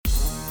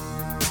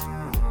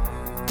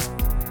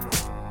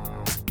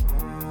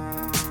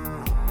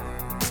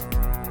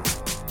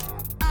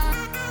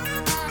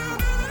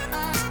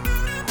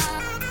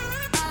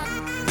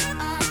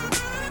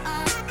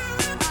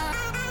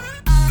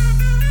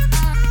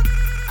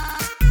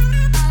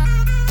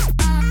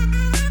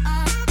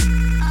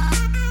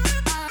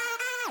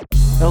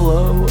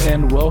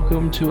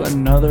welcome to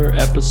another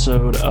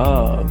episode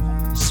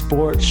of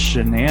Sports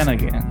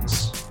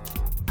Shenanigans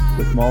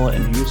with Mullet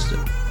and Houston.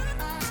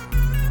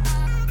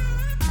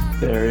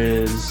 There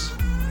is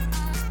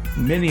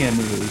many a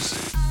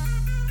news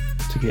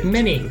to get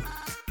Many to.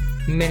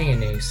 a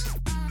news.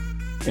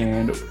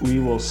 And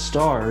we will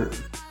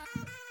start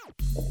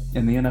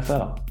in the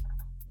NFL.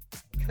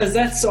 Because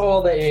that's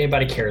all that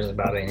anybody cares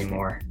about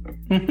anymore.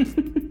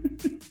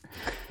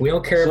 We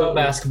don't care about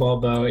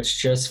basketball, Bo. It's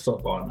just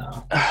football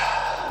now.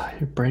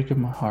 You're breaking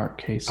my heart,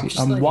 Casey.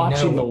 I'm I'm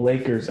watching the know.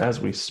 Lakers as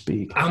we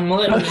speak. I'm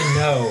letting you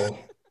know.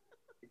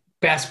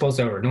 Basketball's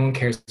over. No one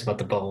cares about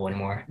the bubble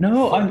anymore.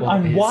 No, Football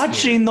I'm is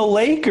watching the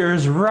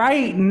Lakers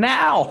right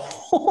now.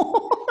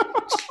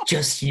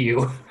 just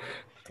you.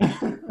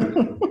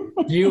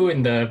 You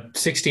and the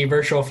 60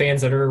 virtual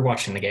fans that are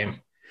watching the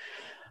game.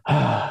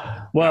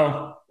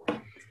 Well,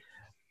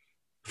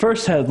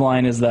 first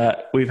headline is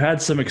that we've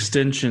had some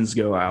extensions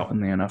go out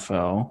in the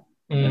NFL,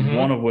 and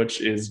one of which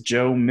is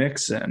Joe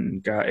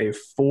Mixon got a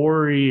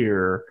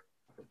 4-year,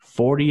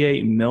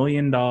 $48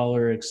 million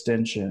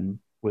extension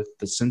with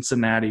the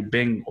Cincinnati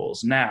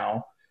Bengals.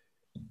 Now,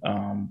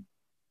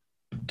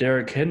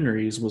 Derrick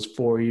Henry's was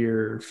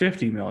 4-year,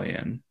 $50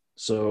 million.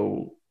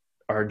 So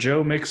are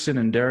Joe Mixon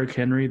and Derrick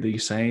Henry the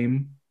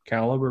same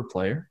caliber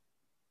player?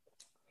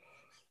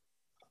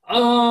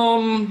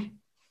 That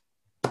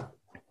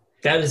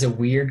is a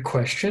weird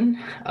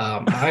question.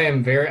 I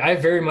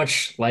very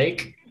much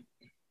like.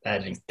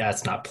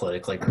 That's not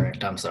politically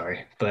correct. I'm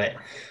sorry, but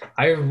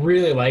I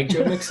really like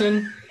Joe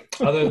Mixon,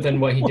 other than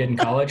what he did in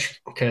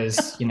college,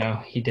 because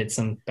he did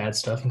some bad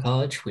stuff in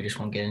college. We just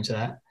won't get into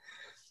that.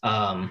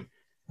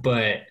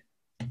 But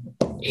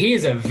he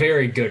is a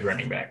very good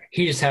running back.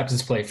 He just happens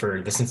to play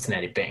for the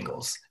Cincinnati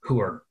Bengals, who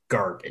are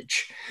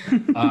garbage.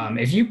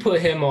 If you put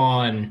him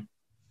on,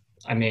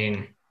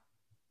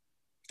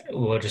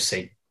 we'll just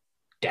say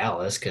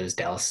Dallas, because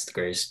Dallas is the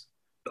greatest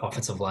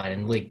offensive line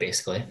in the league,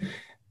 basically.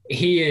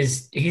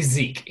 He's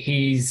Zeke.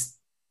 He's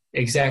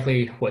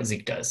exactly what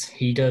Zeke does.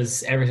 He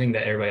does everything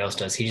that everybody else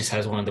does. He just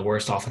has one of the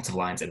worst offensive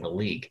lines in the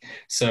league.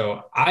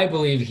 So I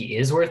believe he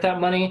is worth that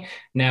money.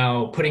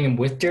 Now, putting him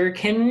with Derrick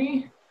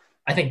Henry,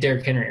 I think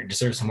Derrick Henry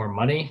deserves some more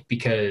money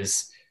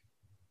because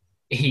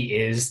he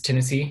is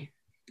Tennessee.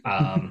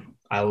 I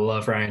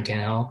love Ryan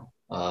Tannehill.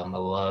 I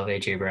love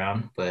A.J.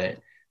 Brown, but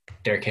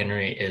Derrick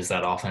Henry is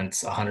that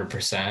offense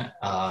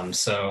 100%.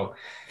 So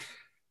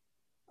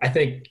I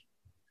think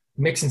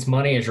Mixon's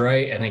money is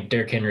right. I think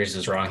Derrick Henry's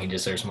is wrong. He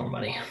deserves more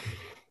money.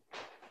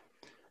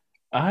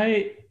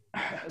 I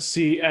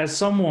see, as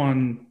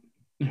someone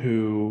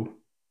who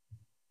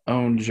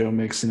owned Joe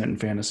Mixon in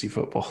fantasy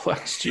football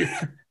last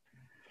year.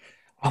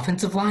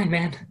 Offensive line,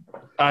 man.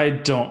 I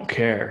don't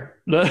care.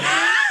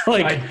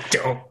 I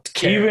don't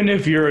care. Even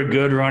if you're a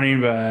good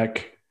running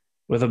back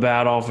with a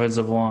bad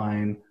offensive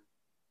line,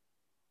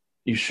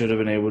 you should have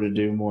been able to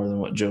do more than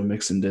what Joe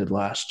Mixon did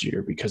last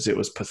year because it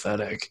was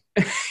pathetic.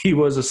 He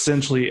was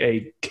essentially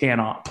a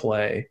cannot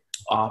play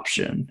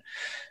option.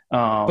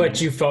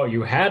 But you felt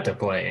you had to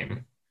play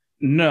him.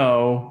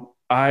 No,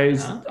 I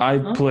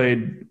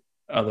played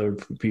other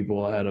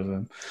people ahead of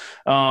him.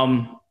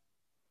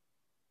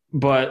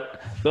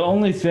 But the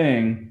only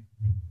thing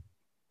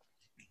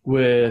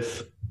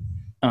with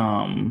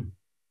Joe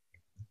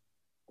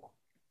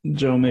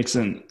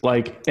Mixon,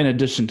 in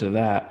addition to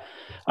that,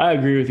 I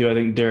agree with you. I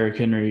think Derrick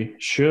Henry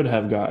should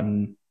have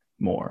gotten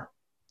more.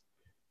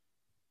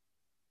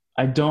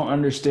 I don't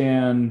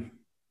understand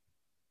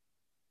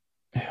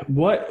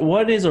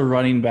what is a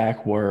running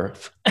back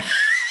worth?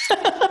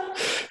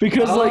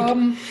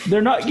 Because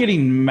they're not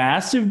getting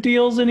massive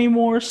deals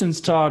anymore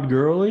since Todd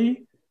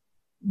Gurley.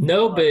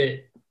 No,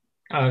 but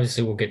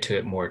obviously we'll get to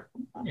it more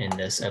in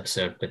this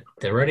episode. But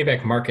the running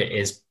back market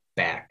is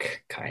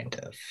back, kind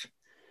of.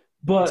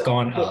 It's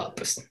gone up.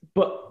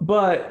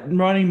 But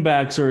running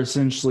backs are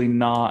essentially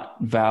not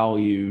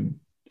valued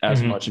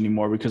as much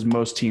anymore because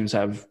most teams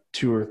have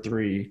 2 or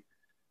 3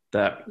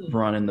 that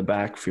run in the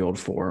backfield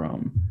for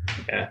them.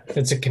 Yeah,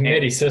 it's a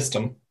committee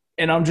system.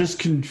 And I'm just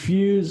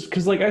confused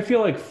because, I feel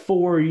like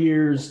 4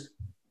 years,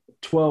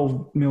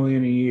 $12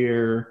 million a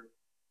year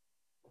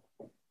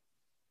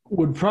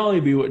would probably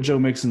be what Joe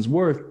Mixon's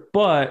worth,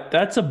 but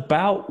that's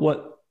about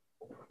what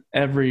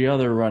every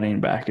other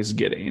running back is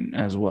getting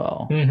as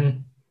well. Mm-hmm.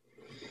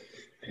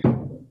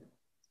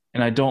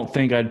 And I don't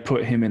think I'd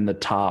put him in the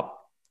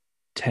top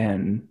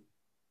 10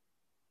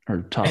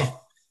 or top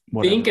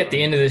whatever. I think at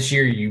the end of this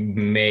year you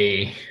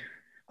may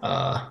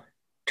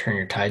turn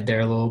your tide there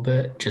a little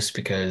bit just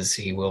because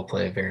he will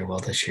play very well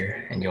this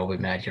year and you'll be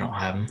mad you don't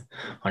have him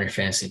on your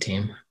fantasy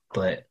team.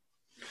 But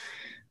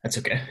that's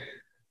okay.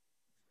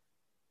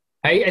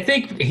 I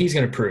think he's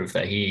going to prove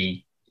that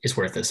he is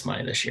worth this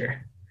money this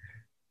year.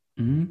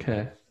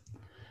 Okay.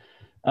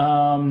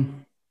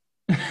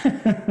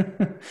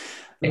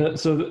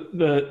 So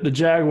the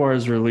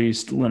Jaguars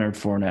released Leonard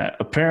Fournette.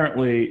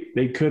 Apparently,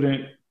 they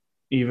couldn't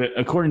even,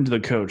 according to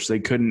the coach, they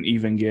couldn't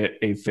even get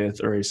a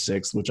 5th or a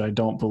 6th, which I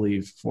don't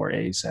believe for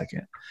a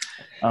second.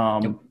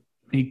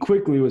 he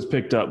quickly was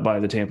picked up by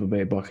the Tampa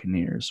Bay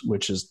Buccaneers,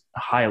 which is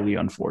highly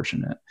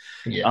unfortunate.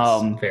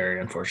 Yes, very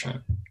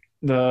unfortunate.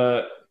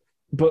 But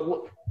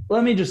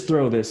let me just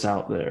throw this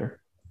out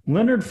there.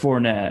 Leonard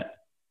Fournette,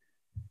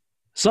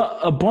 so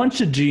a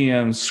bunch of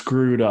GMs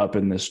screwed up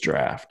in this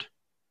draft.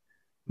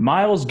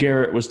 Myles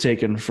Garrett was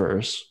taken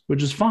first,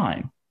 which is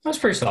fine. That's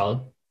pretty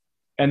solid.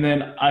 And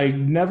then I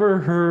never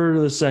heard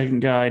of the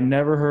second guy,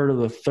 never heard of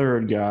the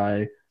third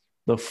guy.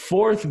 The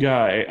fourth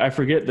guy, I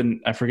forget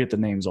the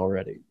names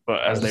already,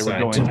 but as they were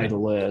going through the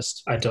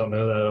list. I don't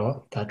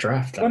know that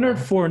draft. Leonard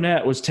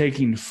Fournette was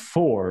taken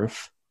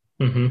fourth.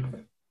 Mm-hmm.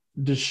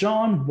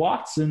 Deshaun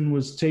Watson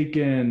was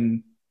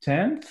taken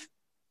 10th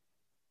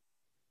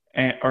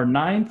or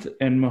 9th,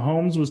 and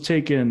Mahomes was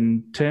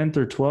taken 10th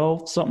or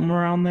 12th, something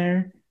around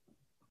there.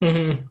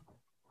 Mm-hmm.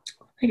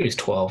 I think he was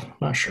 12.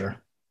 Not sure.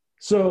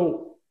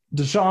 So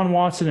Deshaun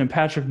Watson and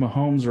Patrick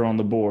Mahomes are on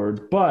the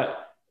board, but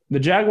the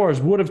Jaguars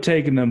would have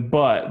taken them,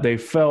 but they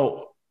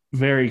felt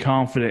very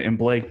confident in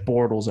Blake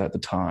Bortles at the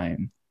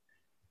time.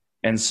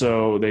 And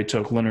so they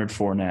took Leonard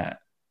Fournette.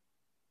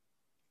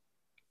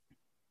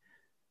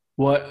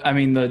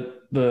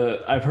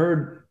 I've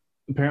heard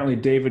apparently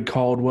David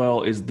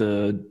Caldwell is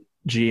the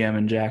GM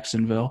in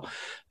Jacksonville.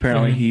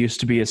 Apparently he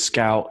used to be a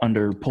scout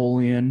under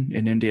Polian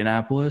in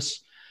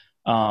Indianapolis.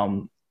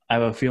 I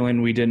have a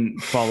feeling we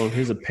didn't follow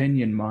his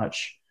opinion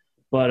much,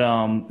 but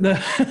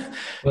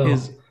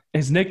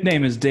his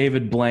nickname is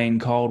David Blaine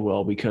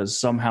Caldwell because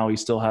somehow he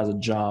still has a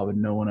job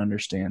and no one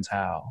understands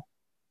how.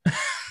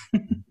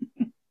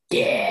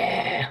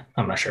 Yeah,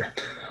 I'm not sure.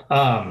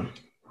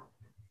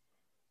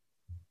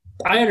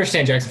 I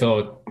understand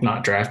Jacksonville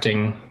not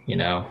drafting,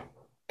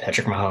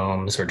 Patrick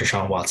Mahomes or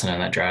Deshaun Watson in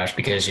that draft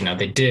because,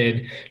 they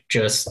did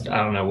just, I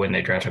don't know when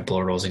they drafted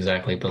Bortles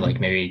exactly, but like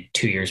maybe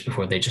 2 years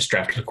before they just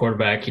drafted a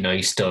quarterback,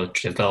 he's still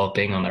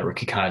developing on that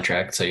rookie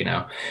contract. So, you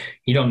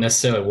don't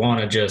necessarily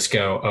want to just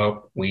go,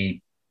 oh,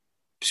 we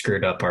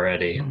screwed up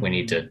already. We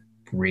need to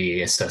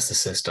reassess the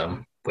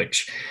system,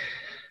 which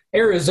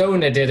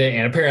Arizona did it.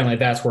 And apparently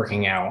that's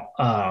working out.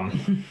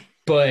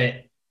 But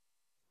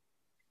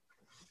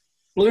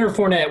Leonard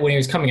Fournette, when he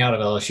was coming out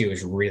of LSU,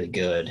 was really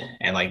good,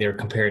 and they were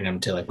comparing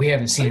him to we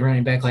haven't seen a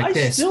running back like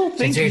this. I still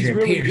think he's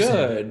really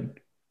good.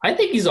 I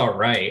think he's all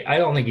right. I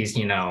don't think he's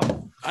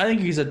I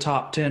think he's a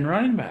top 10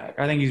 running back.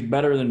 I think he's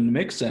better than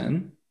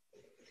Mixon.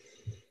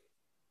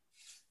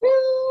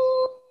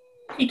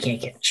 He can't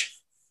catch.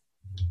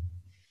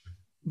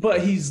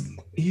 But he's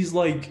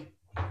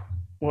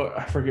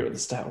I forget what the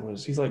stat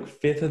was. He's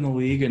 5th in the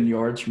league in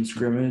yards from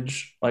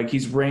scrimmage.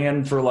 He's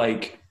ran for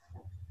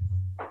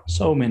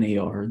so many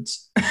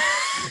yards.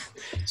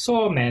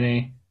 So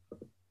many.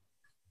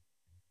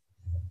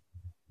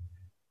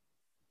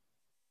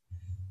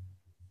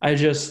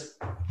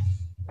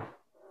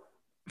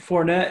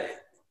 Fournette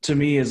to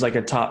me is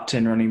a top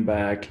 10 running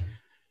back,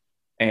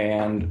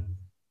 and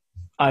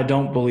I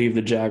don't believe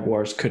the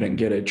Jaguars couldn't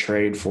get a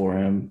trade for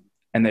him,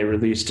 and they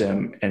released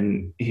him,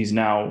 and he's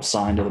now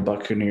signed to the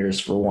Buccaneers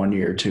for 1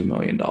 year, $2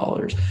 million,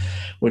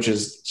 which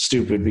is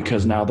stupid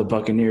because now the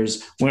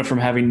Buccaneers went from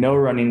having no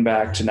running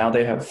back to now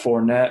they have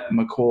Fournette,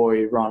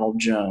 McCoy, Ronald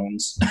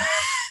Jones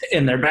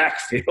in their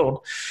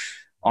backfield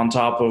on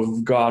top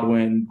of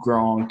Godwin,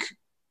 Gronk,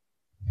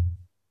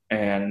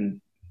 and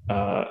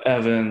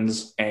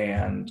Evans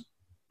and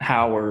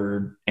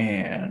Howard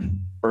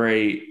and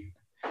Brait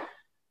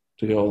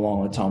to go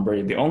along with Tom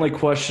Brady. The only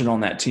question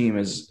on that team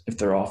is if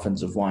their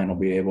offensive line will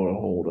be able to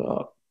hold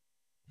up.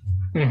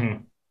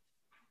 Mm-hmm.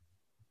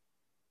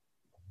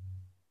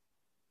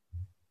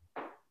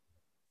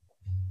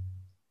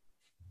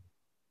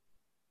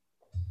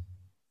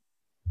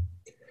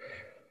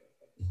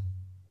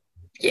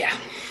 Yeah.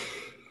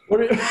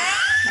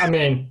 I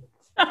mean,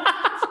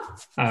 I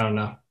don't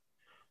know.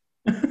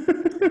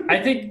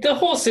 I think the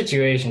whole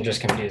situation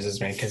just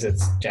confuses me because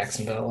it's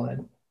Jacksonville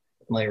and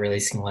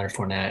releasing Leonard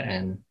Fournette.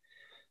 And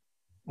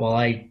while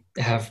I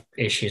have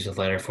issues with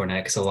Leonard Fournette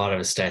because a lot of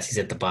his stats, he's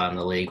at the bottom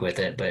of the league with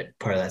it, but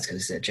part of that's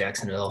because he's at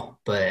Jacksonville.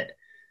 But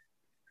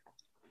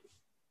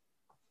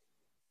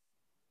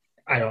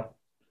I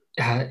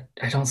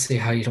don't see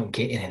how you don't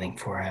get anything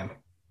for him.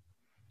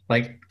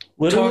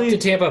 Literally, talk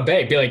to Tampa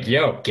Bay. Be like,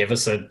 yo, give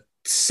us a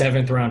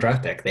 7th round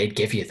draft pick. They'd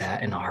give you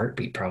that in a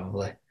heartbeat,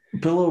 probably.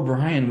 Bill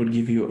O'Brien would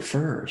give you it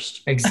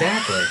first.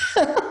 Exactly.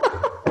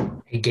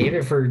 He gave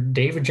it for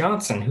David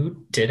Johnson,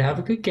 who did have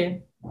a good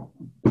game.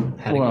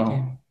 Had a good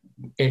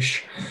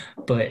game-ish.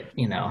 But,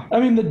 I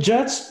mean, the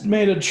Jets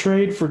made a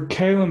trade for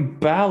Kalen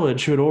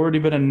Ballage, who had already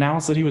been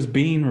announced that he was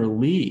being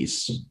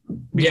released.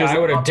 Yeah, I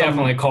would have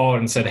definitely called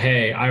and said,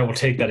 hey, I will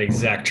take that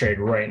exact trade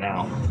right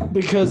now.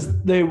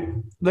 Because they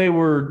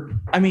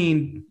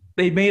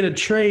made a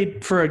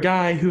trade for a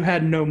guy who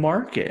had no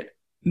market.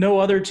 No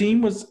other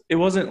team it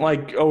wasn't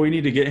we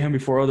need to get him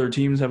before other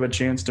teams have a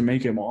chance to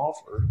make him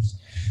offers.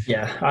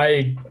 Yeah,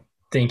 I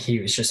think he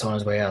was just on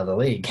his way out of the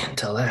league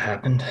until that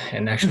happened.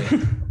 And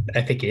actually,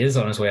 I think he is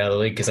on his way out of the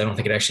league because I don't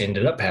think it actually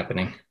ended up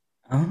happening.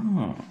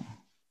 Oh.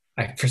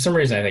 For some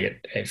reason, I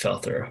think it fell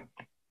through,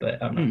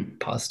 but I'm not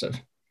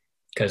positive.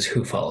 Because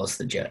who follows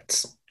the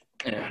Jets?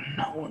 Yeah,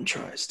 no one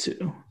tries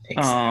to.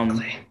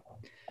 Exactly.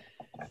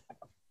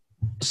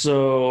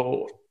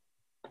 So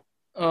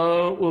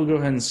we'll go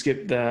ahead and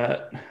skip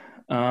that.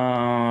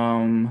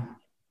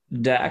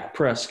 Dak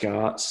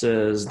Prescott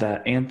says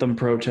that anthem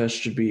protest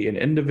should be an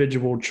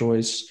individual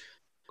choice,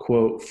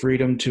 quote,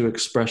 freedom to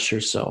express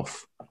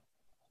yourself.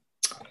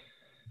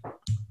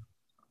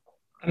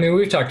 I mean,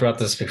 we've talked about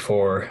this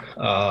before.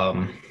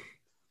 I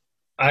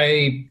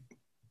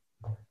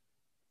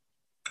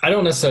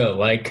don't necessarily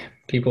like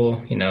people,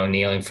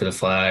 kneeling for the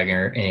flag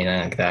or anything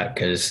like that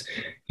because,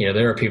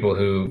 there are people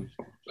who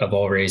of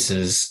all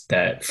races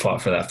that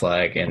fought for that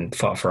flag and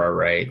fought for our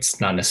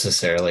rights, not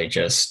necessarily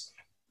just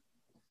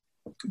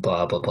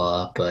blah, blah,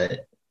 blah,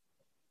 but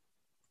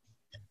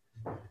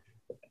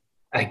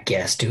I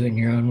guess do it in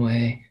your own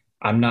way.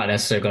 I'm not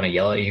necessarily going to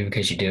yell at you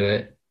because you do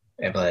it,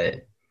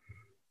 but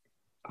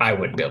I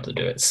wouldn't be able to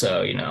do it.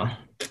 So,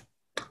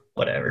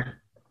 whatever.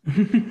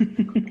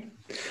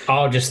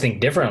 I'll just think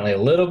differently a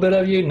little bit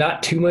of you,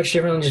 not too much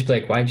differently. Just be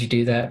like, why'd you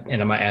do that?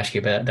 And I might ask you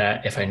about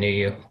that if I knew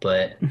you,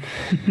 but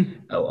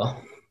oh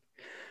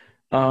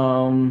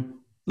well.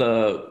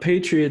 The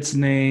Patriots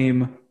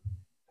name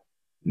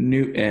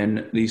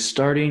Newton the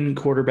starting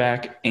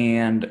quarterback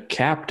and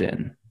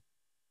captain.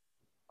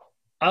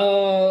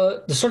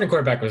 The starting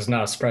quarterback was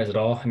not a surprise at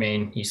all. I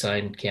mean, you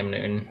signed Cam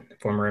Newton,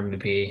 former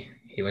MVP.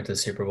 He went to the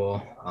Super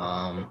Bowl.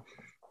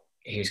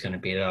 He's going to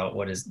beat out,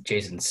 what is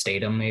Jason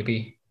Statham,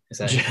 maybe? Is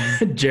that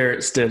his name?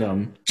 Jarrett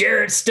Stidham.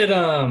 Jarrett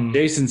Stidham.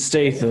 Jason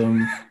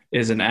Statham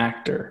is an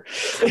actor.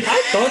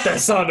 I thought that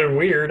sounded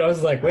weird. I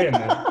was like, wait a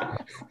minute.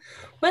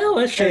 Well,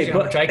 let's show you how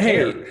much I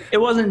care. It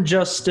wasn't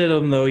just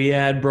Stidham, though. You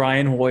had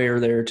Brian Hoyer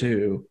there,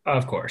 too.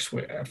 Of course.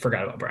 I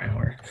forgot about Brian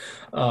Hoyer.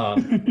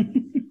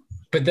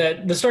 But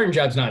the starting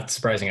job's not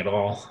surprising at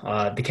all.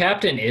 The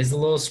captain is a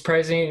little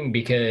surprising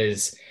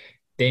because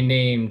they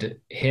named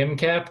him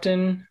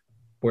captain,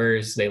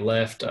 whereas they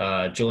left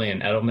Julian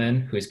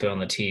Edelman, who's been on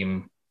the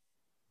team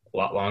a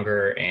lot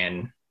longer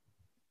and,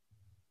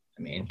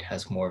 I mean,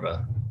 has more of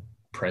a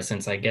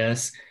presence, I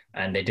guess.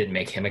 And they didn't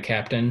make him a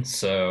captain.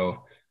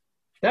 So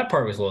that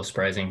part was a little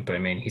surprising. But, I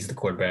mean, he's the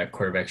quarterback.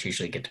 Quarterbacks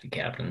usually get to be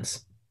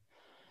captains.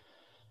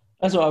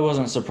 That's what I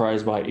wasn't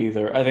surprised by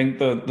either. I think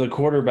the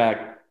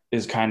quarterback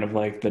is kind of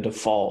like the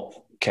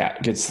default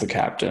gets the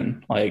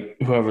captain. Like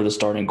whoever the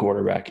starting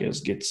quarterback is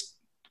gets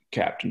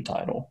captain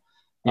title.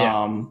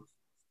 Yeah.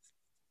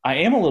 I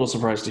am a little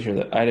surprised to hear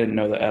that. I didn't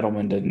know that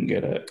Edelman didn't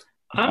get it.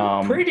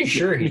 I'm pretty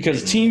sure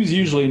because teams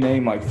usually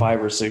name like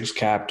 5 or 6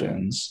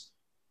 captains.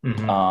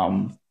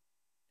 Mm-hmm.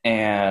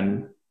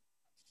 And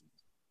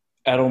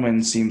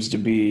Edelman seems to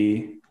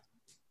be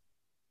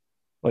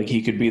like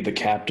he could be the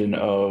captain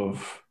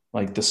of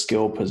like the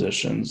skill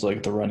positions,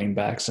 like the running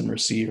backs and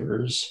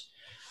receivers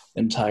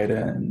and tight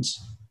ends.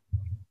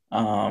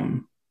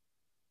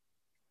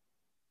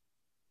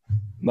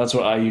 That's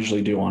what I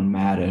usually do on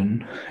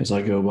Madden is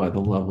I go by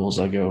the levels.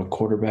 I go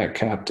quarterback,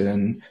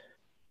 captain,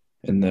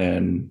 and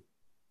then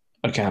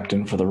a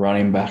captain for the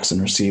running backs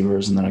and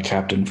receivers, and then a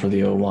captain for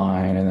the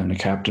O-line, and then a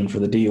captain for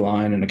the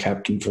D-line, and a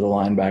captain for the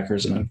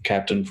linebackers, and a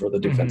captain for the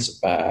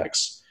defensive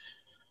backs.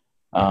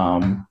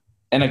 And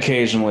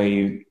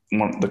occasionally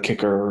the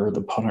kicker or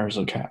the punter is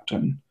a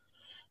captain.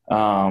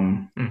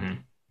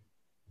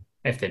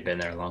 If they've been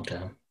there a long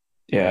time.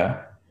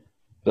 Yeah.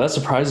 But that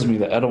surprises me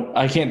that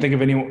I can't think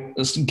of anyone.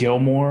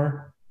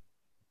 Gilmore.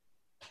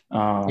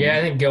 Yeah,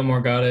 I think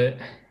Gilmore got it.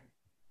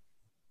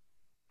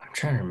 I'm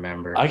trying to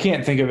remember. I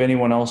can't think of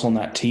anyone else on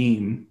that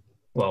team.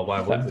 Well,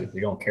 why would we? We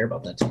don't care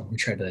about that team. We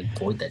try to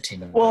avoid that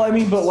team. Well, I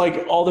mean, but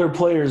like all their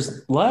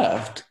players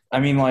left.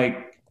 I mean,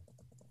 like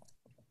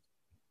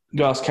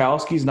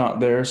Gostkowski's not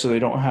there, so they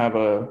don't have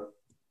a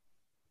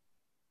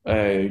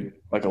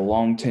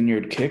long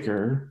tenured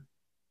kicker.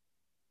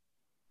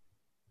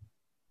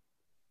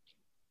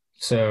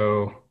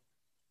 So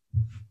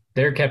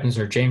their captains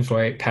are James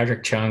White,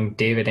 Patrick Chung,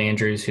 David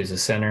Andrews, who's a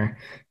center.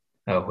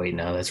 Oh, wait,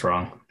 no, that's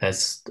wrong.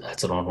 That's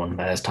an old one.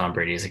 That has Tom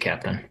Brady as a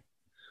captain.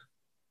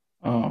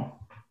 Oh.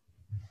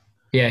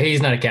 Yeah,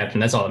 he's not a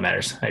captain. That's all that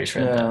matters. I just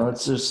read that.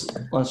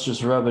 Let's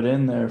just rub it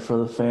in there for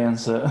the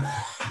fans that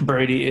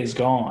Brady is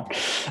gone.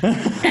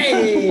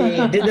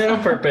 Hey, did that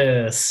on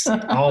purpose.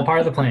 All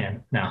part of the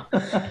plan. No.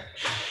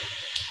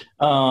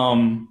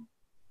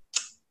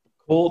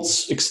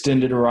 Colts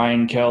extended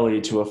Ryan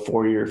Kelly to a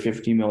 4-year,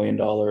 $50 million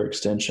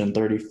extension,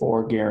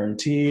 34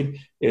 guaranteed,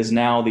 is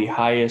now the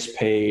highest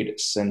paid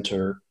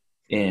center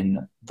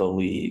in the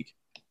league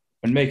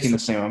and making the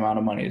same amount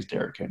of money as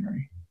Derrick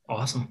Henry.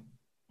 Awesome.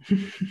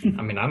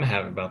 I mean, I'm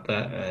happy about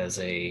that as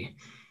a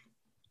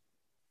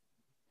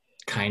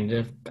kind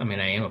of, I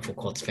mean, I am a full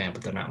Colts fan,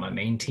 but they're not my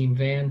main team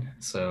fan.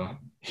 So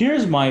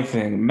here's my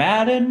thing.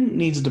 Madden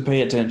needs to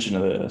pay attention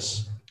to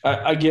this.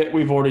 I get,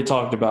 we've already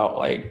talked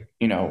about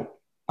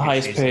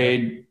highest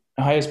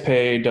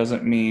paid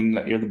doesn't mean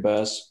that you're the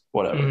best,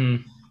 whatever.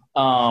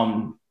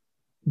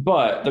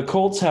 But the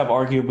Colts have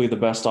arguably the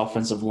best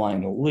offensive line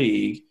in the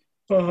league.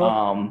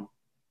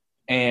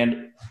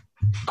 And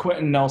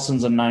Quentin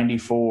Nelson's a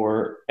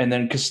 94, and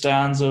then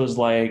Costanzo's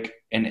like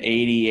an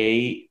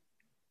 88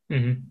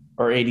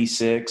 or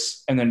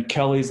 86, and then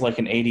Kelly's like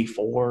an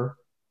 84,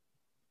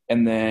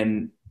 and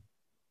then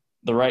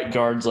the right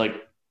guard's like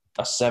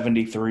a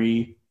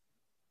 73,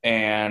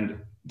 and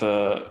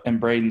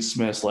Braden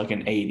Smith's like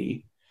an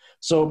 80.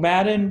 So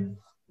Madden,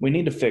 we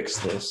need to fix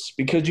this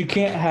because you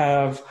can't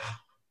have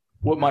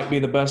what might be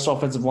the best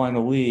offensive line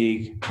in the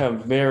league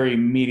have very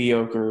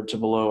mediocre to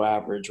below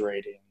average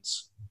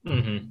ratings.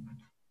 Mm-hmm.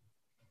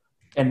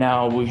 And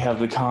now we have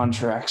the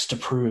contracts to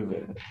prove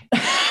it.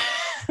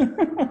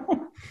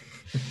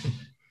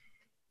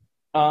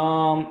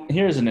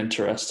 Here's an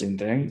interesting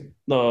thing.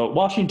 The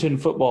Washington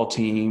football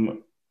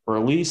team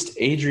released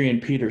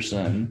Adrian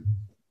Peterson.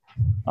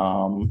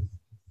 So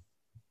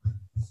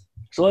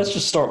let's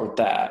just start with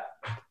that.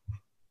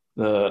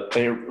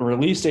 They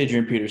released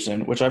Adrian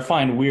Peterson, which I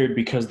find weird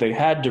because they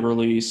had to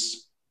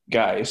release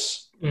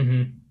Geis,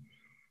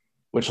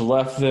 which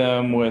left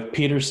them with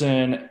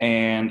Peterson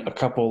and a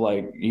couple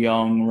like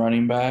young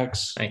running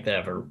backs. I think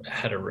they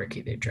had a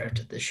rookie they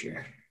drafted this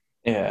year.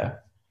 Yeah.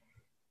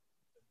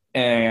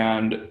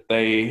 And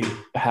they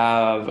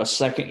have a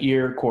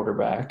second-year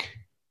quarterback.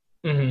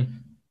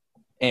 And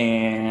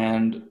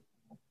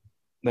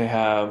they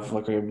have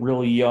like a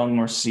really young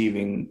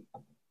receiving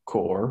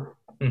core.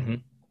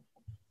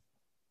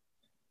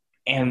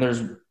 And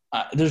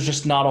there's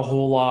just not a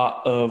whole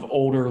lot of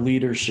older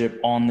leadership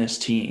on this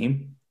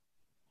team.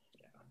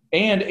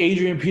 And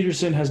Adrian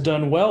Peterson has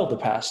done well the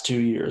past 2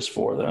 years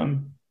for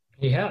them.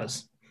 He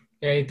has.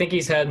 Yeah, I think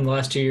he's had in the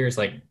last 2 years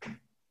like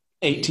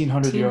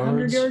 1,800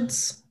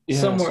 yards. Yeah,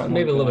 somewhere,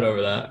 maybe a little bit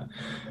over that.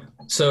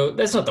 So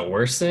that's not the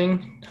worst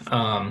thing.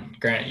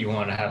 Grant, you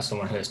want to have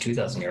someone who has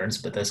 2,000 yards,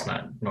 but that's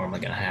not normally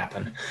going to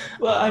happen.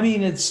 Well, I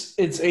mean, it's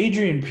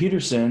Adrian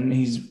Peterson.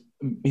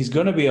 He's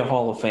going to be a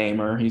Hall of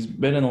Famer. He's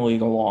been in the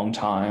league a long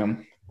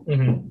time.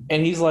 And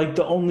he's like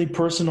the only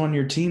person on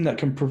your team that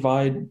can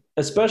provide,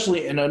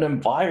 especially in an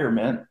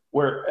environment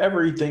where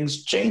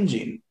everything's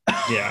changing.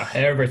 Yeah,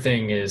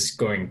 everything is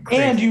going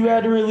crazy. And you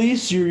had to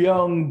release your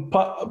young,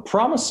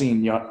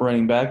 promising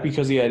running back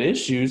because he had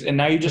issues, and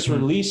now you just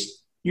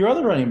released your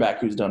other running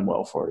back who's done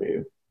well for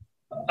you.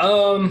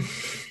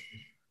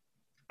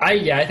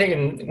 I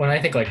think when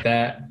I think like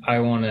that, I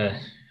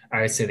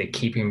would say they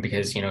keep him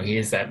because, you know, he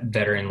is that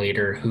veteran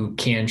leader who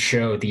can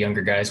show the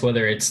younger guys,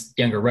 whether it's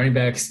younger running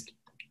backs,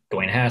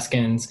 Dwayne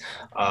Haskins,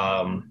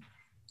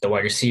 the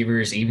wide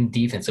receivers, even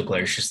defensive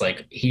players, just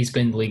like he's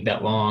been in the league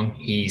that long.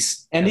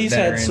 He's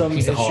had some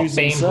issues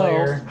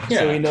himself,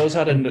 so he knows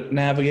how to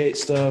navigate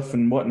stuff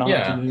and what not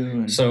to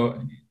do. So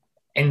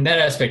in that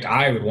aspect,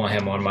 I would want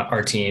him on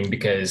our team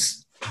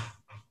because,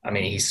 I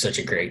mean, he's such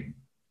a great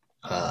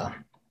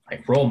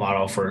like role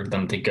model for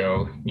them to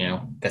go, you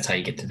know, that's how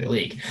you get to the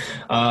league.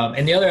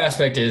 And the other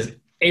aspect is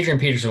Adrian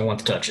Peterson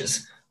wants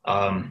touches.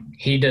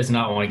 He does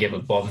not want to give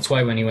up the ball. That's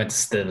why when he went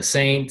to the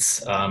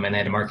Saints and they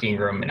had Mark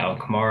Ingram and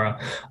Alvin Kamara,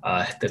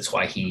 that's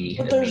why he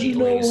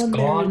immediately was gone. There's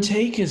no one there to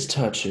take his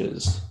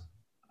touches.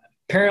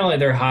 Apparently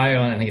they're high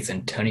on, I think it's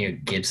Antonio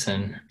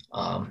Gibson.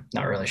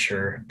 Not really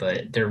sure,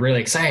 but they're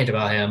really excited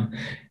about him.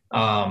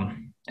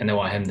 And they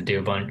want him to do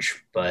a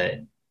bunch,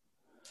 but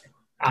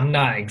I'm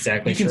not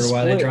exactly sure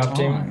why they dropped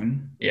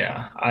him.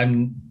 Yeah,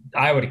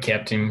 I would have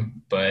kept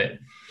him, but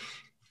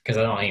because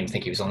I don't even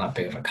think he was on that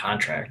big of a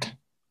contract.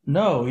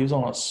 No, he was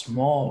on a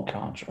small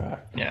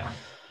contract. Yeah.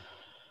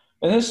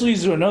 And this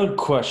leads to another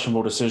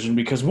questionable decision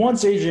because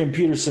once Adrian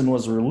Peterson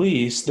was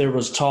released, there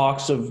was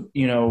talks of,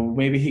 you know,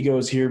 maybe he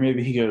goes here,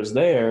 maybe he goes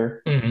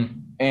there.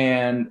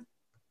 And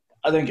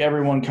I think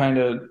everyone kind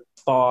of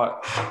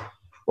thought,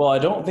 well, I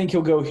don't think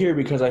he'll go here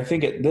because I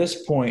think at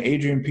this point,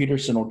 Adrian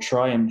Peterson will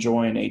try and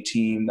join a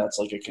team that's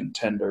like a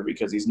contender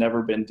because he's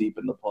never been deep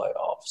in the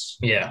playoffs.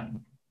 Yeah.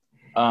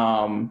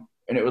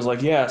 And it was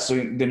like, yeah, so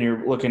then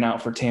you're looking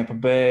out for Tampa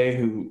Bay,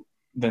 who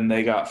then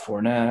they got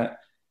Fournette.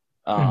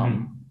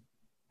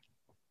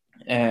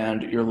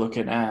 And you're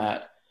looking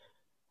at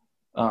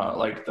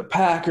like the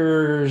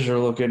Packers, you're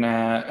looking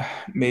at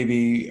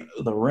maybe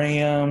the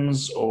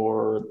Rams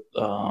or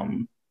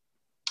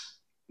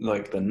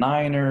like the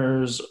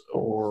Niners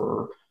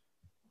or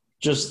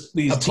just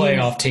these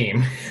playoff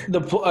team. A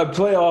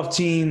playoff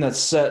team that's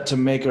set to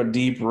make a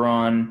deep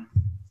run.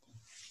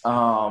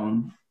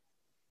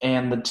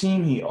 And the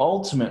team he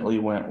ultimately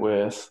went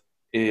with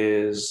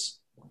is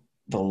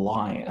the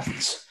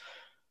Lions,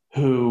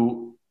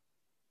 who,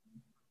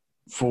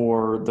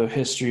 for the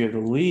history of the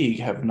league,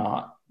 have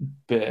not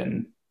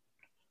been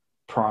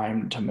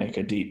primed to make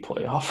a deep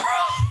playoff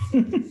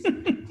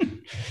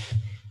run.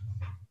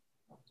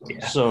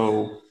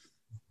 So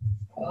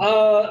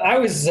I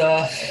was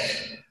a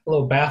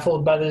little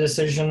baffled by the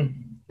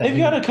decision. They've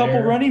got a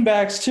couple running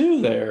backs,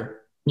 too,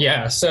 there.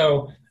 Yeah,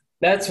 so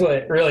that's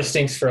what really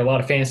stinks for a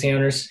lot of fantasy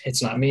owners.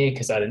 It's not me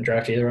because I didn't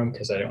draft either of them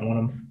because I didn't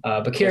want them.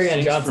 But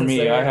Kerryon Johnson. For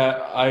me,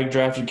 I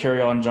drafted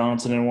Kerryon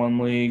Johnson in one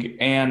league,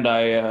 and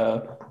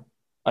I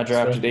I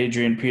drafted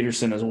Adrian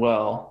Peterson as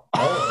well.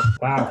 Oh,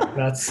 wow.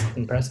 That's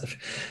impressive.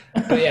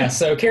 But yeah,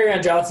 so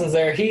Kerryon Johnson's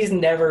there. He's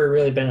never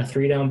really been a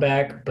 3-down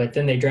back, but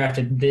then they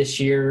drafted this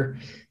year,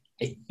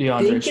 I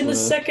think in the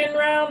second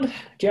round,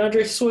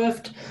 DeAndre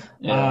Swift.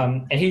 Yeah.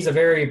 And he's a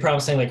very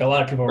promising, like a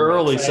lot of people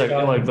early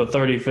second, like the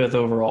 35th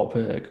overall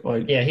pick.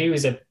 Like, yeah, he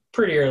was a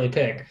pretty early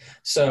pick.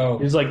 So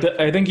he was like,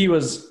 I think he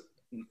was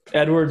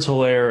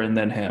Edwards-Helaire and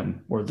then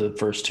him were the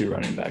first 2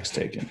 running backs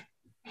taken.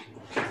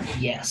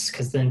 Yes,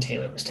 because then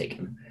Taylor was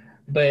taken.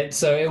 But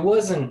so it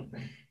wasn't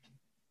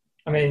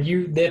 – I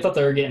mean, they thought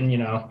they were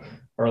getting,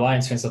 or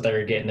Lions fans thought they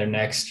were getting their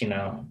next,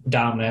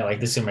 dominant,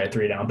 like this is my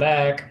 3-down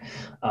back.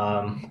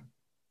 And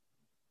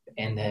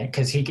then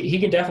because he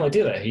can definitely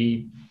do that.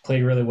 He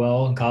played really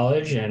well in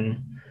college,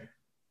 and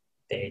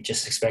they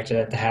just expected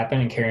that to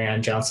happen and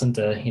Kerryon Johnson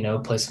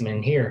to, place him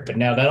in here. But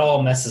now that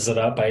all messes it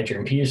up by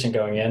Adrian Peterson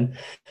going in.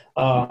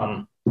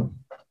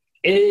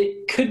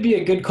 It could be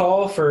a good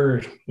call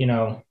for,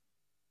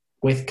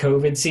 with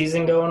COVID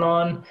season going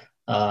on.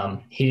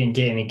 He didn't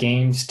get any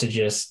games to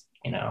just,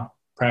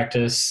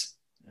 practice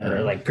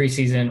or like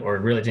preseason, or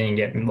really didn't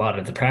get a lot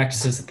of the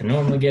practices that they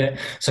normally get.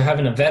 So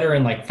having a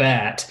veteran like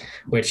that,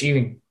 which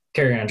even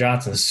Kerryon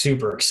Johnson is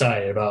super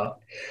excited about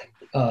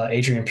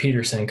Adrian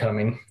Peterson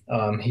coming. Yeah.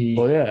 I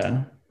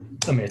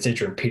mean, it's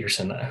Adrian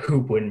Peterson. Who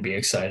wouldn't be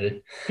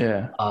excited?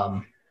 Yeah.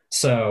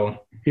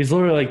 So he's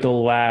literally like the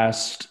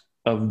last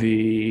of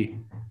the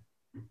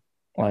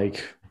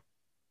like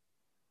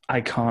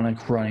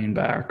iconic running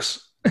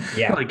backs.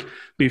 Yeah. Like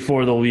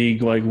before the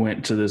league like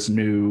went to this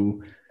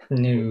new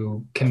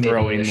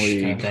throwing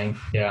league kind of thing.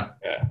 Yeah.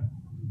 Yeah.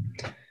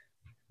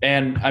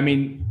 And I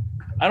mean,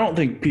 I don't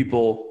think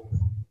people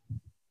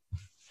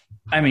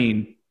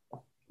when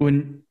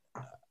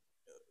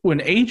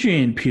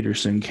Adrian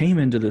Peterson came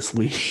into this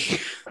league,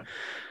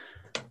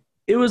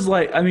 it was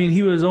like,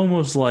 he was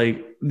almost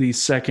like the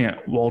second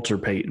Walter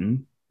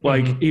Payton.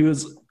 Like he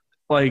was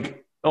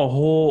like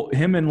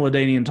him and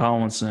LaDainian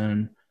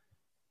Tomlinson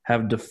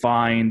have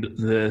defined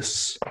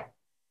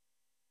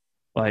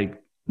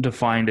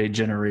a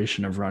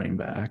generation of running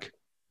back.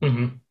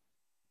 Mm-hmm.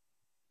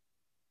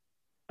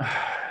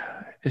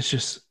 It's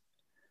just,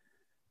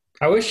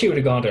 I wish he would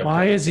have gone to.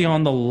 Why is he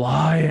on the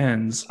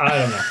Lions? I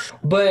don't know,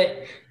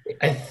 but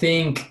I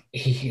think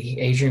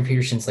Adrian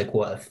Peterson's like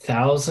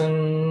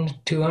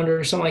 1,200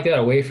 or something like that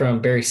away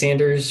from Barry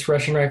Sanders'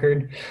 rushing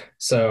record.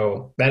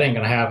 So that ain't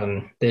gonna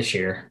happen this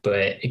year, but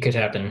it could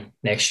happen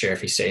next year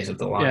if he stays with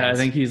the Lions. Yeah, I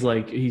think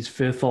he's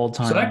fifth all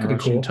time in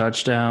rushing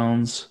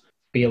touchdowns.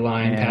 Be a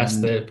line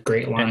past the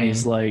great line, and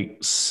he's like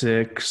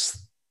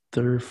sixth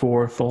or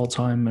fourth all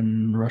time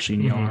in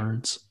rushing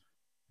yards.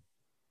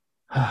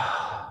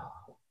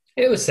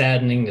 It was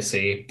saddening to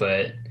see,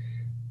 but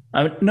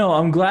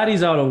I'm glad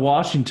he's out of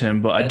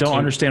Washington, but I don't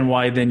understand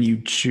why then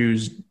you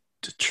choose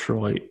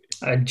Detroit.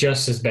 A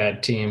just as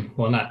bad team.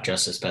 Well, not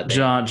just as bad.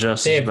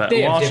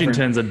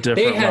 Washington's a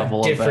different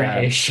level of bad.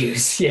 Different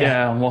issues.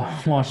 Yeah,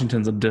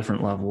 Washington's a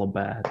different level of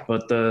bad.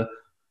 But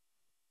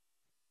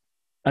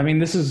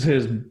this is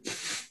his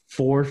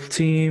fourth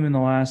team in the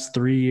last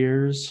 3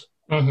 years.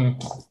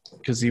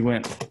 Because he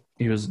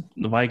was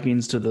the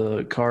Vikings to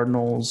the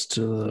Cardinals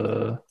to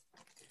the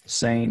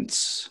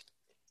Saints.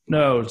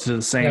 No, to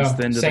the Saints,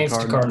 then to Saints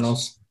the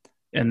Cardinals.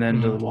 And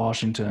then to the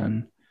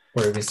Washington.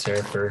 Where he was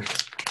there for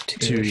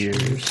 2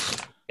 years.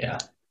 Yeah.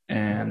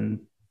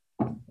 And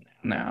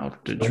now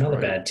Detroit. Another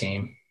bad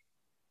team.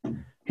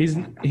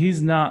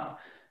 He's not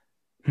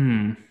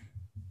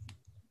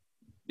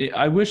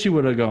I wish he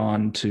would have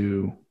gone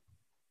to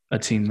a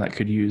team that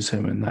could use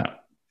him and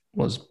that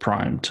was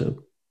primed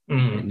to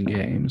win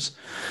games.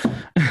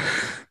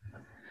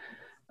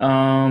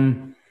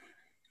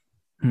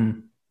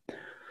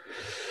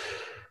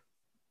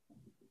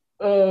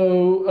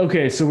 Oh,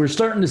 okay. So we're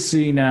starting to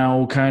see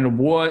now kind of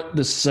what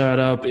the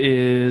setup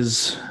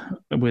is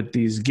with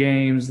these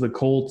games. The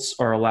Colts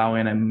are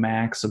allowing a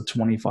max of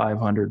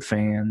 2,500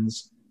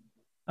 fans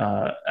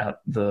at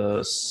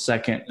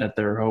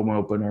their home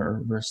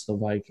opener versus the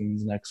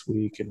Vikings next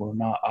week, and will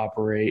not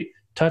operate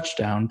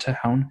touchdown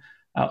town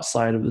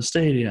outside of the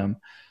stadium.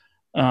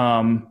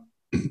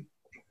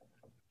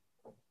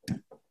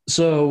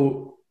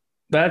 So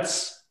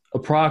that's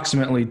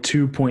approximately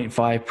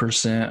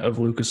 2.5% of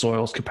Lucas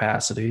Oil's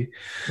capacity.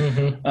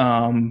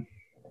 The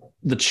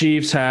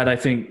Chiefs had, I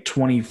think,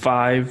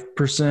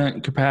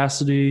 25%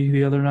 capacity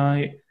the other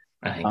night.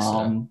 I think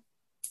so.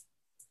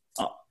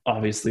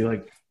 Obviously,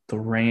 like the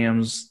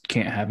Rams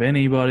can't have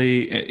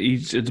anybody.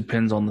 It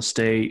depends on the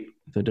state,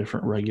 the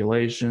different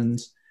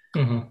regulations.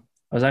 I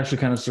was actually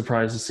kind of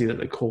surprised to see that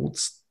the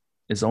Colts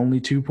is only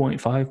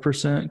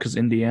 2.5% because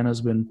Indiana's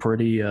been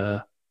pretty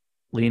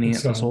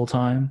lenient this whole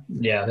time.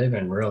 Yeah, they've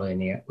been really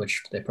lenient,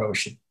 which they probably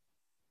should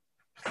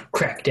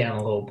crack down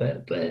a little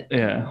bit. But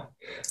yeah,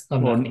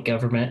 I'm not in the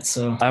government,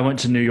 so I went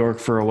to New York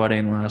for a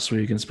wedding last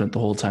week and spent the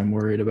whole time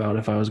worried about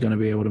if I was going to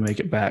be able to make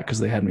it back because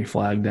they had me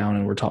flagged down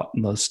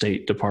and the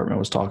State Department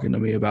was talking to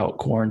me about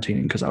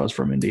quarantining because I was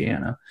from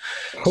Indiana.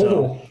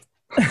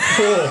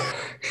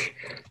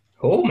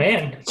 Oh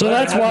man! So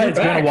that's why it's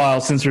been a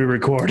while since we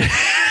recorded.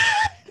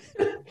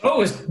 Bo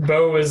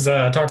was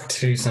talking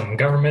to some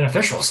government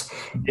officials.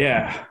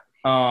 Yeah.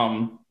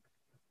 But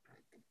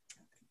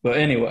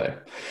anyway,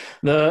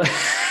 the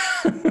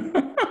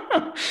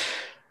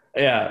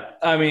yeah,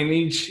 I mean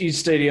each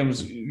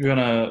stadium's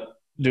gonna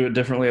do it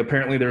differently.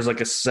 Apparently, there's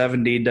like a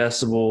 70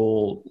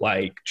 decibel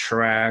like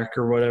track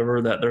or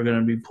whatever that they're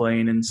gonna be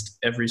playing in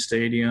every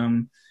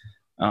stadium.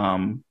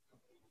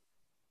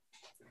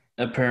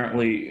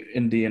 Apparently,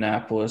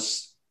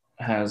 Indianapolis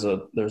there's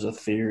a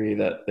theory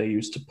that they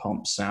used to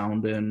pump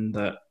sound in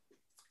that.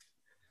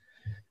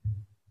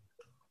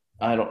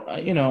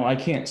 I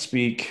can't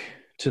speak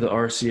to the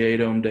RCA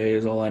Dome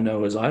days. All I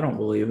know is I don't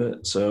believe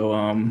it. So,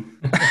 I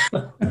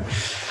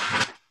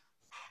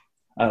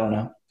don't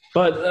know.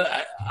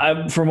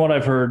 But from what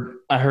I've heard,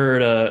 I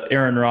heard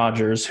Aaron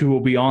Rodgers, who will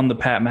be on the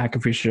Pat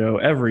McAfee show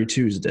every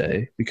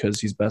Tuesday because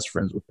he's best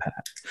friends with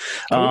Pat.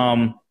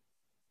 Cool.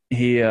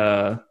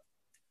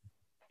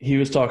 He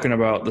was talking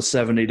about the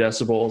 70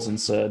 decibels and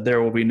said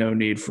there will be no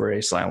need for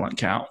a silent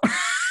count.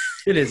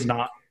 It is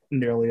not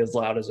nearly as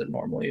loud as it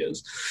normally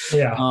is.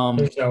 Yeah,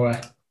 there's no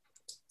way.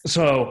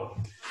 So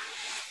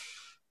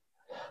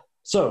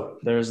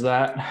there's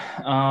that.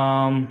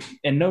 And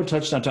no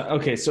touchdown time.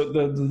 Okay, so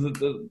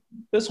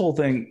this whole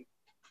thing,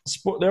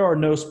 there are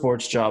no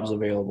sports jobs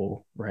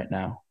available right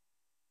now.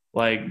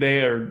 Like,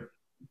 they are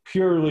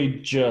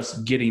purely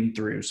just getting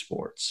through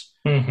sports.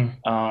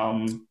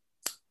 Mm-hmm.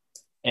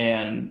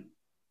 And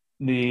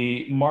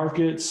the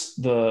markets,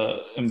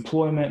 the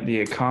employment, the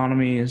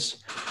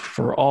economies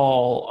for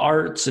all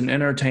arts and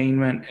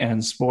entertainment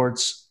and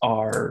sports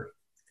are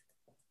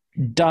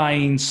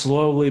dying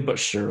slowly but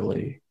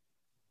surely.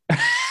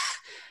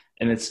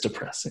 And it's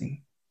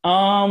depressing.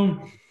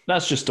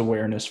 That's just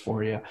awareness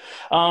for you.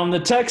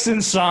 The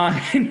Texans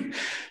signed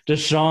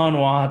Deshaun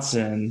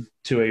Watson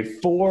to a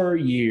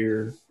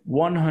 4-year,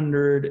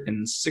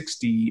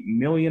 $160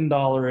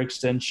 million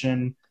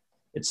extension.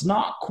 It's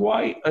not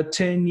quite a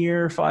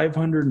 10-year,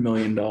 $500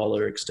 million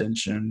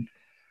extension.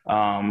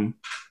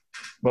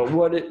 But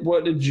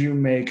what did you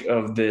make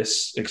of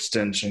this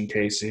extension,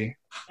 Casey?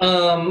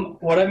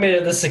 What I made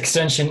of this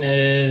extension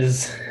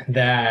is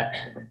that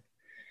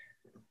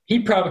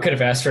he probably could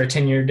have asked for a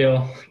 10-year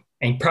deal,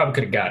 and he probably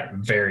could have got it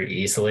very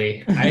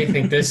easily. I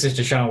think this is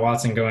Deshaun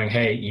Watson going,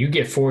 hey, you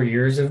get 4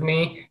 years of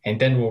me, and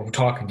then we'll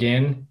talk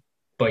again.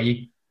 But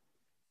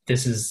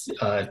this is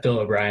if Bill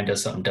O'Brien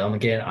does something dumb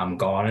again, I'm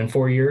gone in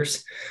 4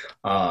 years.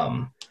 I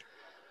don't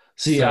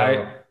think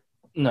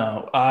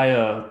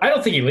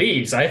he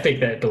leaves. I think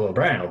that Bill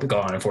O'Brien will be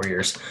gone in 4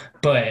 years.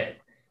 But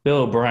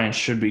Bill O'Brien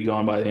should be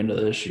gone by the end of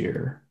this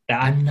year.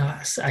 I'm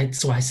not.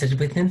 So I said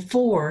within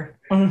 4.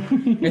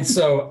 And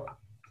so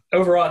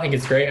overall, I think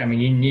it's great. I mean,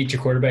 you need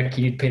your quarterback.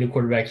 You need to pay the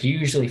quarterback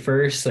usually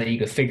first so that you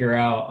can figure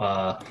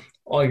out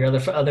all your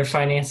other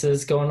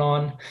finances going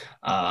on.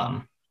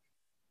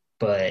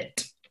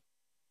 But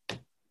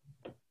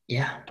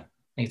yeah, I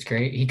think it's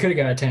great. He could have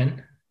got a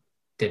 10.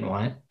 Didn't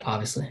want it,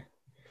 obviously.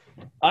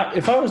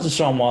 If I was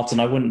Deshaun Watson,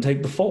 I wouldn't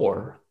take the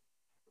 4.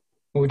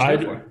 What would you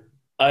go for?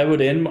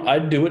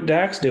 I'd do what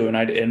Dak's doing.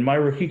 I'd end my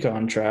rookie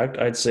contract.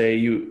 I'd say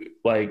you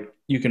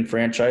can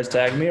franchise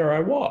tag me or I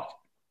walk.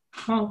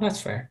 Oh,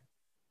 that's fair.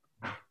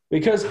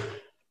 Because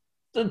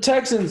the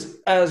Texans,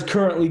 as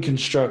currently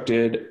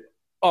constructed,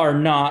 are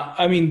not.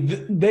 I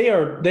mean, they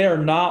are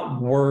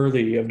not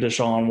worthy of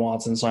Deshaun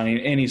Watson signing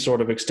any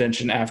sort of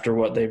extension after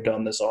what they've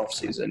done this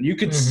offseason. You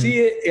could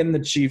see it in the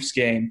Chiefs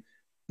game.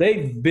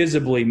 They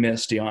visibly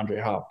missed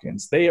DeAndre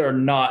Hopkins. They are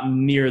not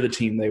near the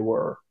team they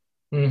were.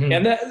 Mm-hmm.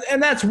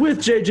 And that's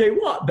with J.J.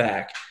 Watt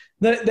back.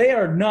 They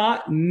are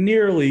not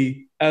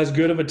nearly as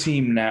good of a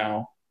team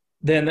now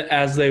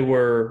as they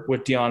were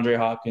with DeAndre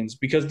Hopkins.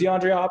 Because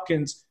DeAndre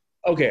Hopkins,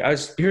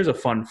 here's a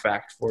fun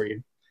fact for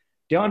you.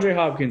 DeAndre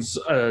Hopkins,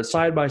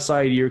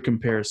 side-by-side year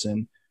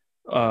comparison,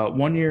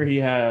 1 year he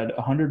had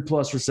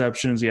 100-plus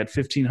receptions, he had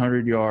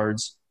 1,500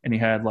 yards, and he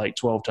had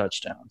 12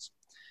 touchdowns.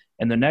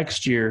 And the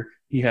next year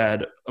he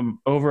had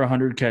over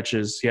 100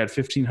 catches, he had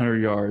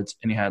 1,500 yards,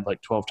 and he had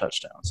 12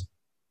 touchdowns.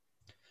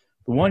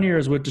 The 1 year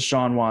is with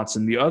Deshaun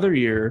Watson. The other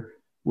year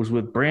was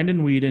with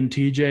Brandon Weeden,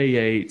 TJ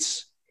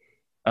Yates,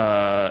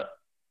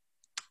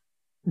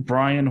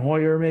 Brian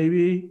Hoyer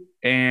maybe,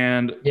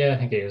 and I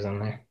think he was in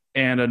there.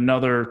 And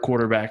another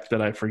quarterback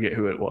that I forget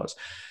who it was.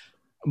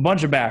 A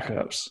bunch of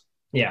backups.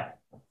 Yeah.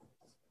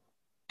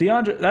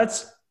 DeAndre,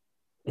 that's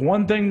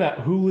one thing that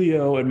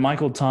Julio and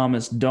Michael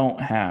Thomas don't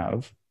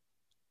have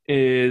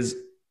is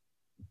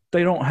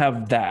they don't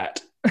have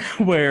that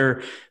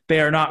where they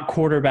are not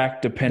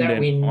quarterback dependent. That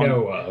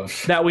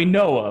we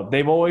know of.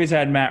 They've always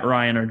had Matt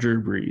Ryan or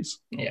Drew Brees.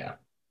 Yeah.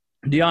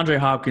 DeAndre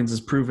Hopkins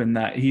has proven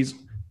that he's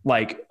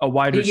a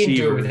wide receiver. He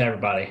can do it with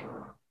everybody.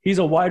 He's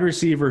a wide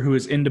receiver who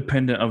is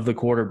independent of the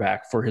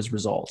quarterback for his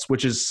results,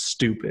 which is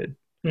stupid.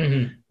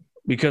 Mm-hmm.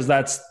 Because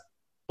that's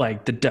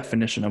the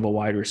definition of a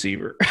wide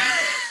receiver.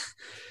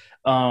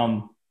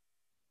 And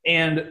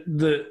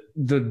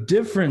the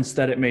difference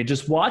that it made,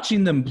 just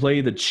watching them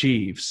play the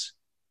Chiefs,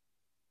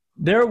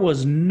 there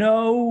was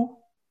no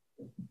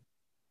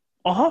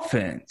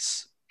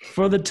offense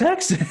for the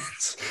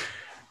Texans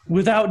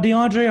without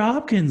DeAndre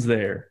Hopkins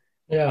there.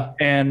 Yeah.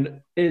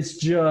 And it's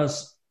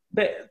just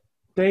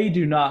they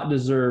do not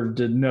deserve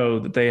to know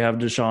that they have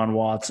Deshaun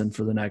Watson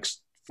for the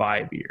next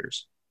 5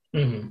 years.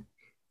 Mm-hmm.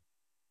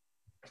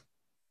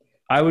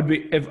 I would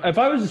be if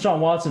I was Deshaun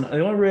Watson,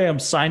 the only way I'm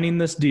signing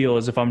this deal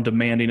is if I'm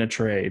demanding a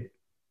trade.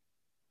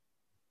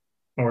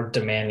 Or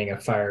demanding a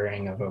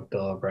firing of a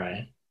Bill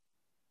O'Brien.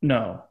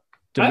 No.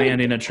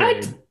 Demanding a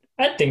trade.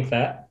 I'd think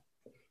that.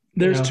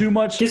 There's too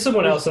much. Get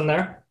someone else in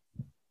there.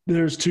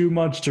 There's too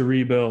much to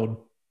rebuild.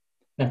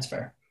 That's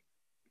fair.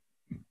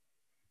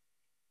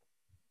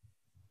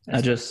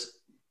 It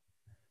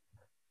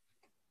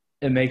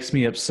makes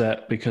me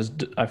upset because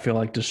I feel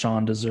like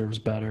Deshaun deserves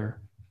better.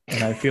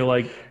 And I feel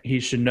like he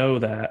should know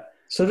that.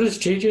 So does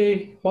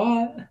JJ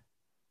Watt?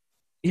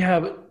 Yeah,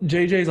 but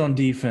JJ's on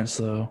defense,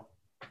 though.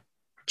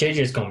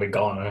 JJ's going to be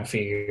gone in a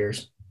few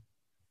years.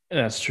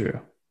 That's true.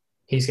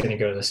 He's going to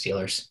go to the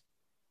Steelers.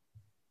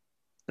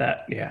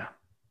 Yeah.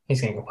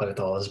 He's going to go play with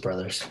all his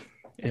brothers.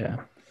 Yeah.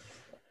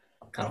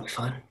 That'll be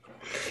fun.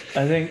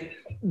 I think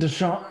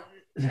Deshaun,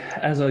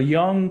 as a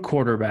young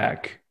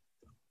quarterback,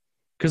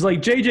 because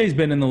like JJ's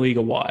been in the league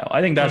a while.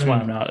 I think that's why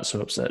I'm not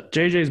so upset.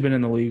 JJ's been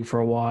in the league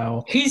for a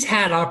while. He's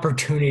had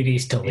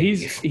opportunities to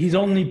leave. He's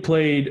only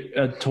played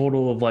a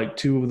total of like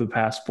 2 of the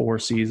past 4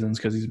 seasons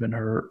because he's been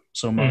hurt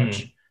so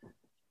much.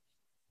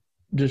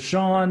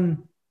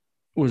 Deshaun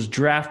was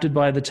drafted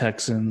by the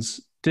Texans,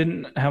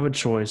 didn't have a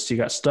choice. He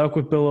got stuck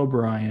with Bill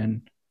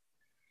O'Brien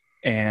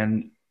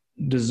and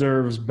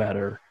deserves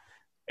better.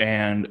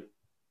 And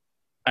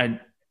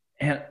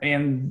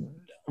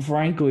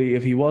frankly,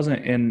 if he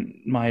wasn't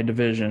in my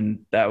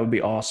division, that would be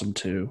awesome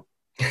too.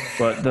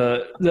 But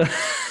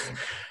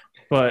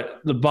but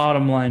the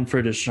bottom line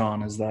for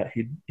Deshaun is that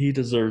he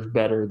deserves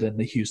better than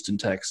the Houston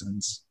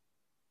Texans.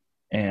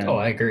 And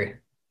I agree.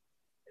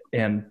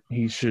 And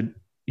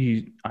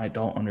I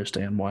don't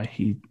understand why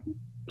he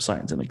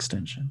signs an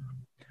extension.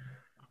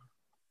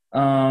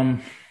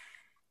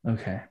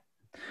 Okay.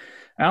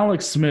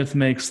 Alex Smith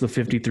makes the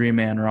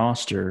 53-man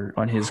roster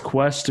on his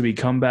quest to be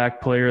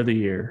comeback player of the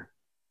year.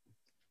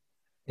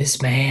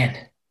 This man.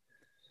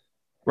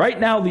 Right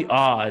now, the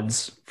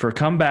odds for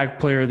comeback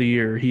player of the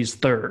year, he's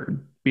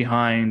 3rd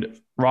behind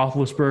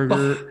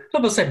Roethlisberger. I'm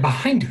going to say,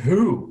 behind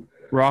who?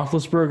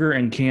 Roethlisberger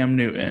and Cam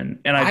Newton.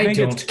 And I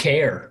don't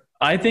care.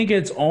 I think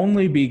it's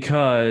only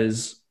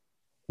because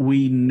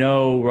we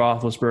know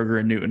Roethlisberger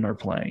and Newton are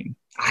playing.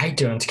 I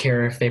don't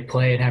care if they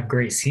play and have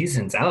great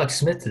seasons. Alex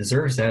Smith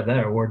deserves to have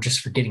that award just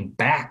for getting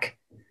back.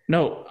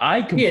 No,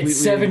 I completely agree. He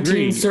had 17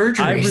 agree.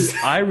 surgeries.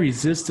 I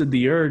resisted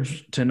the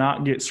urge to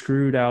not get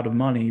screwed out of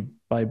money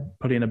by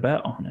putting a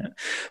bet on it.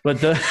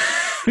 But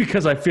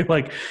because I feel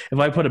like if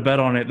I put a bet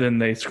on it, then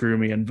they screw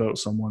me and vote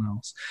someone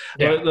else.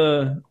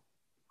 Yeah.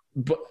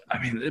 But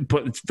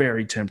it's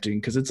very tempting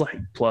because it's like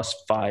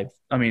 +5.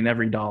 I mean,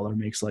 every dollar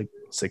makes like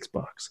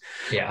 $6.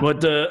 Yeah.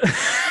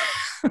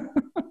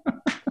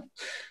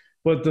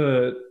 But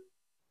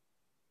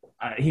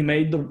he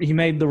made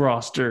the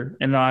roster,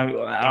 and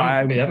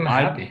I'm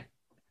happy.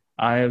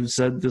 I have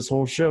said this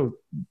whole show,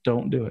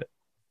 don't do it.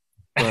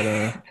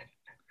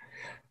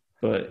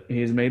 But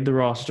he's made the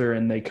roster,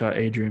 and they cut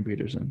Adrian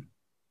Peterson.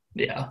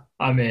 Yeah,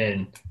 I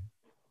mean,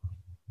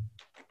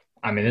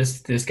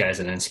 this guy's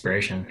an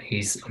inspiration.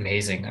 He's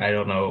amazing. I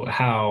don't know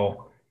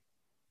how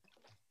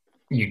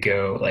you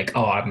go like,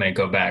 I'm going to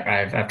go back.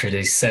 After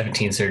these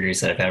 17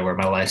 surgeries that I've had where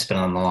my life's been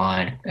on the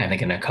line, I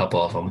think in a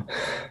couple of them,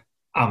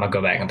 I'm going to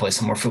go back and play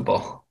some more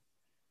football.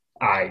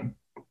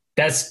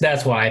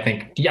 That's why I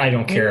think I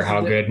don't care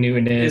how good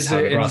Newton is,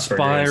 how good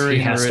Roethlisberger is. He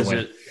has to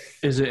win.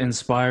 Is it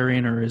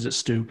inspiring or is it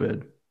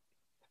stupid?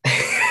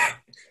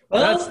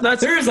 Well,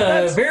 there's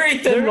a very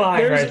thin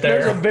line right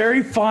there. There's a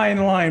very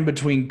fine line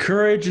between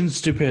courage and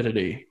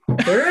stupidity.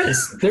 There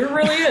is. There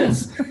really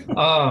is.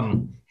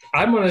 I'm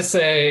going to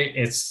say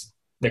it's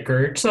the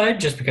courage side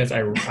just because I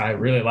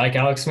really like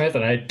Alex Smith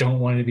and I don't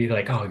want to be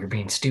like, you're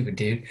being stupid,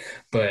 dude.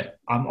 But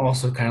I'm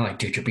also kind of like,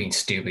 dude, you're being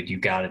stupid. You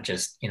got to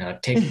just,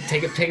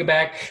 take it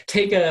back.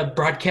 Take a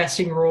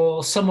broadcasting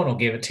role. Someone will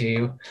give it to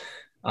you.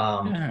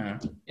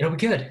 It'll be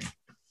good.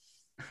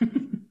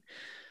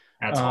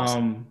 That's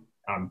awesome.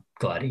 I'm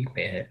glad he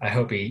made it.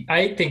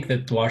 I think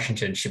that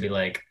Washington should be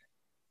like,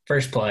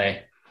 first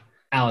play,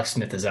 Alex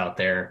Smith is out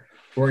there.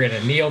 We're going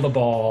to kneel the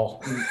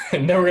ball,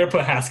 and then we're going to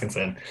put Haskins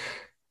in.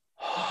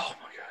 Oh,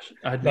 my gosh.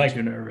 I'd be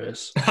too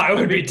nervous. I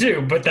would be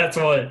too, but that's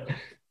what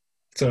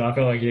I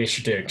feel like they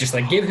should do. Just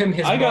like give him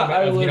his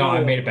moment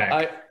I made it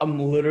back. I'm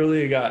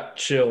literally got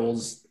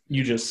chills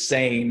you just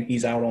saying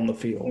he's out on the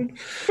field.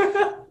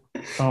 Oh,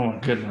 my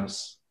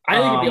goodness.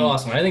 I think it'd be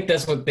awesome. I think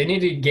that's what they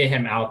need to get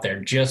him out there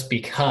just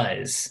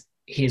because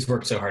he's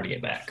worked so hard to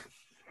get back.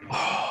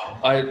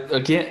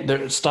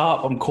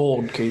 Stop. I'm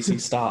cold, Casey.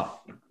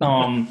 Stop.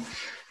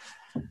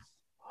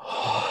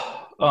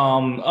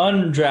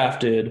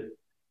 Undrafted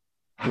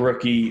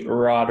rookie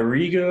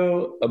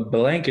Rodrigo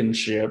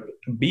Blankenship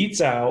beats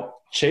out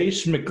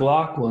Chase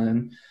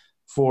McLaughlin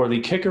for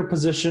the kicker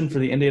position for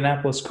the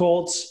Indianapolis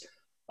Colts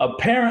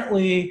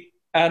apparently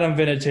Adam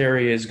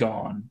Vinatieri is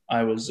gone.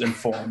 I was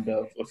informed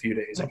of a few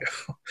days ago.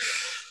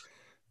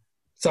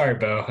 Sorry,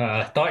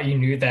 Bo. Thought you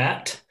knew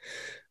that.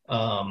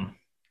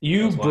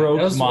 You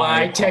broke that's my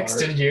why I heart.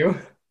 texted you.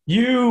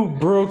 You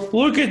broke.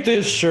 Look at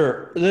this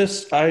shirt.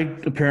 This I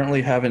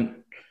apparently haven't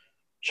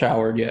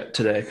showered yet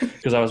today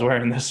because I was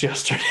wearing this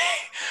yesterday.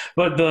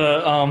 But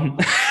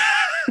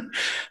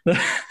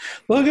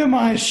look at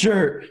my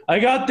shirt. I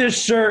got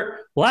this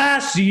shirt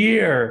last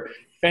year,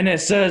 and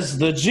it says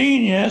the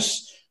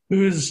genius,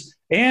 who's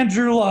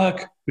Andrew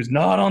Luck, who's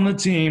not on the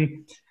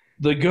team,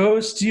 the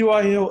ghost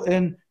T.Y.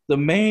 Hilton, the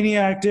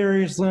maniac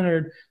Darius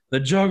Leonard, the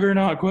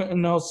juggernaut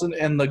Quentin Nelson,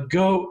 and the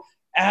GOAT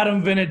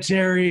Adam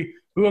Vinatieri,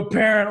 who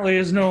apparently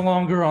is no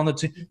longer on the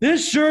team.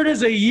 This shirt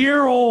is a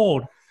year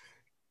old.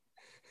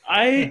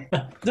 Adam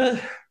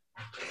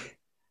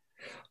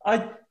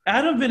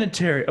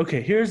Vinatieri.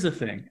 Okay, here's the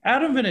thing.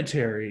 Adam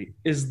Vinatieri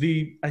is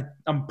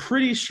I'm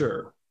pretty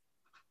sure,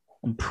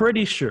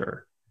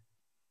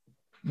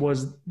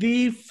 was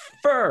the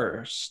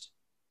first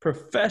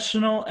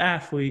professional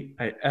athlete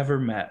I ever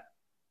met.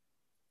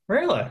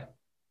 Really?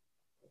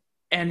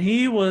 And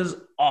he was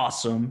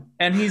awesome.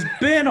 And he's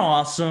been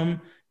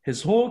awesome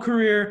his whole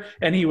career.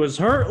 And he was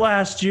hurt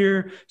last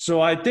year.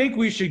 So I think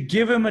we should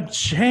give him a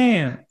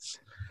chance.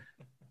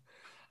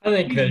 I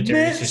think he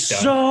meant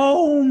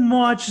so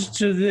much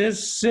to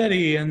this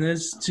city and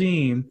this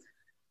team.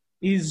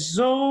 He's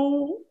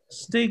so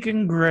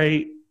stinking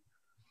great.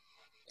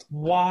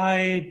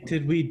 Why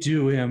did we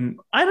do him?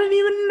 I didn't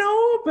even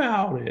know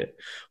about it.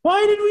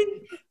 Why did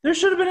we? There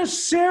should have been a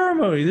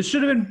ceremony. This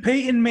should have been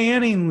Peyton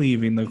Manning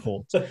leaving the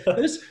Colts.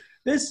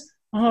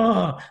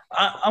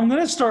 I'm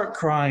gonna start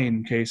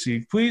crying, Casey.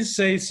 Please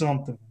say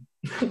something.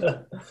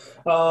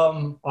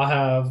 I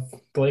have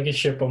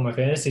Blankenship on my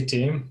fantasy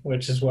team,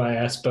 which is why I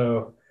asked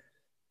Bo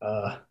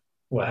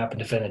what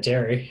happened to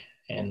Vinatieri,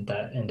 and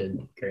that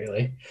ended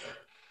greatly.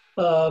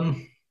 But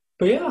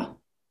yeah,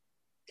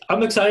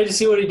 I'm excited to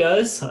see what he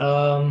does.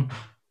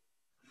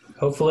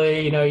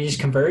 Hopefully, he just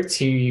converts.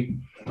 He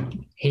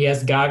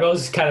has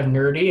goggles. It's kind of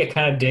nerdy. I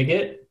kind of dig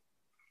it.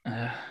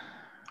 I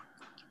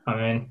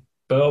mean,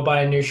 Bo will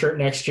buy a new shirt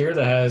next year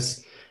that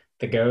has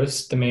the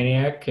Ghost, the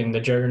Maniac, and the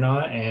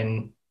Juggernaut,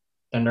 and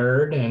the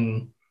Nerd,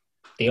 and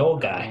the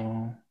old guy.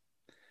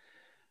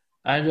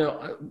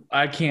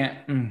 I can't.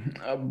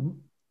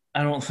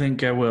 I don't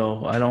think I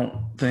will. I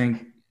don't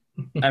think.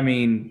 I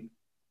mean,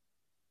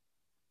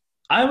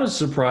 I was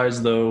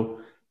surprised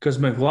though because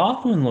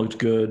McLaughlin looked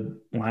good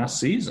last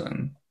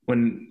season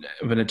when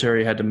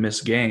Vinatieri had to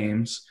miss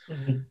games.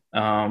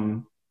 Mm-hmm.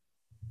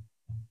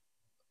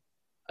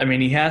 I mean,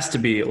 he has to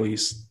be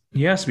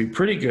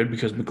pretty good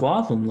because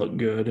McLaughlin looked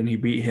good and he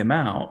beat him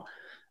out.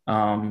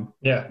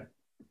 Yeah.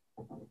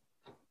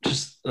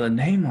 Just a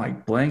name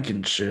like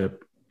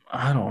Blankenship,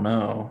 I don't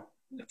know.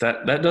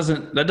 That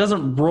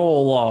doesn't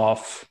roll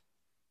off.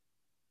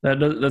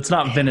 That's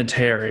not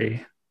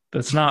Vinatieri.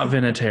 That's not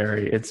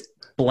Vinatieri. It's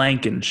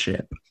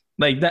Blankenship.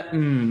 Like that.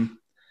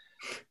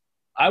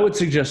 I would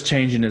suggest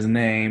changing his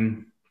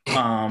name.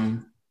 I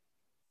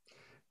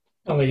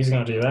don't think he's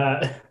gonna do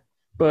that.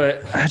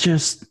 But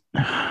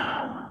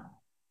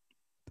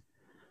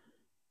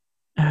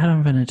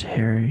Adam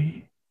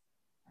Vinatieri.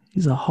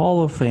 He's a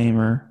Hall of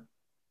Famer.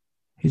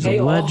 He's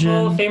a legend.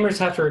 All Hall of Famers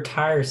have to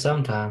retire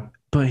sometime.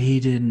 But he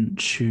didn't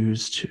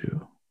choose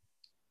to.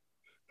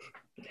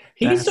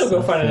 He can still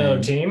go find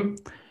another team.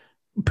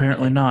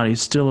 Apparently not.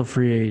 He's still a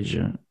free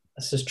agent.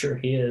 This is true.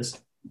 He is.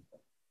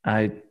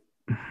 You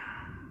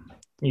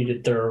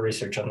did thorough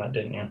research on that,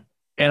 didn't you?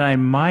 And I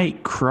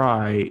might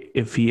cry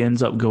if he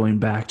ends up going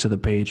back to the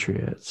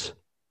Patriots.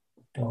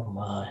 Oh,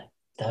 my.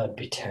 That would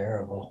be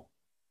terrible.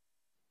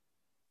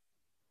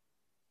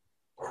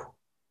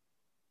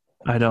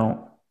 I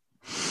don't.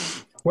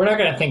 We're not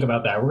going to think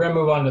about that. We're going to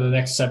move on to the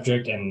next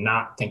subject and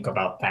not think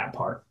about that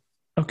part.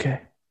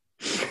 Okay.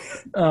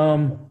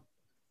 Okay.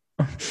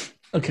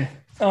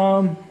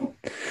 The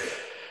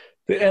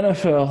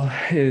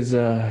NFL is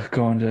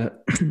going to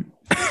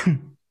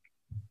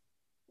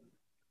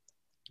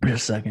just a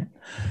second.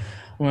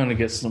 I'm going to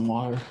get some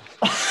water.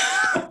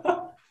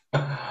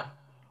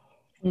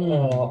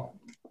 Oh.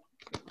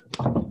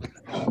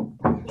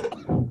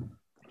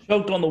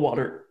 Choked on the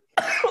water.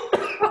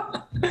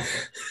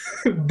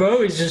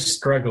 Bo is just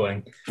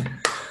struggling.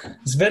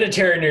 This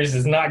Vinatieri news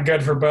is not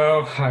good for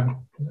Bo.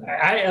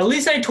 At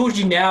least I told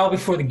you now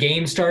before the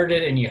game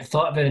started, and you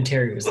thought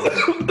Vinatieri was there.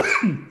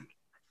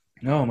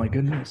 Oh, my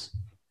goodness.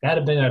 That'd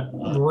have been a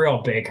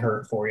real big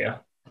hurt for you.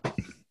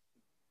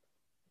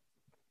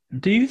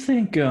 Do you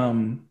think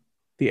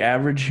the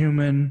average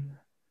human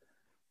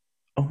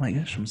 – oh, my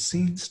gosh, I'm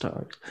seeing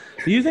stars.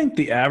 Do you think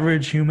the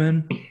average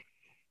human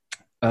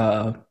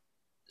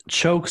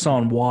chokes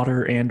on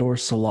water and or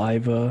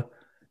saliva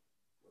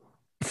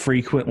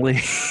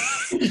frequently?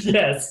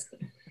 Yes.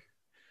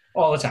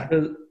 All the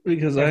time.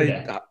 Because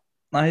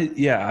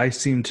I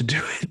seem to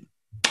do it.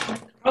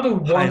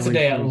 Probably once a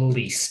day at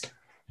least.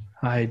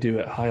 I do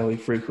it highly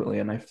frequently,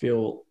 and I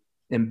feel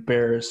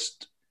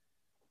embarrassed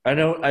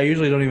I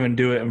usually don't even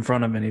do it in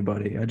front of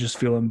anybody. I just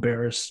feel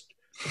embarrassed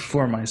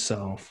for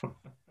myself.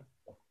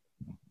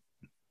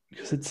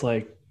 Because it's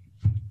like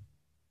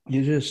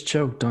you just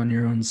choked on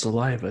your own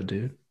saliva,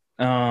 dude.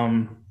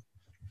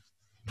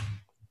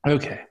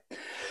 Okay.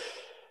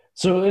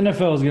 So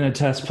NFL is going to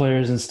test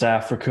players and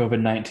staff for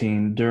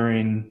COVID-19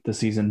 during the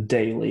season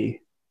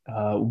daily.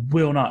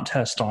 Will not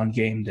test on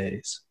game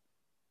days.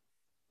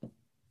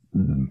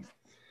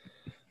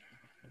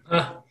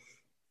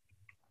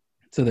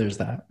 So there's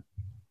that.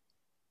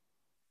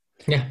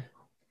 Yeah.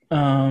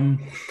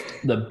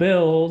 The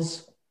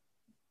Bills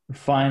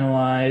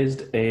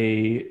finalized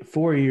a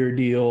 4-year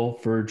deal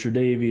for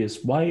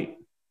Tre'Davious White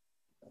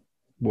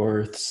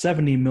worth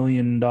 $70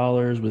 million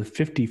with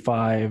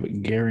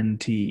 55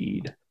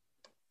 guaranteed.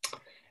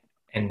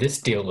 And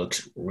this deal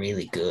looks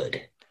really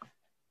good.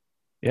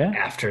 Yeah.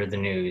 After the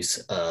news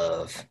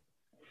of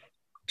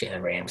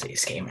Jalen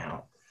Ramsey's came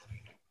out,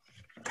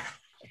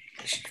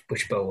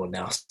 which Bo will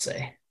now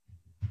say.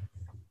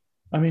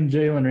 I mean,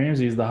 Jalen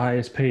Ramsey is the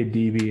highest paid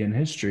DB in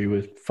history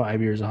with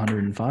 5 years,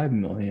 $105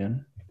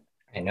 million.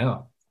 I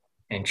know.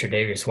 And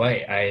Tre'Davious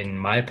White, in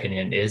my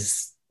opinion,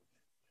 is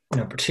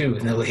number 2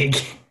 in the league.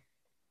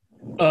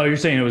 Oh, you're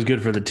saying it was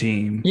good for the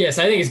team? Yes,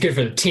 I think it's good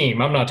for the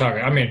team. I'm not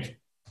talking. I mean,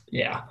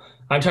 yeah,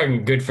 I'm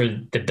talking good for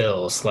the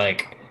Bills.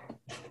 Like,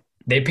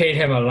 they paid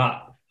him a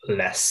lot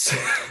less.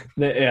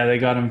 They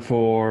got him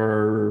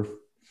for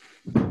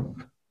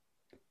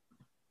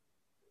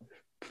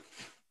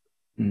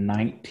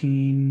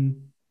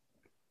 19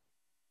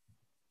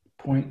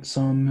 point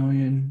some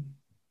million,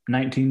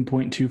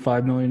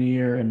 19.25 million a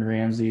year, and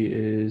Ramsey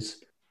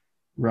is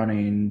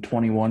running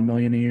 21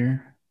 million a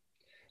year.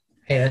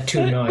 Hey, that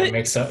 $2 million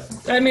makes up.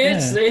 I mean,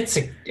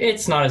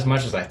 it's not as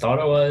much as I thought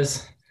it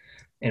was.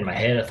 In my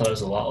head, I thought it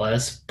was a lot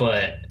less,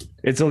 but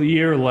it's a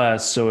year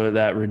less, so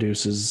that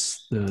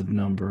reduces the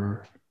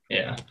number.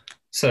 Yeah.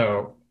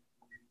 So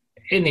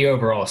in the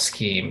overall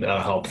scheme, that'll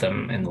help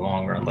them in the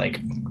long run, like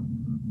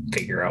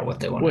figure out what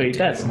they want to do. Wait,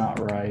 that's not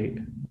right.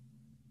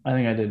 I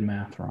think I did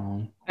math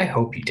wrong. I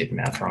hope you did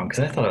math wrong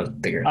because I thought it was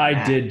bigger.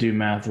 I did do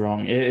math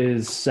wrong. It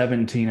is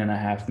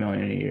 $17.5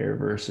 million a year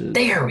versus.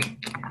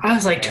 I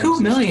was like,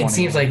 $2 million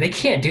seems like they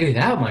can't do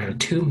that much with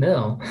 $2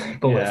 million,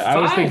 but with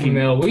 $5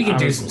 million, we can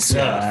do some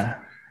stuff.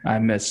 I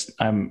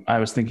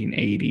was thinking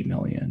 80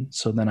 million.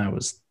 So then I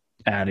was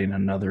adding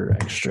another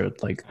extra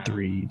like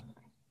 3.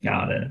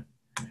 Got it.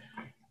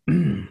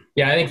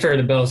 Yeah, I think for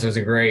the Bills, it was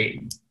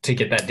great to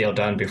get that deal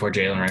done before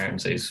Jalen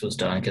Ramsey was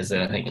done because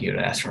then I think he would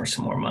ask for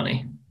some more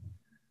money.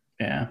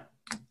 Yeah.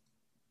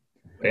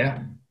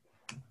 Yeah.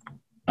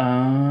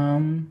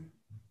 Jadeveon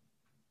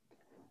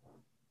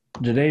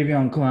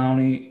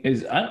Clowney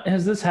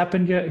has this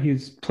happened yet?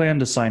 He's planned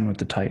to sign with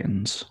the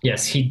Titans.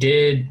 Yes, he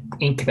did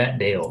ink that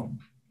deal.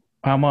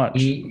 How much?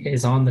 He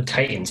is on the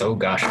Titans. Oh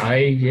gosh,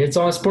 it's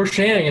on Sports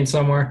Shenanigans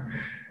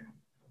somewhere.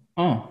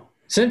 Oh.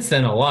 Since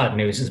then, a lot of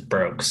news is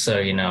broke.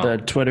 So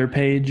the Twitter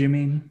page, you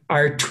mean?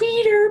 Our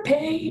Twitter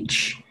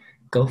page.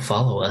 Go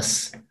follow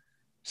us.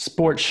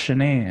 Sports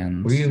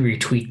Shenanigans. We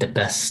retweet the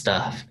best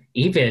stuff,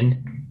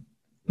 even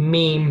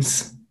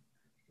memes.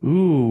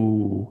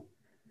 Ooh.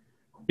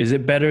 Is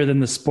it better than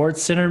the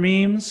Sports Center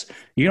memes?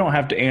 You don't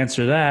have to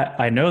answer that.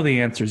 I know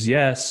the answer is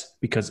yes,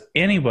 because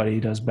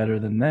anybody does better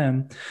than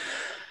them.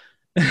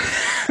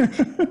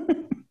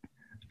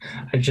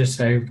 I just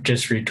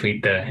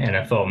retweet the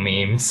NFL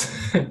memes.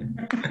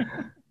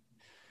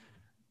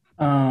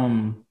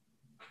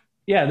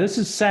 Yeah, this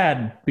is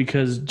sad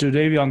because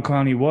Jadeveon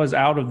Clowney was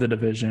out of the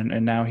division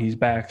and now he's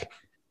back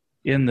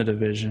in the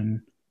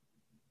division.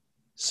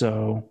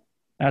 So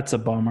that's a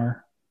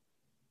bummer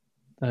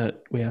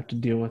that we have to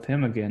deal with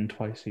him again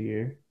twice a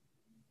year.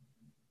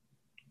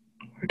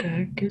 Where the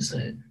heck is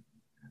it?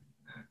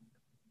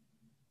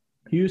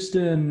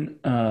 Houston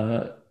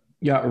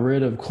got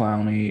rid of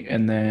Clowney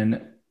and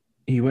then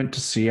he went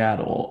to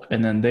Seattle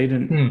and then they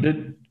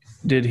didn't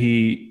did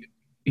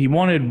he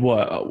wanted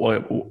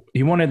what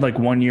he wanted like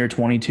 1 year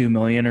 $22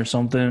 million or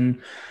something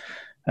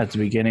at the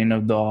beginning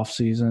of the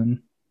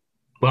offseason.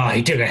 Well,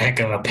 he took a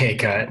heck of a pay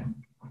cut.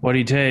 What'd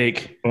he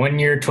take? 1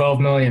 year, $12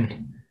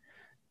 million.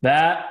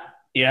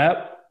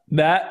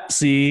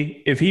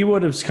 See, if he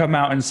would have come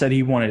out and said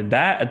he wanted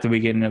that at the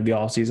beginning of the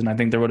offseason, I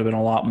think there would have been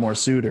a lot more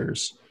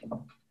suitors.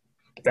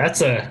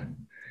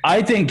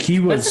 I think he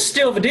was. That's a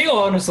steal of a deal,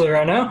 honestly,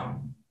 right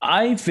now.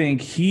 I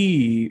think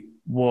he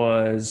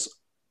was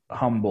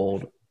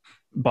humbled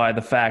by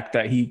the fact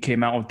that he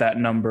came out with that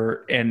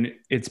number and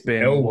it's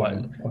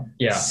been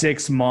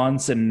 6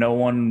 months and no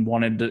one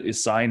wanted to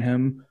sign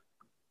him.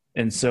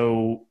 And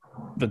so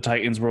the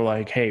Titans were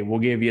like, hey, we'll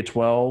give you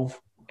 12.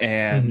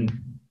 And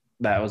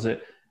that was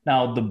it.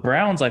 Now the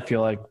Browns, I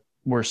feel like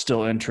were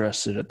still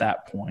interested at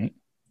that point.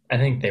 I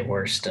think they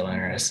were still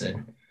interested.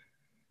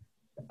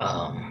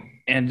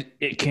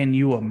 Can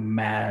you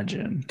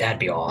imagine? That'd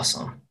be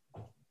awesome.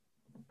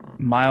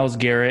 Myles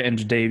Garrett and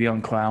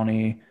Jadeveon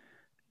Clowney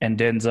and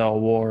Denzel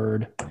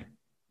Ward,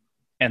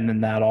 and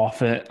then that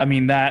offense. I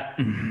mean, that'd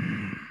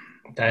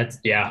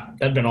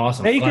been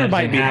awesome. Baker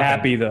might be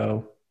happy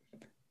though.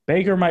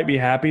 Baker might be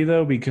happy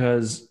though,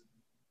 because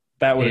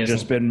that would have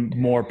just been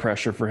more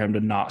pressure for him to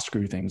not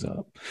screw things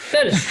up.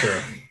 That is true.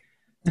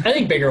 I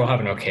think Baker will have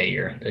an okay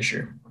year this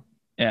year.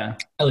 Yeah.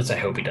 At least I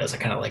hope he does. I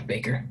kind of like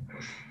Baker.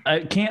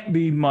 It can't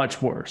be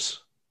much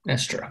worse.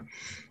 That's true.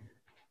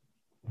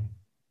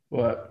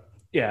 But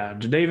yeah,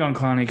 Jadeveon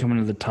Clowney coming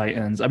to the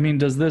Titans. I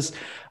mean,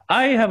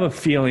 I have a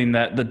feeling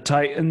that the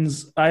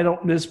Titans,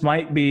 this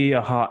might be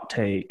a hot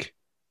take.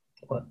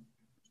 What?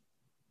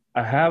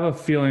 I have a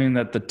feeling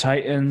that the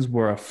Titans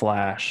were a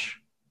flash.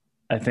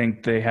 I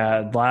think they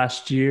had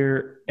last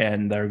year,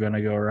 and they're going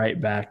to go right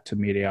back to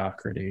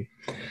mediocrity.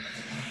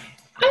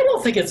 I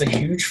don't think it's a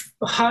huge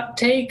hot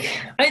take.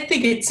 I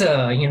think it's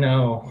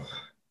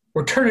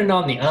we're turning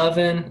on the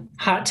oven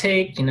hot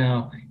take,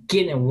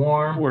 getting it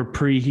warm. We're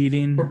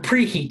preheating. We're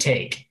preheat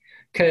take,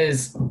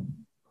 because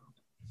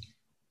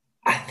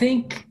I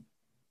think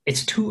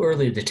it's too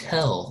early to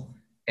tell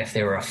if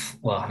they were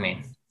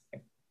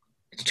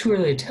it's too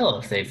early to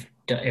tell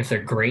if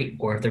they're great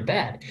or if they're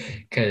bad,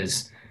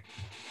 because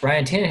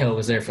Ryan Tannehill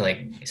was there for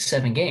like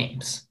 7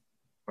 games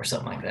or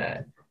something like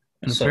that.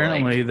 And so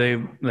apparently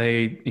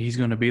he's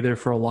going to be there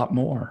for a lot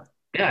more.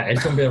 Yeah,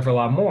 he's going to be there for a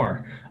lot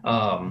more.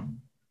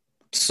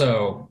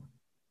 So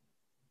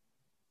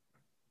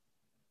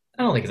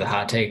I don't think it's a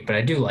hot take, but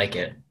I do like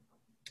it.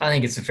 I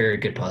think it's a very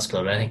good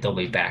possibility. I think they'll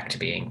be back to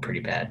being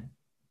pretty bad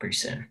pretty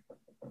soon.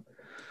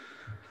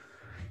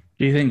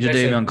 Do you think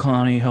Jadeveon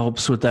Clowney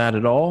helps with that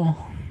at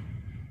all?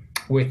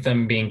 With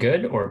them being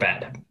good or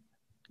bad?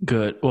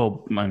 Good.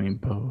 Well, I mean,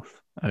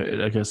 both.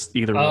 I guess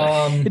either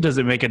way. It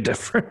doesn't make a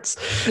difference.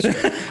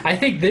 I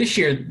think this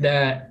year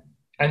that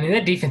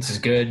defense is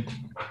good.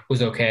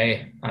 Was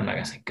okay. I'm not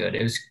going to say good.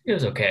 It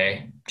was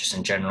okay, just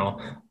in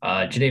general.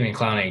 Jadeveon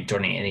Clowney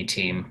joining any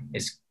team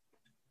is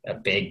a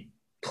big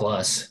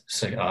plus.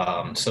 So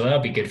that'll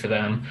be good for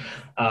them.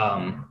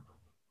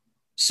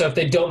 So if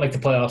they don't make the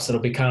playoffs, it'll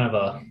be kind of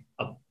a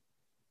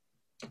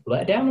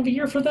letdown of a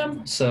year for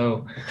them.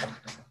 So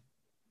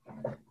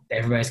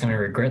everybody's going to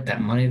regret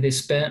that money they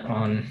spent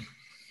on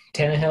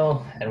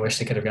Tannehill and wish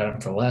they could have got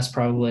him for less,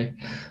 probably.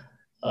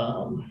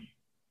 I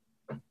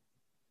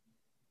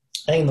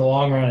think in the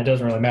long run, it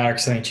doesn't really matter,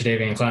 because I think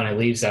Jadeveon Clowney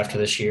leaves after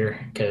this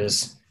year,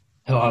 because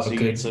he'll have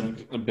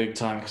a big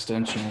time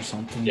extension or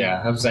something.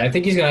 Yeah, I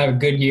think he's going to have a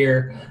good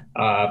year,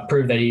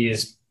 prove that he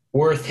is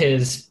worth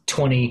his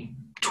 $20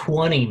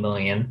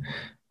 million,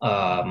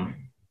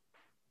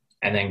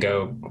 and then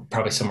go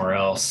probably somewhere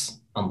else,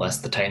 unless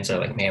the Titans are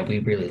like, man, we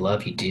really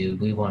love you, dude.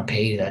 We want to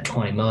pay you that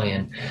 $20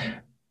 million,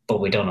 but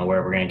we don't know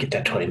where we're going to get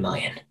that $20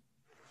 million. Of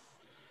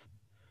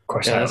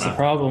course, I don't know. That's the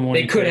problem.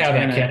 They could have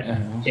that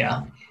kid.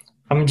 Yeah.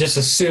 I'm just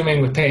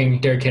assuming with paying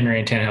Derrick Henry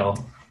and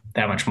Tannehill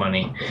that much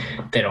money,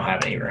 they don't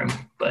have any room,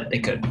 but they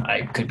could.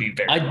 I could be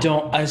very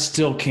wrong. I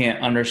still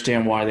can't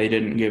understand why they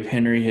didn't give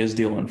Henry his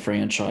deal and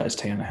franchise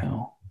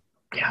Tannehill.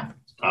 Yeah,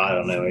 I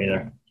don't know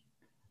either.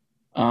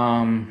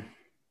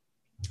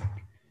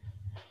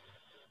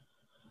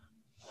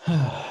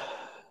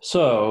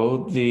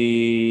 So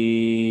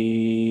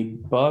the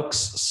Bucks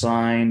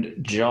signed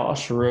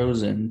Josh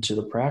Rosen to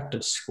the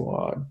practice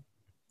squad.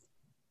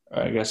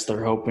 I guess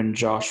they're hoping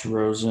Josh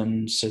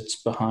Rosen sits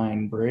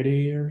behind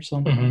Brady or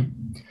something.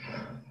 Mm-hmm.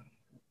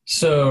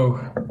 So,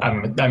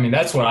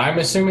 that's what I'm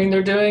assuming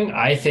they're doing.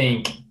 I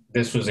think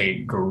this was a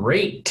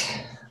great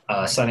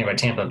signing by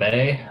Tampa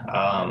Bay.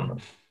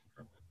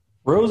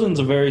 Rosen's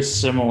a very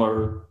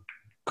similar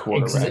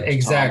quarterback.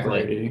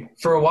 Exactly.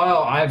 For a while,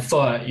 I've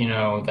thought,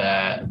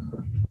 that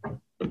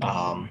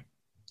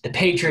the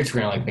Patriots were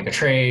going to make a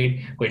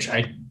trade, which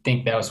I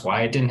think that was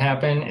why it didn't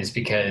happen, is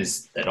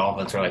because the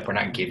Dolphins were like, we're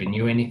not giving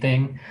you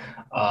anything.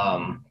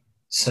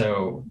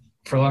 So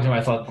for a long time,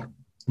 I thought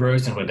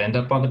Rosen would end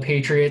up on the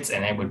Patriots,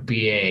 and it would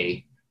be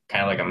a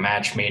kind of like a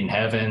match made in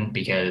heaven,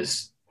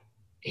 because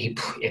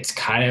it's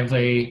kind of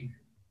a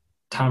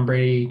Tom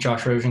Brady,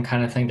 Josh Rosen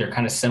kind of thing. They're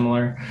kind of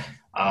similar.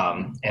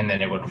 And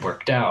then it would have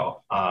worked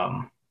out.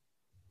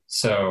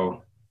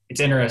 So it's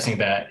interesting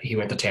that he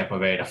went to Tampa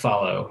Bay to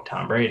follow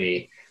Tom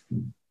Brady,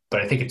 but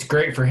I think it's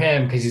great for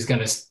him because he's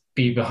going to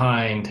be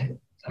behind,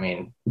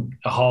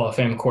 a Hall of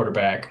Fame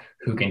quarterback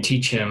who can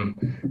teach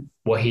him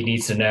what he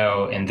needs to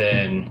know, and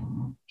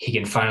then he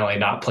can finally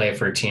not play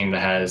for a team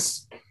that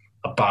has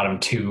a bottom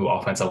 2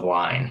 offensive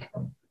line,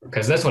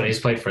 because that's what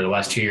he's played for the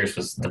last 2 years,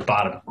 was the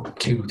bottom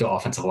 2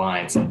 offensive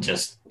lines, and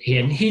just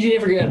he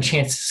never got a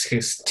chance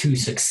to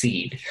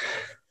succeed.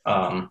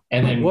 And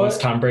then once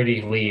Tom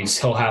Brady leaves,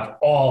 he'll have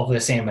all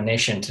this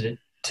ammunition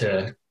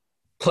to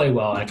play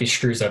well, and if he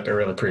screws up, it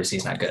really proves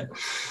he's not good.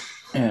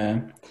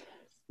 Yeah.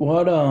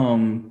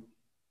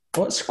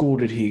 What school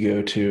did he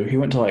go to? He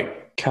went to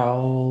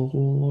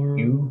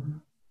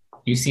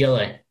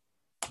UCLA.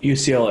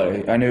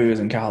 UCLA. I knew he was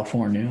in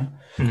California.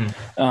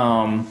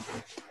 Mm-hmm.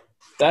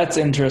 That's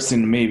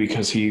interesting to me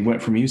because he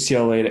went from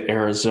UCLA to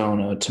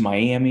Arizona to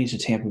Miami to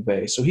Tampa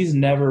Bay. So he's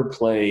never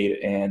played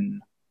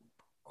in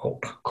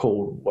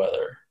cold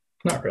weather.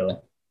 Not really.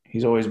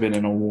 He's always been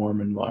in a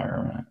warm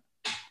environment.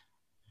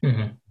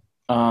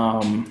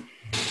 Mm-hmm.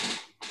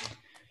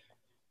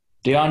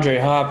 DeAndre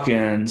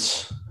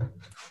Hopkins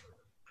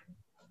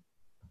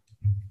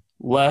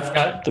left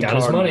the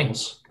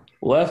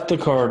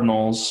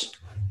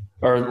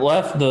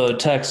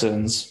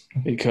Texans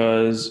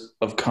because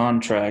of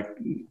contract,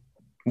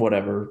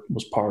 whatever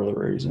was part of the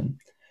reason.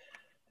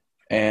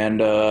 And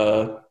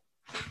the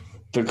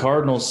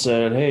Cardinals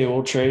said, hey,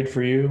 we'll trade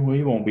for you.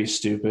 We won't be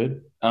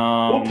stupid.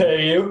 We'll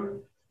pay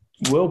you.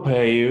 We'll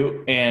pay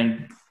you.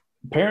 And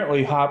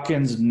apparently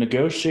Hopkins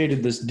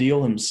negotiated this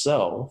deal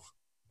himself.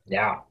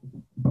 Yeah.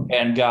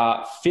 And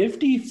got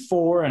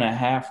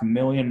 $54.5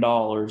 million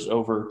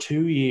over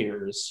 2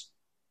 years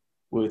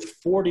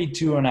with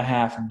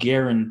 $42.5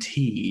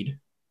 guaranteed,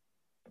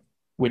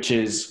 which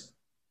is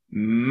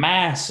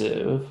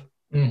massive.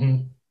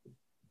 Mm-hmm.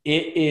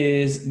 It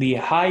is the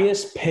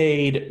highest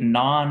paid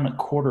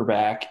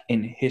non-quarterback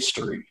in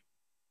history.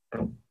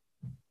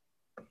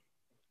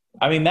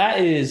 I mean, that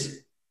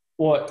is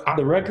what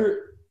the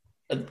record.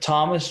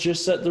 Thomas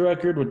just set the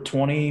record with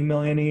 $20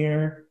 million a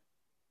year.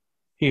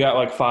 He got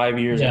like 5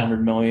 years,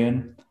 $100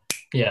 million.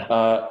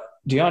 Yeah.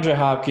 DeAndre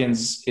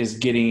Hopkins is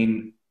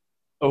getting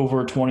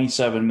over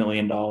 $27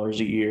 million a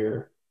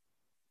year,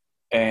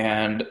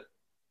 and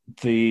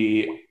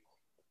the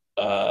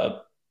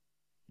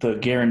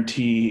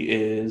guarantee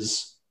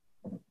is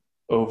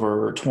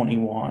over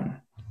 21.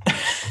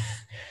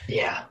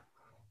 Yeah.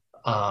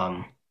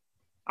 I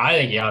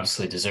think he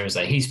obviously deserves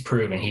that. He's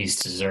proven he's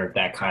deserved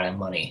that kind of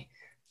money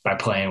by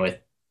playing with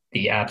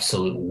the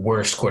absolute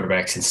worst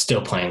quarterbacks and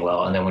still playing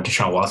well. And then when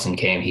Deshaun Watson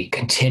came, he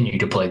continued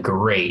to play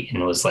great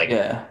and was like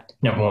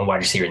number one wide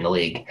receiver in the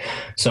league.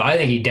 So I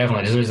think he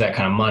definitely deserves that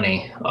kind of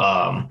money.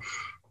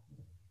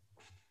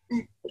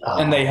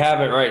 And they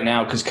have it right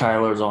now because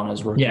Kyler's on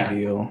his rookie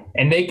deal.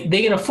 And they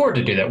can afford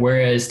to do that.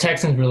 Whereas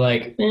Texans were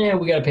like, we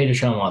got to pay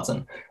Deshaun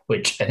Watson,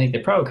 which I think they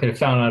probably could have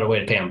found out a way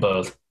to pay them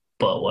both,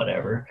 but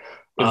whatever.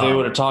 If they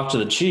would have talked to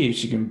the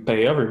Chiefs, you can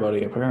pay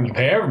everybody, apparently. You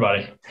can pay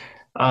everybody.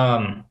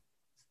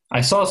 I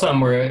saw something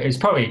where it's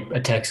probably a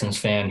Texans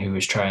fan who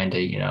was trying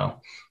to,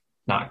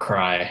 not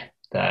cry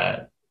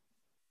that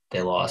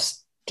they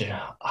lost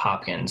to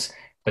Hopkins,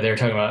 but they were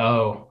talking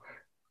about,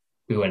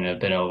 we wouldn't have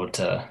been able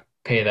to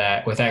pay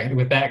that with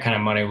that kind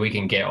of money. We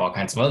can get all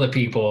kinds of other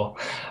people,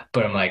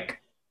 but I'm like,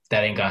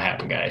 that ain't gonna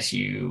happen, guys.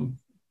 You're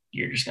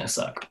just gonna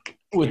suck.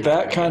 With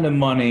that kind of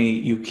money,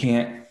 you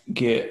can't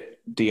get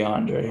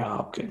DeAndre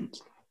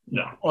Hopkins.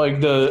 No,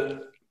 like you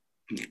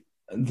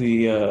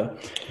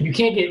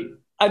can't get.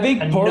 I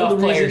think part of the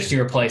players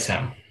to replace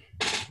him.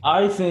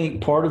 I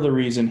think part of the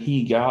reason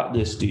he got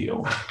this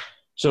deal,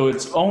 so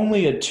it's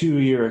only a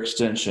 2-year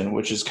extension,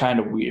 which is kind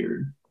of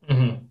weird.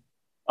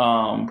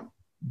 Mm-hmm.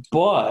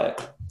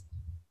 But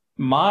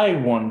my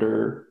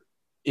wonder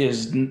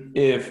is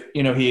if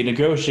he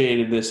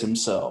negotiated this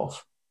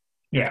himself.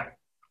 Yeah.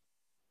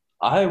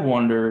 I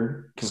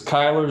wonder because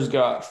Kyler's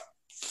got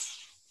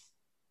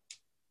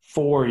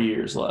 4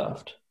 years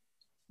left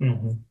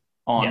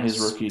on his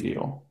rookie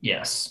deal.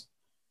 Yes.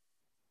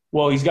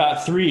 Well, he's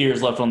got 3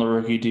 years left on the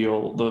rookie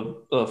deal.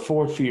 The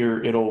fourth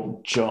year,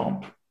 it'll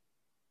jump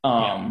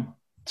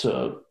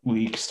to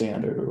league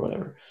standard or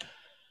whatever.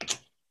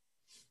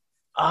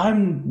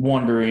 I'm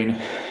wondering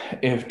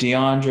if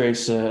DeAndre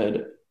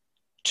said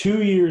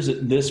 2 years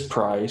at this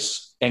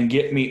price and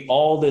get me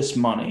all this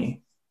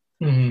money,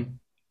 and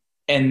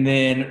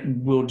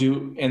then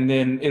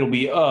it'll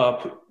be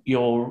up.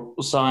 You'll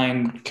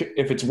sign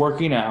if it's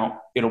working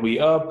out. It'll be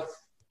up.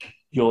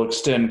 You'll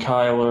extend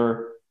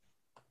Kyler.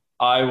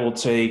 I will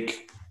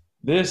take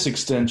this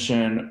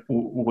extension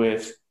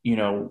with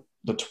the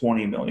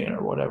 $20 million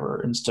or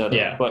whatever instead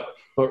of but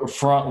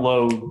front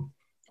load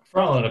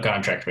a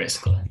contract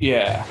basically.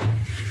 Yeah.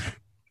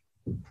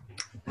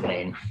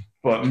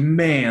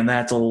 Man,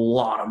 that's a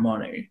lot of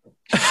money.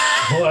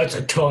 Well, that's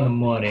a ton of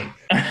money.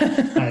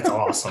 That's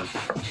awesome.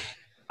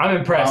 I'm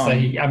impressed that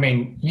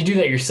you do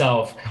that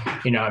yourself.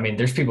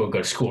 There's people who go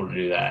to school to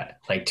do that,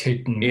 like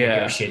to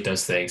negotiate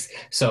those things.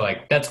 So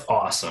that's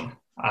awesome.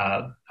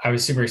 I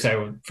was super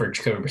excited for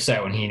Jacoby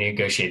Brissett when he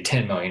negotiated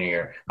 $10 million a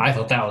year. I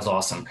thought that was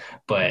awesome,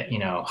 but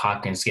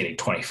Hopkins getting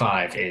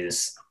 25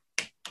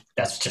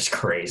 that's just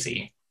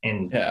crazy.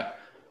 And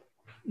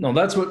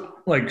that's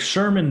what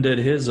Sherman did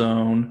his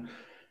own,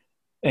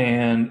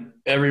 and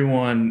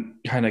everyone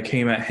kind of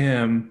came at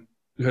him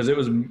because it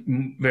was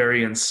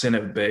very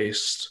incentive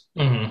based.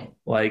 Mm-hmm.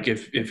 Like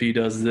if he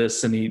does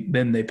this and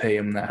then they pay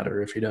him that,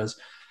 or if he does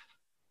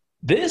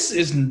this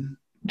is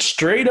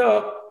straight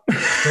up,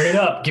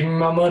 give me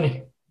my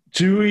money.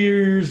 2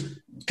 years,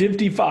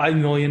 $55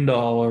 million,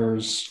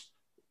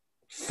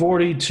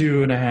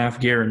 42.5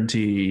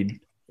 guaranteed.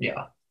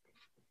 Yeah.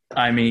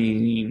 I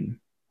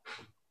mean,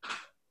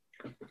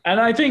 and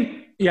I think,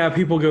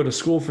 people go to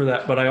school for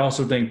that, but I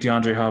also think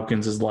DeAndre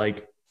Hopkins is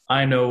like,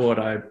 I know what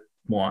I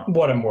want.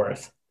 What I'm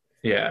worth.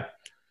 Yeah.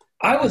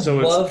 I would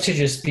love to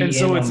just be in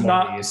on one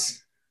of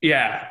these.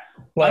 Yeah.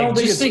 I don't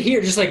just to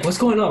hear, just what's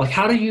going on?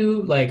 How do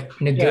you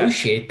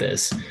negotiate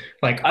this?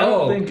 I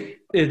don't think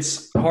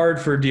it's hard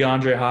for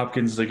DeAndre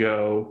Hopkins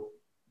to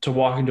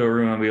walk into a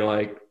room and be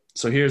like,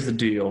 so here's the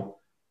deal.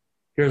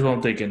 here's what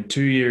I'm thinking: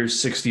 2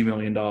 years, $60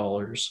 million,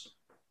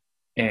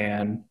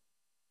 and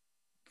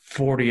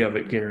 40 of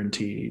it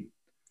guaranteed.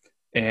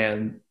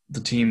 And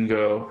the team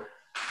go,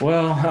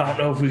 well, I don't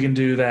know if we can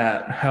do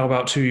that. How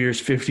about 2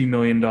 years, $50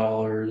 million,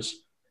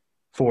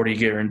 40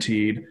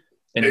 guaranteed?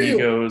 And he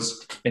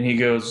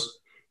goes,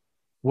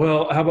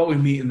 well, how about we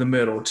meet in the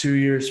middle? 2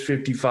 years,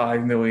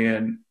 55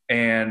 million,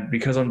 and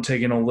because I'm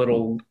taking a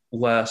little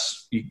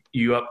less,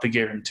 you up the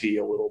guarantee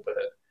a little bit,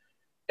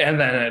 and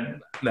then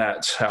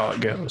that's how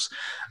it goes.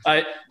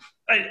 I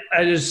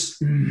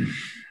just,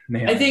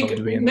 man, I think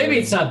maybe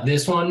it's not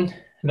this one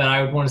that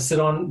I would want to sit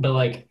on, but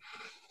like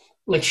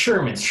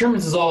Sherman's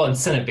is all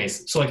incentive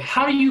based. So like,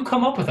 how do you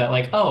come up with that?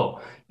 Like,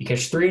 oh, you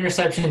catch 3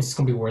 interceptions, it's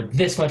going to be worth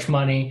this much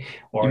money,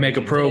 or you make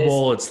a Pro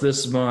Bowl, it's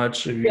this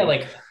much. Yeah,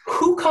 like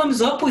who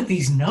comes up with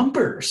these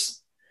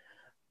numbers?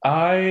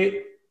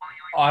 I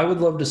would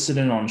love to sit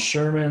in on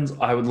Sherman's.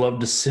 I would love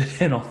to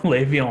sit in on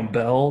Le'Veon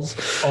Bell's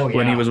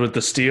when he was with the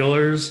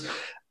Steelers.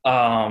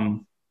 I'd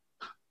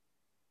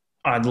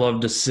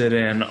love to sit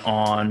in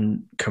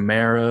on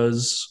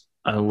Kamara's.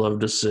 I'd love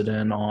to sit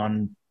in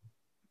on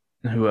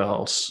who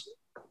else?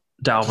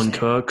 Dalvin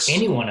Cook's.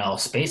 Anyone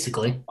else,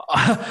 basically.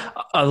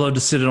 I'd love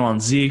to sit in on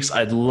Zeke's.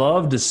 I'd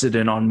love to sit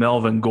in on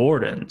Melvin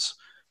Gordon's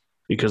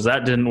because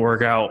that didn't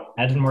work out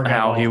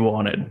how he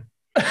wanted.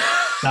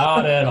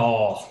 Not at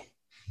all.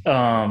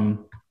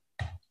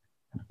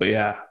 But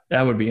yeah,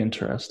 that would be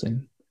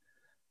interesting.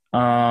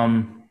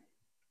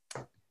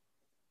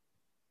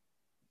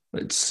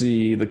 Let's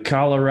see. The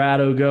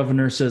Colorado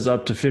governor says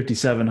up to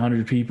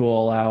 5,700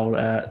 people allowed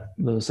at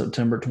the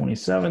September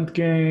 27th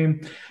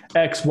game.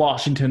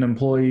 Ex-Washington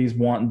employees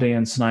want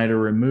Dan Snyder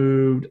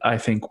removed. I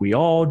think we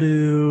all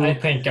do. I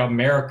think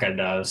America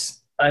does.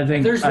 I think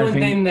if there's one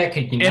thing that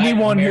could unite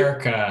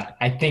America,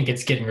 I think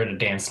it's getting rid of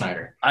Dan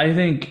Snyder. I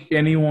think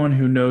anyone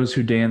who knows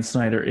who Dan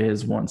Snyder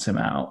is wants him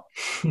out.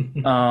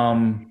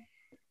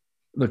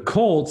 The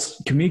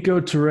Colts,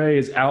 Kamiko Toure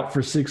is out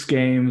for 6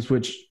 games,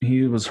 which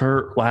he was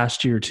hurt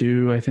last year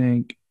too, I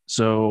think.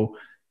 So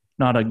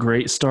not a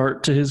great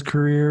start to his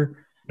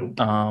career.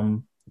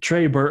 Nope.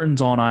 Trey Burton's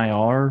on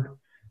IR,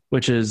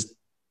 which is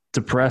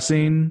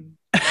depressing.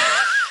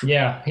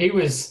 Yeah, I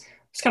was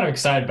kind of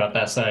excited about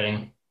that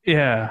signing.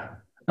 Yeah.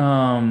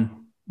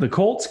 The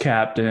Colts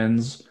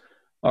captains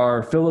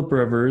are Phillip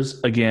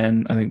Rivers.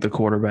 Again, I think the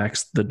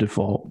quarterback's the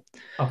default.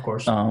 Of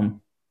course.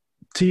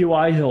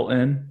 T.Y.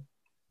 Hilton,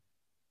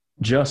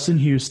 Justin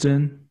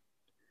Houston,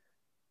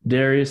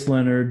 Darius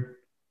Leonard,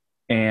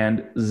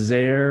 and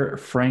Zaire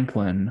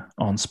Franklin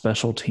on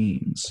special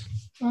teams.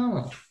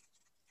 Oh,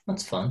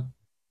 that's fun.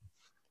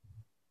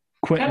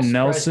 Quentin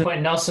Nelson.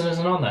 Quentin Nelson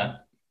isn't on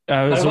that.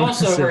 But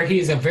also where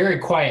he's a very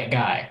quiet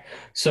guy,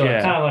 so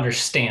I kind of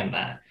understand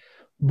that.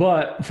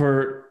 But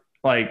for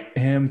like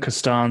him,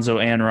 Costanzo,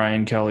 and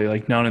Ryan Kelly,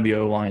 like none of the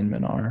O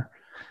linemen are.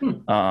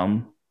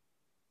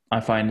 I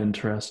find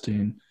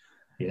interesting.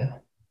 Yeah.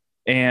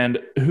 And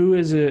who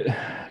is it?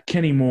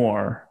 Kenny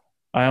Moore.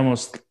 I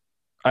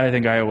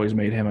think I always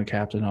made him a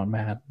captain on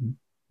Madden.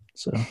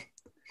 So,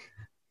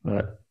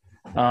 but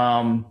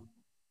Von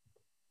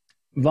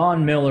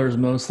Miller's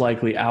most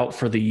likely out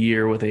for the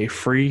year with a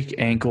freak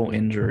ankle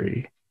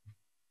injury.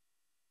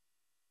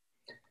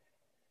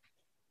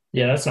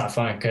 Yeah, that's not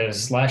fun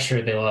because last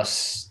year they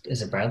lost.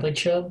 Is it Bradley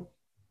Chubb?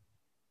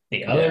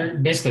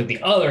 Basically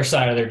the other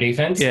side of their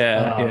defense.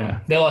 Yeah.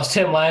 They lost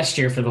him last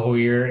year for the whole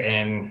year,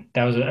 and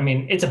that was. I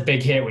mean, it's a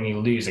big hit when you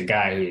lose a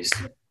guy who's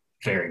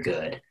very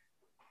good.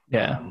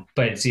 Yeah,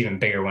 but it's even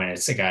bigger when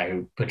it's a guy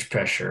who puts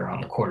pressure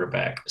on the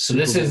quarterback. So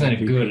this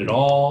isn't good at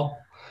all.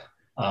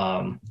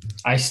 I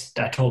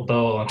told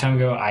Bo a long time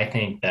ago, I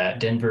think that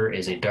Denver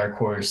is a dark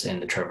horse in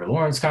the Trevor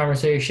Lawrence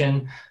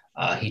conversation.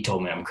 He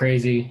told me I'm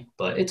crazy,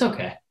 but it's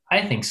okay.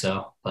 I think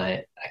so,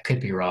 but I could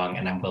be wrong,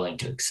 and I'm willing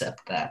to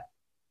accept that.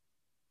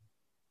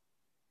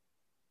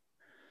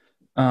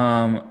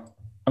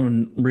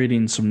 I'm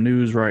reading some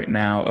news right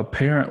now.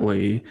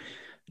 Apparently,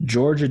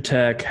 Georgia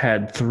Tech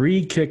had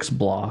 3 kicks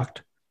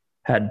blocked,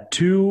 had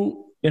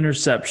 2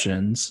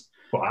 interceptions,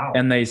 wow,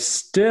 and they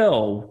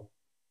still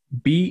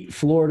beat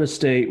Florida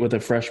State with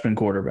a freshman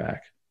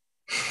quarterback.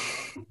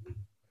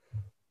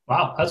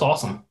 Wow, that's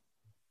awesome.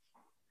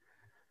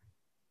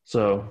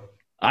 So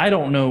I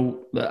don't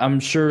know. I'm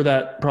sure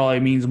that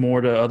probably means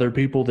more to other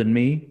people than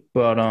me,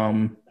 but I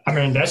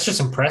mean, that's just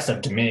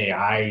impressive to me.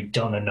 I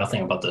don't know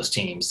nothing about those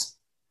teams,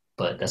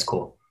 but that's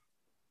cool.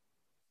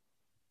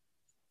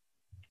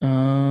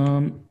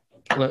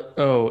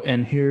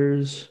 And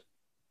here's.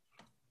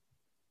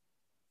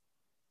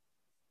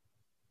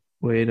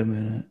 Wait a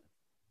minute.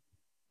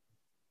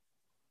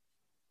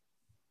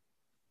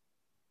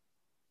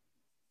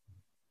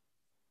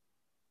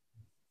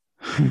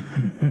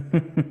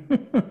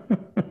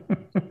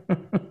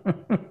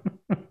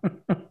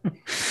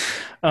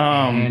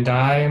 And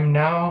I am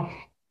now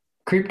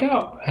creeped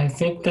out. I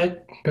think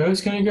that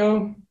Bo's going to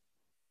go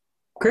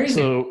crazy.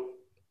 So,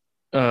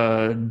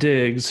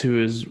 Diggs,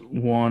 who is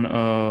one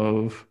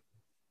of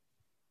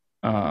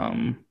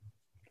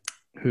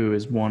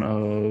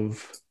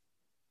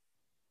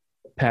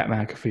Pat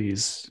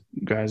McAfee's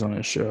guys on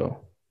his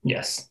show.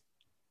 Yes.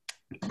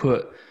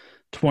 Put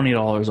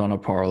 $20 on a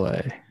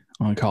parlay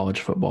on college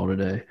football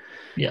today.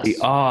 Yes. The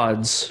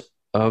odds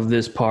of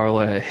this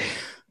parlay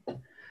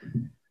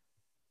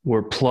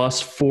were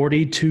plus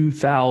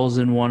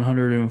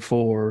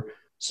 42,104.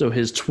 So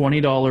his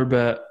 $20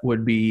 bet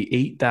would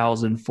be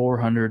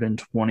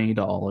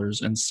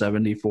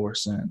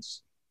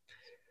 $8,420.74.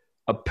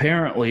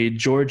 Apparently,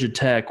 Georgia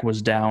Tech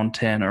was down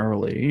 10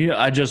 early.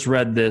 I just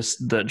read this,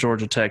 that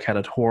Georgia Tech had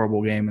a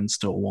horrible game and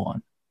still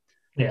won.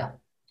 Yeah.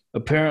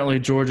 Apparently,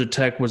 Georgia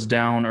Tech was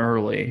down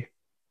early,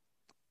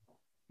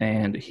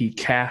 and he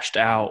cashed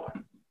out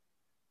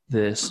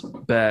this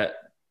bet,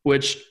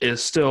 which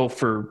is still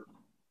for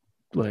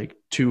like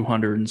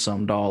 $200 and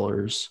some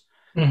dollars,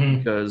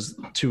 because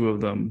two of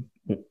them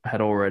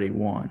had already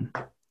won,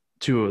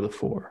 2 of the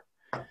 4.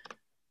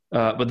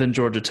 But then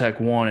Georgia Tech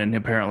won, and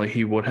apparently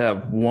he would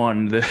have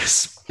won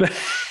this bet.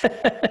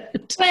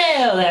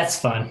 Well, that's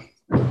fun.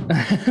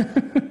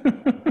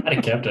 I'd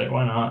have kept it.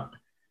 Why not?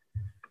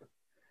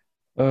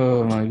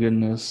 Oh, my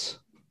goodness.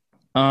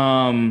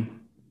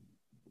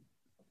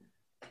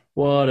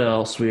 What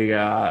else we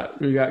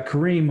got? We got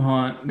Kareem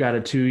Hunt, got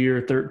a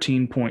 2-year,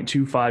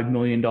 $13.25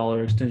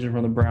 million extension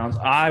from the Browns.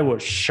 I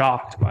was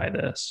shocked by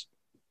this.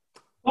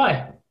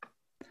 Why?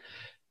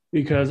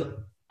 Because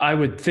I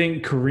would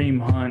think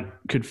Kareem Hunt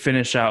could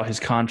finish out his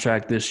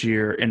contract this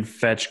year and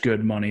fetch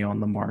good money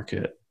on the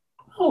market.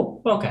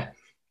 Oh, okay.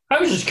 I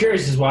was just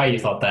curious as why you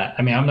thought that.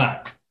 I mean,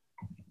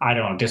 I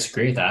don't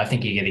disagree with that. I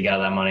think he got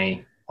that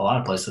money a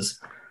lot of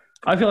places.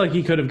 I feel like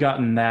he could have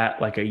gotten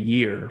that like a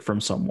year from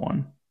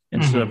someone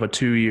instead of a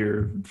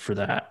 2-year for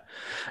that.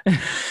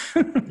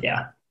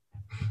 Yeah.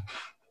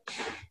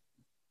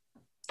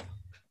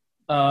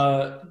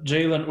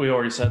 Jalen, we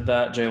already said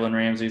that. Jalen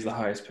Ramsey's the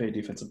highest paid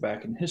defensive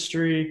back in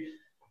history.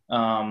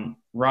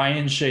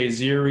 Ryan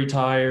Shazier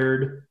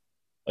retired.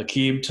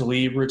 Aqib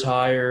Talib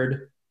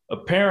retired.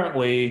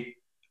 Apparently,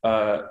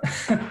 I'll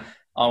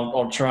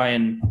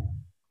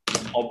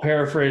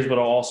paraphrase, but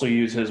I'll also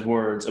use his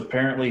words.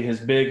 Apparently, his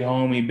big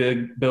homie,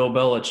 Big Bill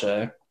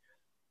Belichick,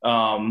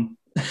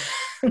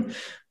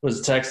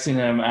 was texting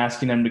him,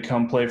 asking him to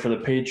come play for the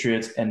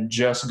Patriots and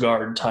just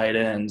guard tight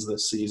ends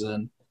this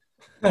season.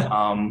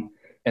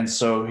 And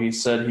so he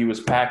said he was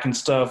packing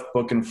stuff,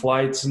 booking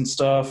flights and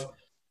stuff,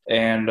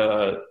 and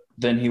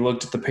then he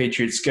looked at the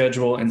Patriots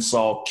schedule and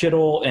saw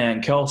Kittle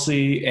and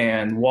Kelsey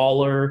and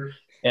Waller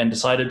and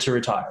decided to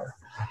retire.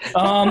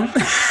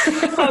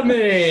 I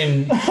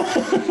mean,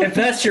 if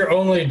that's your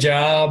only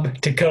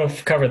job to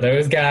cover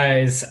those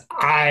guys,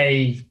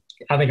 I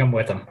think I'm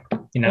with them.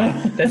 You know,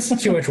 that's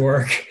too much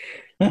work.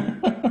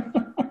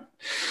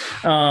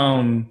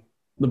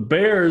 The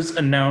Bears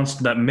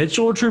announced that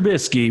Mitchell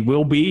Trubisky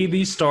will be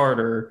the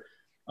starter,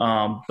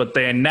 but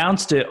they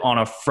announced it on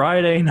a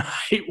Friday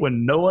night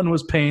when no one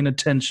was paying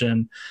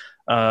attention,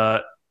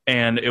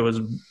 and it was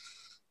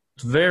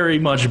very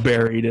much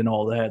buried in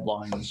all the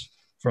headlines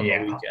from the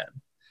weekend.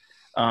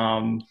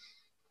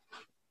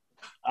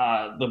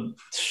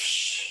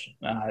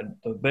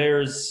 The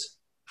Bears.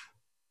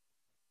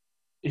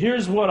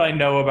 Here's what I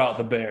know about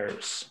the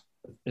Bears.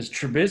 Is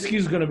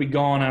Trubisky's going to be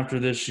gone after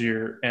this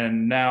year,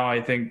 and now I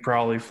think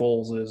probably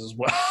Foles is as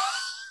well.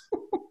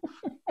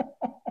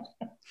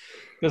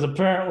 Because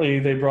apparently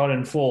they brought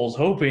in Foles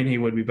hoping he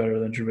would be better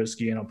than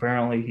Trubisky, and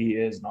apparently he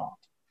is not.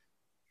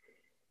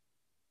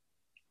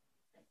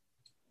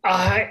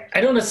 I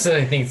don't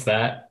necessarily think it's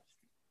that.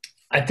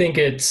 I think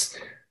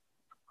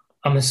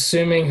I'm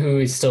assuming who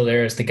is still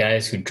there is the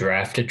guys who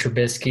drafted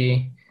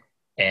Trubisky,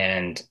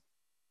 and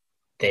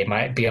they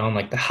might be on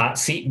like the hot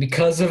seat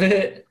because of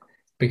it.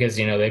 Because,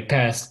 you know,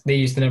 they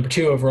used the number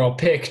 2 overall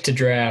pick to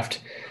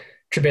draft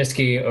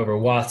Trubisky over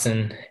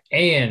Watson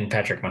and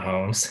Patrick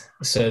Mahomes.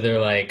 So they're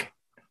like,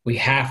 we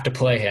have to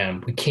play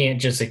him. We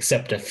can't just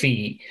accept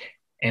defeat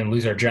and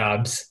lose our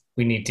jobs.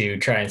 We need to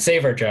try and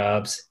save our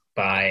jobs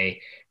by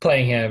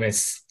playing him.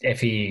 If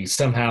he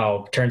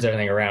somehow turns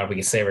everything around, we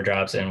can save our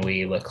jobs and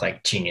we look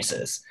like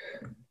geniuses.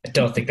 I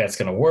don't think that's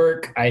going to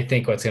work. I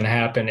think what's going to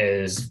happen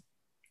is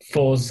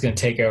Foles is going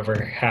to take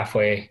over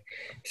halfway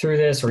through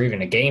this or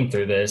even a game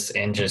through this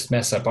and just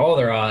mess up all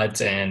their odds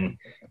and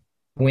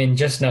win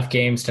just enough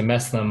games to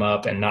mess them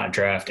up and not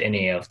draft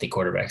any of the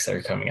quarterbacks that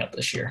are coming up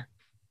this year.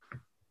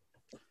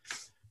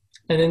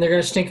 And then they're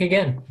going to stink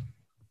again.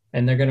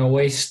 And they're going to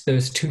waste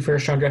those 2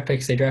 first-round draft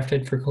picks they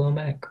drafted for Khalil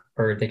Mack,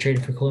 or they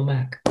traded for Khalil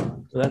Mack.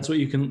 So that's what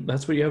you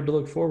have to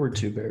look forward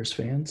to, Bears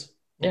fans.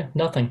 Yeah,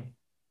 nothing.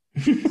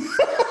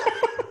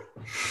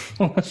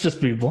 Well, let's just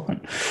be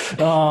blunt.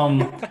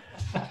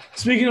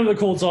 Speaking of the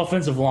Colts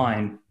offensive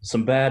line,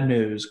 some bad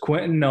news.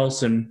 Quentin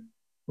Nelson,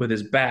 with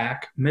his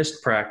back,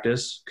 missed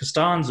practice.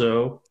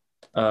 Costanzo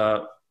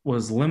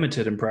was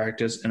limited in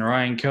practice, and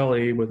Ryan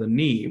Kelly, with a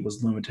knee,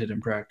 was limited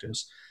in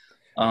practice.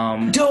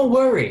 Don't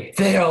worry.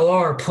 They all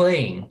are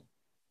playing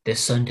this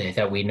Sunday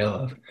that we know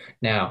of.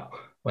 Now,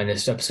 when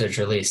this episode is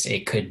released,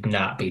 it could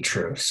not be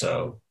true,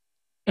 so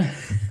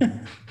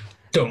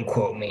don't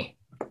quote me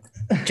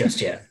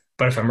just yet.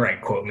 But if I'm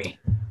right, quote me.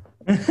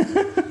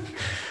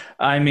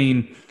 I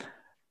mean,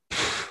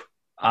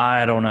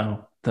 I don't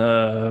know.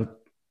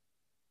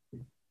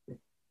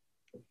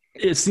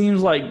 It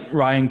seems like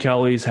Ryan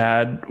Kelly's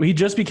he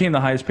just became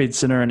the highest paid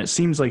center, and it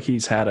seems like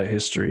he's had a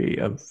history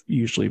of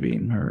usually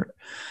being hurt.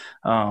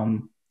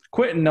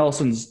 Quentin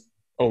Nelson's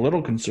a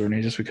little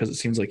concerning just because it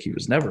seems like he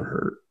was never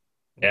hurt.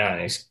 Yeah,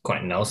 and he's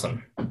Quentin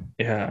Nelson.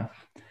 Yeah.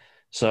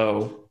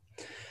 So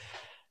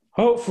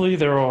hopefully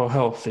they're all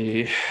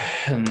healthy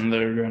and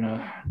they're going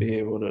to be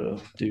able to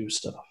do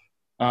stuff.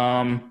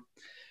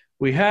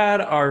 We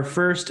had our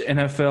first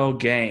NFL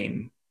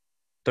game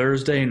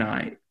Thursday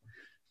night.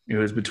 It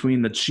was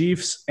between the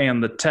Chiefs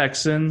and the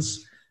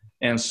Texans,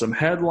 and some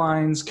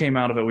headlines came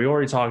out of it. We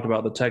already talked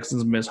about the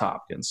Texans miss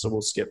Hopkins, so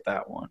we'll skip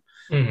that one.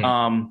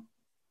 Mm-hmm.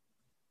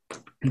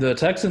 The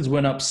Texans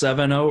went up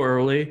 7-0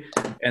 early,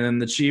 and then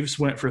the Chiefs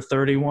went for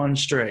 31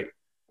 straight,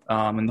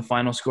 and the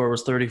final score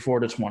was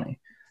 34-20.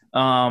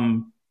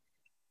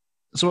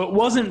 So it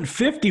wasn't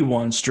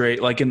 51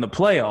 straight like in the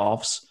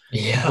playoffs,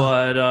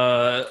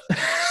 but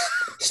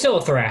still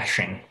a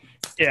thrashing.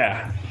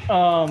 Yeah.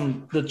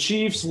 The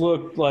Chiefs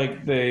looked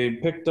like they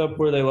picked up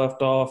where they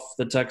left off.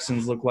 The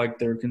Texans look like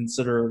they're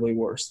considerably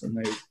worse than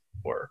they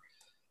were.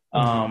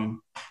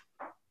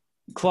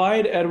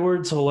 Clyde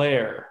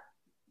Edwards-Helaire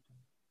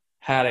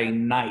had a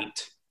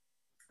night.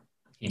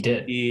 He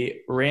did.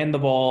 He ran the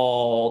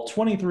ball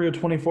 23 or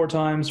 24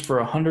 times for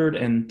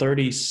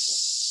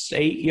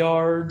 138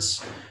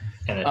 yards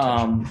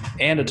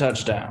and a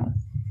touchdown,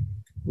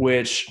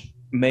 which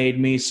made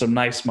me some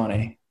nice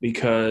money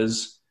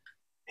because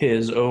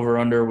his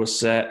over-under was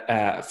set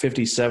at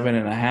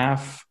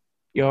 57.5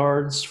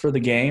 yards for the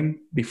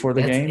game before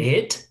the game.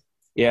 That's it?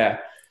 Yeah.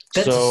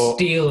 That's a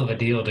steal of a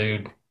deal,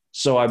 dude.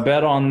 So I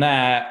bet on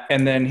that,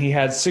 and then he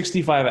had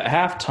 65 at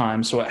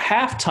halftime. So at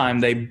halftime,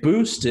 they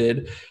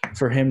boosted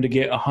for him to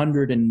get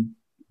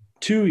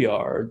 102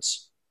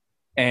 yards,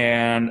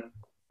 and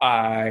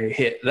I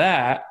hit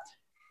that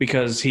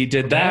because he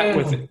did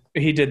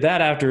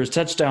that after his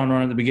touchdown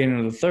run at the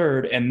beginning of the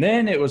third, and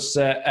then it was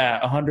set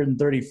at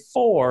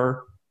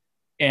 134,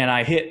 and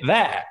I hit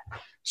that.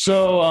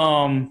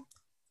 So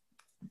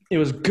it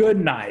was a good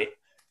night.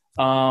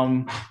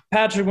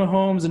 Patrick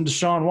Mahomes and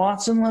Deshaun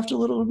Watson left a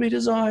little to be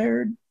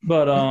desired,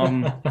 but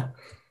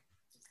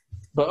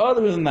but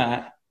other than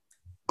that,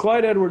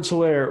 Clyde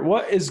Edwards-Helaire.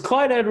 What is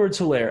Clyde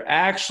Edwards-Helaire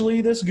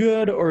actually this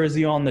good, or is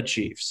he on the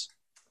Chiefs?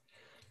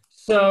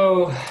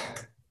 So,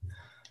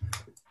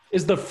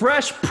 is the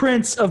Fresh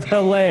Prince of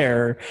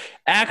Hilaire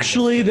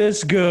actually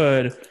this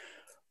good,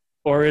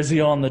 or is he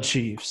on the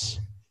Chiefs?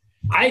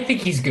 I think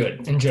he's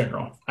good in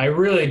general. I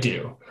really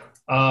do.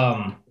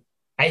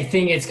 I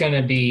think it's going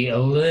to be a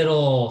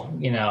little,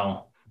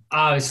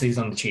 obviously he's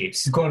on the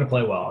Chiefs. He's going to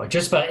play well.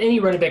 Just about any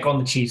running back on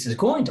the Chiefs is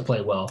going to play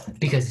well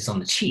because he's on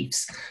the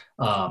Chiefs.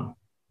 But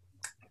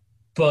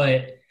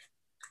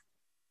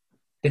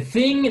the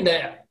thing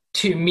that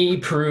to me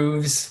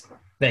proves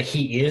that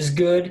he is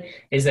good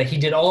is that he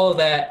did all of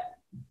that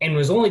and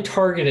was only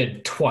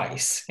targeted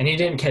twice, and he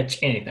didn't catch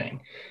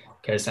anything.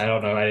 Because I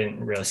don't know, I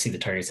didn't really see the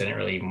targets. I didn't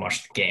really even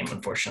watch the game,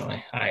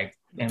 unfortunately. I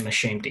am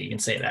ashamed to even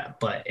say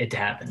that, but it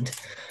happened.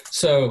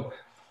 So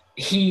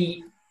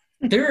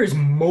there is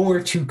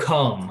more to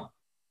come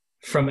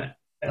from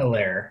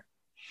Helaire.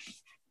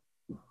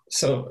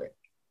 So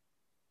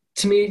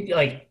to me,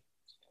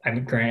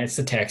 granted, it's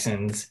the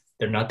Texans.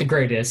 They're not the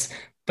greatest,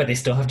 but they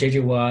still have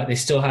J.J. Watt. They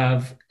still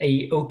have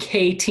a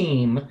okay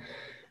team.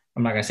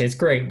 I'm not going to say it's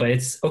great, but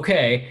it's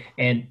okay.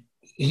 And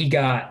he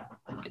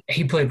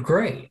played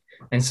great.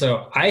 And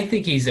so I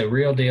think he's a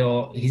real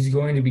deal. He's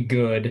going to be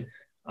good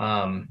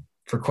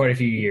for quite a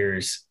few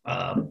years.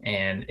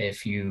 And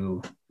if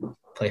you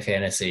play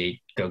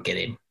fantasy, go get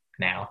him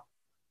now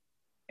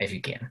if you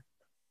can.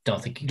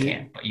 Don't think you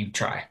can, but you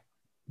try.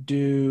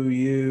 Do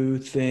you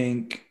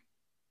think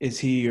 – is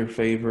he your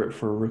favorite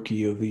for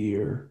Rookie of the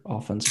Year,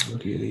 Offensive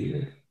Rookie of the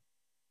Year?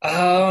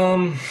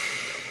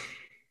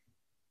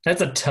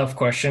 That's a tough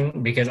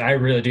question because I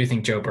really do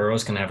think Joe Burrow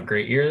is going to have a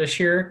great year this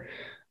year.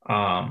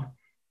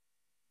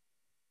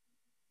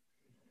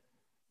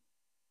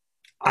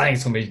 I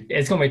think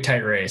it's gonna be a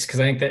tight race because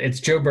I think that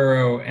it's Joe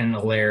Burrow and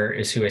Helaire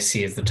is who I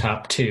see as the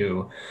top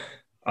two,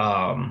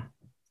 and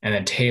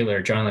then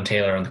Jonathan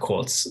Taylor on the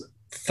Colts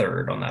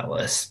third on that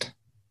list.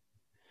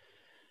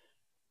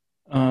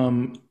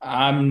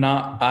 I'm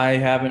not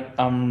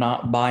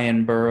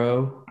buying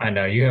Burrow. I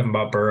know you haven't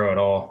bought Burrow at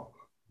all.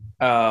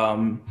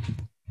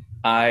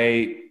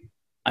 I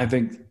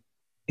think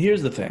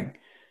here's the thing: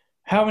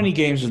 how many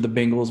games did the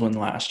Bengals win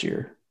last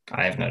year?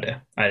 I have no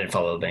idea. I didn't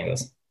follow the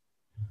Bengals.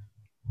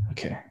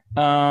 Okay.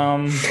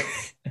 I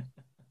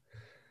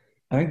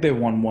think they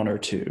won 1 or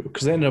 2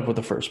 because they ended up with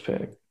the first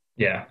pick.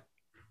 Yeah.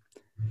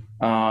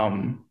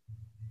 And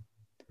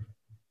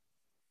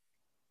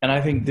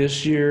I think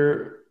this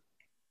year,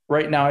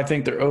 right now, I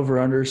think their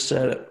over-under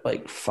set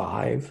at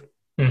 5.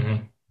 Mm-hmm.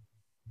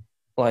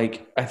 I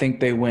think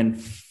they win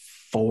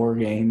 4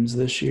 games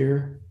this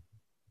year.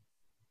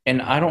 And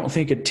I don't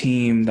think a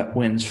team that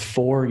wins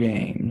 4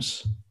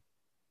 games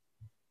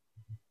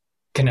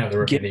Can have the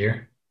rookie of the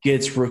year.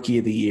 Gets rookie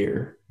of the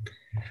year.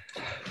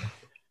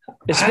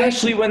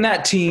 Especially when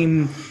that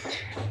team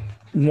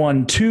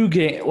won 2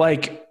 games.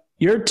 Like,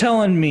 you're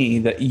telling me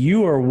that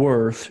you are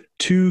worth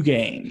 2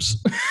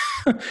 games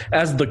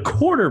as the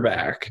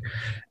quarterback,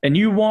 and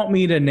you want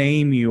me to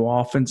name you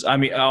offense. I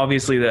mean,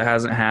 obviously that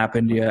hasn't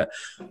happened yet,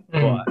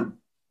 but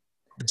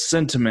the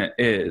sentiment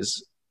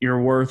is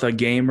you're worth a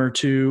game or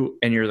 2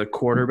 and you're the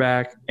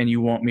quarterback and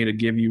you want me to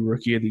give you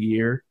rookie of the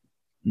year?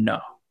 No.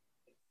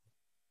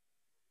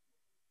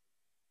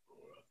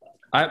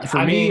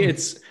 For me,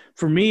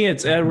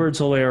 it's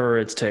Edwards-Helaire or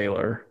it's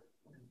Taylor.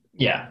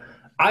 Yeah.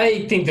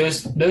 I think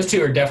those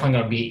 2 are definitely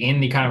going to be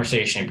in the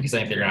conversation because I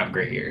think they're going to have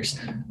great years.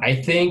 I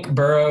think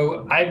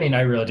Burrow – I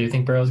really do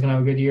think Burrow's going to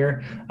have a good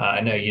year.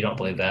 I know you don't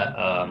believe that.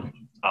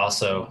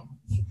 Also,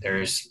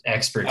 there's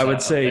experts I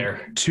would say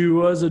there.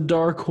 Tua's a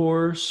dark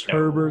horse. No,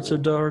 Herbert's a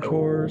dark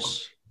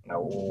horse.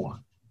 No.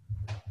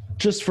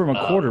 Just from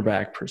a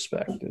quarterback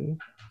perspective.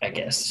 I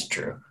guess it's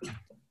true.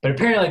 But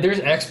apparently there's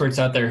experts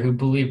out there who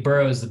believe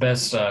Burrow is the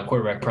best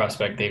quarterback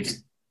prospect they've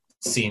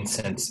seen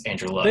since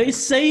Andrew Luck. They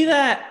say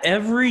that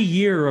every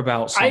year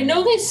about something. I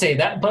know they say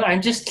that, but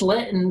I'm just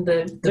letting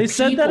the They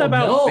said that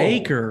about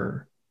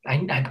Baker.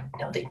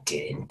 No, they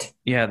didn't.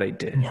 Yeah, they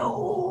did.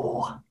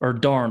 No. Or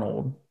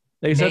Darnold.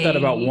 They said that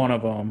about one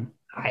of them.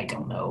 I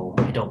don't know.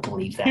 I don't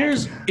believe that.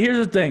 Here's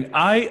the thing.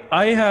 I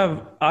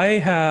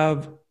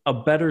have a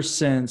better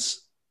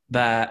sense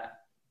that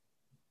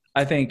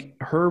I think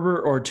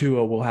Herbert or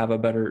Tua will have a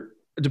better,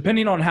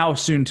 depending on how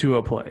soon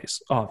Tua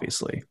plays,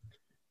 obviously.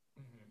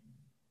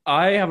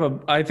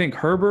 I think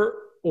Herbert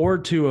or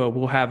Tua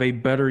will have a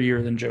better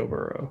year than Joe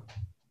Burrow.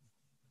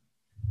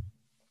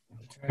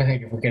 I'm trying to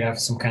think if we could have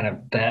some kind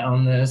of bet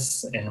on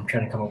this, and I'm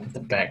trying to come up with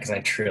a bet because I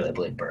truly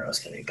believe Burrow's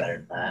going to be better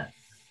than that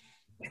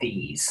with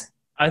ease.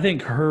 I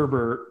think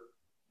Herbert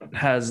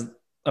has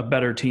a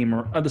better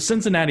team. The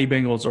Cincinnati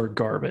Bengals are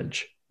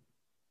garbage.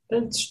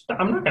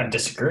 I'm not going to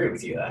disagree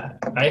with you that.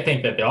 I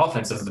think that the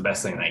offense is the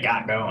best thing they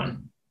got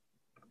going.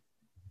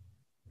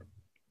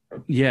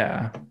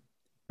 Yeah.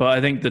 But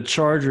I think the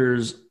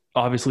Chargers,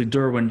 obviously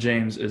Derwin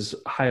James is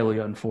highly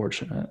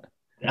unfortunate.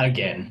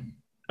 Again.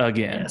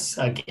 Yes,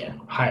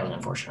 again. Highly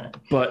unfortunate.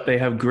 But they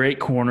have great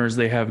corners.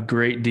 They have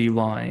great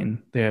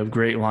D-line. They have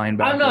great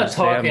linebackers. I'm not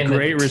talking they have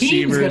great the receivers.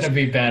 Team's going to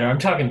be better. I'm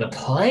talking the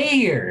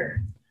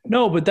player.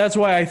 No, but that's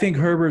why I think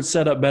Herbert's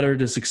set up better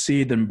to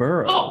succeed than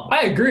Burrow. Oh,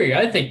 I agree.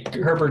 I think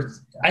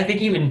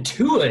even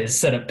Tua is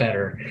set up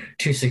better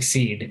to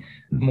succeed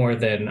more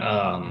than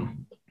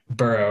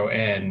Burrow,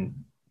 and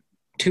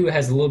Tua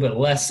has a little bit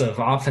less of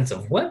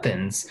offensive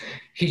weapons.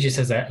 He just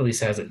at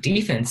least has a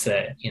defense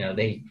that,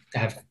 they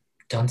have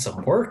done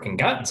some work and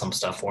gotten some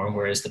stuff for him,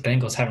 whereas the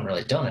Bengals haven't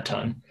really done a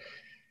ton.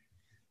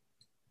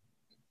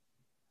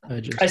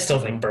 I still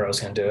think Burrow's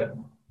going to do it.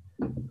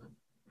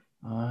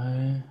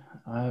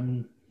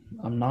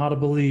 I'm not a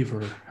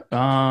believer.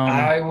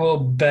 I will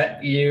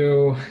bet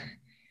you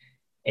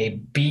a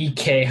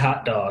BK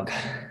hot dog.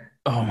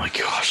 Oh my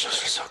gosh,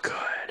 those are so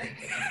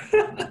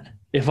good.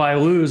 If I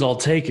lose, I'll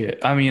take it.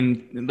 I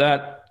mean,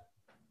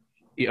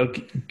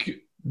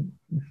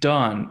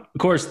 done. Of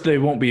course, they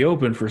won't be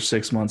open for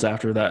 6 months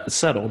after that is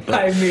settled. But.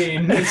 I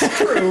mean, it's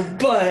true,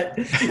 but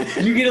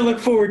you get to look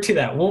forward to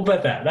that. We'll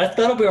bet that.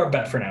 That'll be our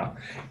bet for now,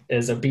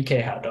 is a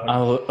BK hot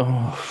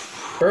dog.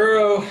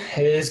 Burrow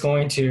is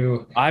going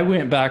to... I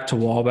went back to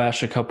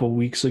Wabash a couple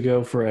weeks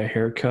ago for a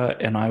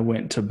haircut, and I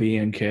went to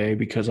B&K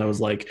because I was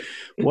like,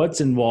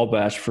 what's in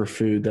Wabash for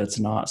food that's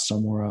not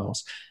somewhere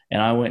else?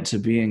 And I went to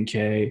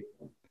B&K.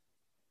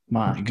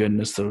 My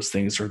goodness, those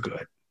things are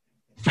good.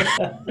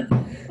 I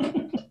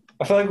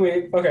feel like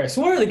okay,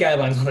 so what are the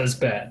guidelines on this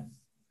bet?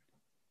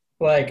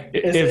 Like,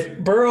 if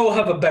Burrow will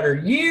have a better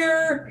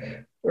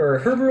year, or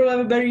Herbert will have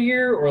a better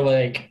year, or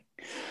like...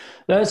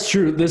 That's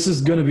true. This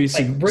is going to be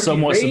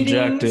somewhat ratings?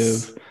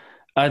 subjective.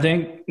 I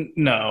think,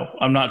 no,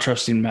 I'm not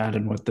trusting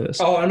Madden with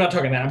this. Oh, I'm not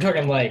talking that. I'm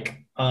talking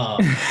like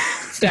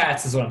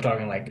stats is what I'm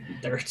talking like.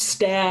 Their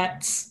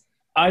stats.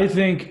 I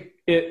think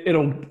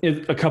it'll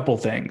a couple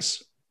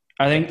things.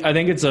 I think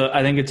it's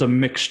a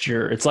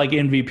mixture. It's like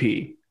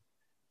MVP.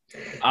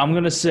 I'm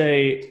going to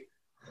say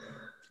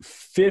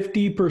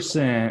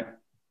 50%.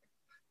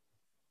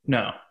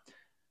 No.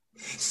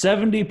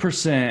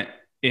 70%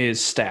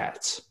 is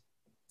stats.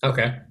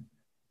 Okay.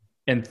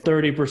 And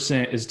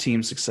 30% is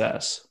team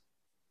success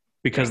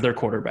because they're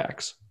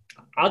quarterbacks.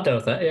 I'll deal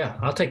with that. Yeah,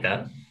 I'll take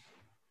that.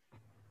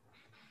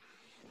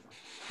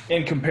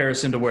 In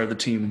comparison to where the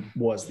team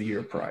was the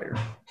year prior.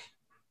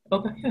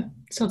 Okay, yeah.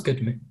 Sounds good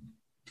to me.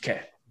 Okay.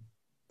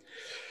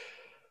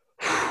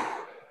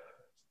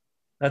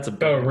 That's a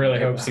Bo really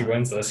hopes he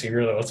wins this. He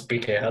really wants a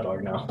BK hot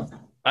dog now.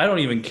 I don't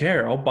even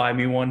care. I'll buy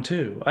me one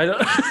too. I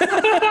don't.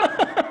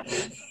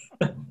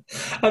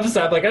 I'm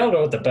like, I don't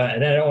know what to bet,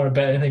 and I don't want to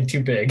bet anything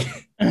too big.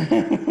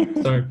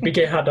 So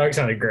BK hot dog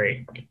sounded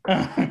great.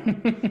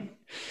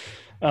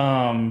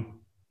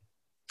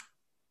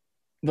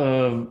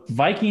 The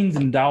Vikings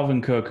and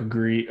Dalvin Cook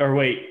agree. Or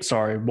wait,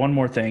 sorry, one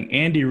more thing.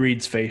 Andy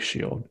Reid's face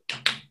shield.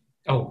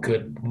 Oh,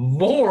 good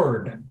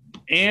Lord.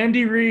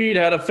 Andy Reid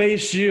had a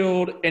face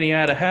shield and he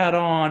had a hat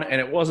on, and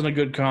it wasn't a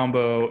good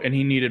combo, and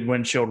he needed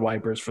windshield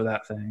wipers for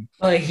that thing.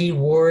 But he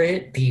wore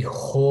it the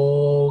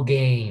whole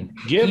game.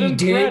 Give him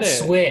credit.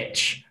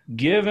 Switch.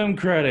 Give him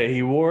credit.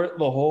 He wore it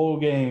the whole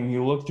game. He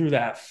looked through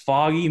that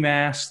foggy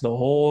mask the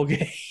whole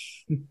game.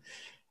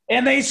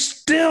 And they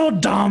still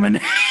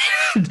dominated.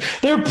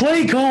 Their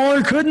play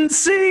caller couldn't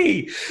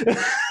see.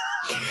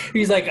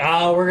 He's like,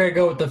 we're going to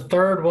go with the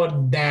third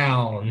one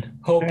down.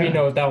 Hope you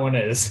know what that one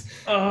is.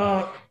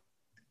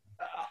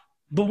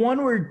 The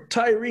one where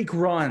Tyreek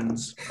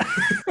runs.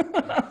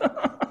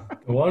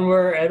 The one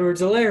where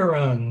Edwards-Helaire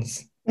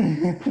runs.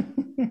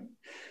 The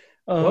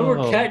one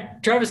where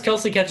Travis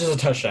Kelce catches a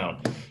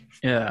touchdown.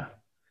 Yeah.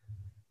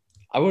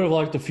 I would have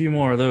liked a few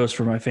more of those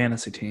for my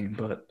fantasy team,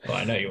 but... Well,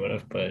 I know you would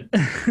have, but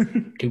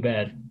too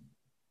bad.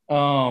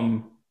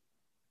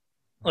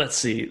 Let's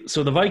see.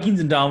 So the Vikings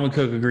and Dalvin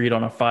Cook agreed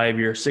on a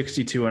 5-year,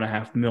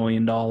 $62.5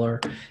 million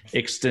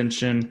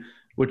extension,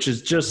 which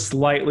is just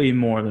slightly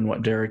more than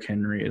what Derrick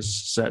Henry is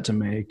set to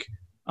make.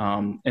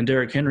 And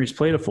Derrick Henry's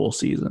played a full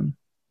season.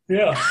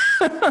 Yeah.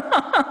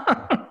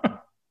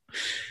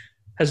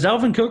 Has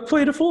Dalvin Cook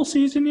played a full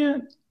season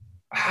yet?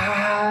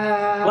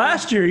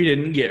 Last year he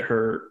didn't get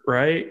hurt,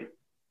 right?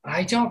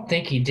 I don't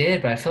think he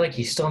did, but I feel like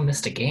he still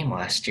missed a game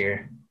last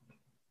year.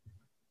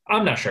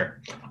 I'm not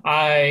sure.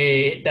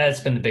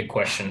 That's been the big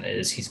question,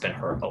 is he's been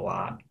hurt a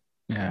lot.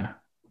 Yeah.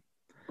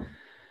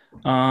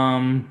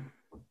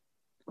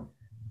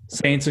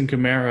 Saints and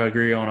Kamara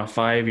agree on a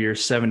 5-year,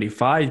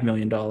 $75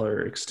 million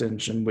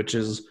extension, which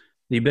is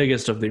the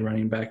biggest of the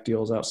running back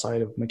deals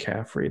outside of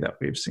McCaffrey that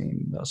we've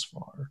seen thus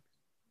far.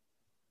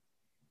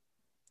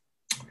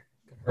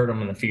 Hurt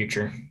him in the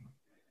future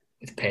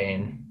with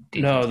paying.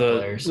 No,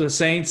 the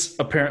Saints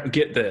apparently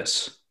get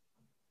this.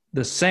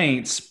 The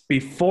Saints,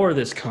 before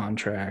this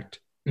contract,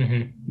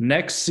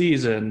 next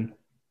season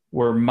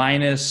were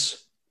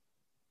minus.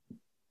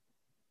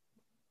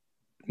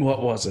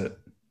 What was it?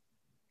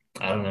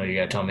 I don't know. You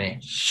got to tell me.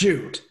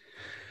 Shoot.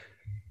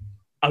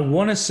 I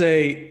want to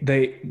say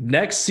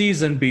next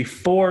season,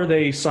 before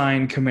they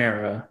signed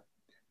Kamara,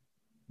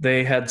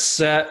 they had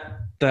set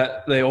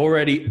that they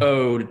already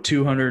owed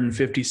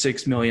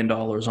 $256 million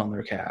on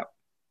their cap.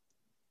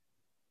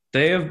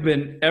 They have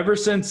been, ever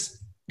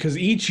since, because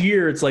each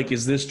year it's like,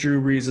 is this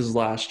Drew Brees'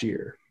 last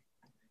year?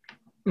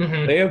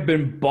 They have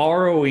been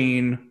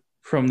borrowing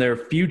from their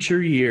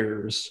future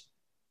years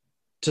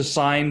to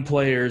sign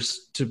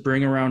players to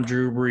bring around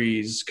Drew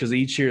Brees, because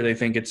each year they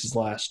think it's his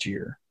last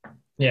year.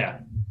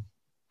 Yeah.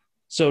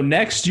 So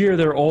next year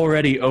they're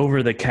already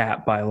over the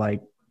cap by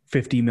like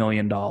 $50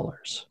 million.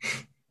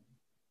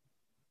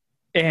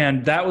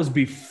 And that was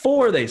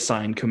before they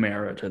signed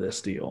Kamara to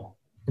this deal.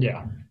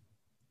 Yeah.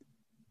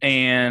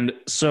 And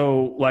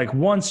so, like,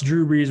 once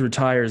Drew Brees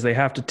retires, they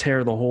have to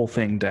tear the whole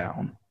thing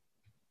down.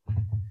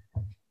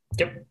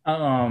 Yep.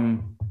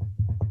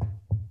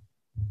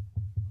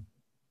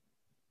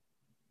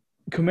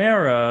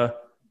 Kamara,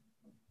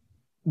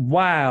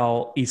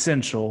 while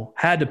essential,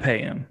 had to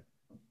pay him.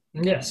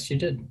 Yes, you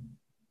did.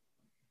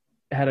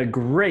 Had a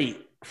great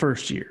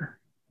first year.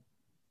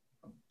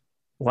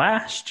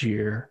 Last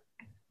year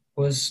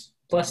was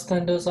less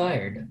than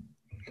desired.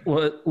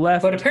 Well,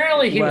 left, but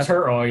apparently he was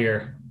hurt all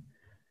year.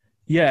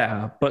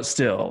 Yeah, but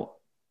still.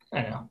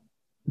 I know.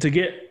 To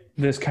get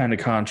this kind of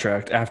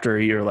contract after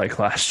a year like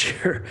last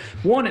year,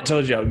 one, it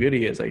tells you how good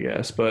he is, I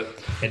guess. But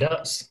it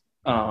does.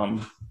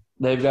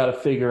 They've got to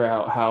figure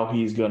out how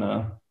he's going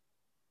to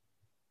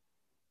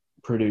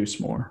produce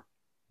more.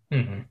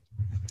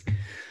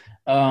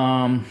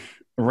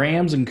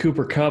 Rams and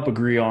Cooper Kupp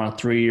agree on a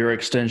 3-year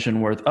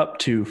extension worth up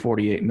to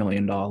 $48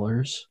 million.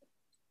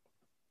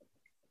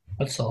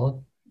 That's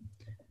solid.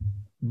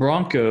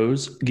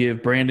 Broncos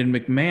give Brandon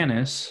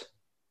McManus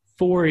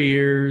 4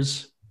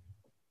 years,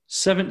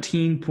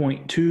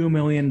 $17.2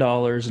 million,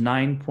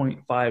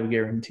 9.5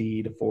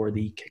 guaranteed for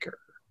the kicker.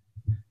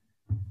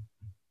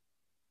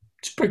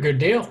 It's a pretty good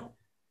deal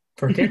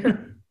for a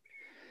kicker.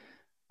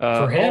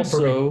 For him,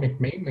 also, for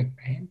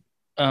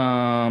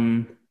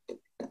McMahon.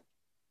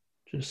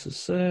 Just a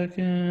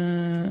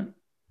second.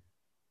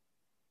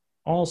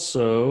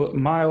 Also,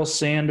 Miles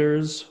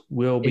Sanders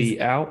will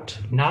be out.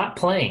 Not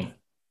playing.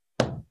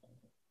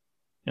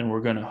 And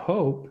we're going to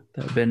hope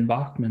that Ben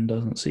Bachman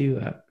doesn't see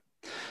that.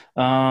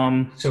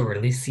 So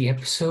release the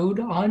episode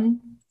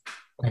on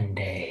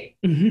Monday.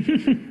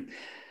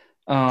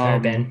 Sorry,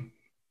 Ben.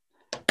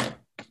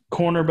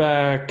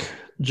 Cornerback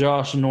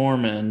Josh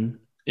Norman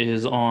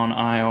is on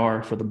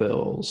IR for the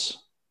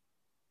Bills.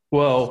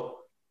 Well,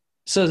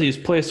 says he's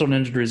placed on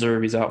injured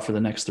reserve. He's out for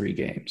the next 3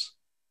 games.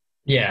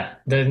 Yeah,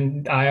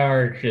 the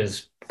IR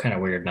is kind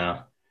of weird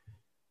now.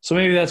 So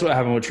maybe that's what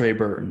happened with Trey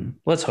Burton.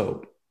 Let's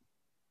hope.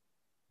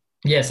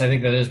 Yes, I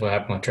think that is what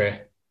happened with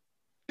Trey.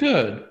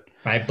 Good.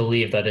 I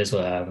believe that is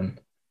what happened.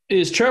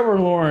 Is Trevor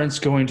Lawrence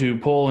going to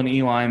pull an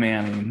Eli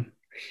Manning?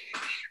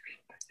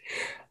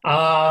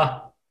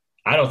 I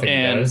don't think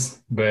he does.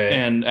 But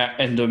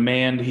and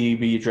demand he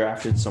be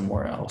drafted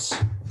somewhere else.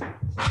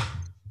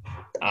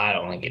 I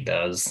don't think it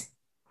does.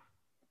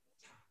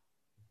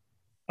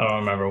 I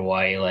don't remember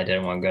why Eli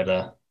didn't want to go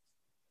to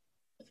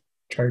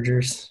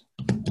Chargers.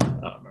 I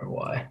don't remember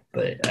why,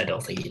 but I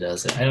don't think he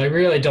does it. And I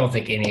really don't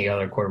think any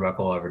other quarterback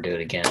will ever do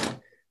it again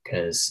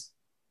because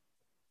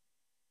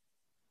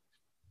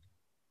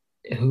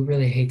who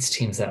really hates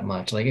teams that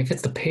much? Like, if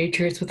it's the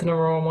Patriots with the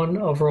number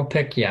one overall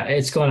pick, yeah,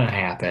 it's going to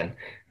happen.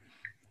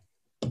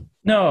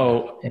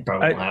 No, it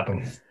probably won't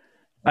happen.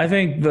 I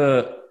think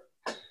the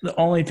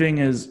only thing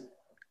is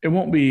it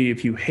won't be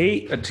if you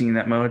hate a team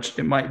that much.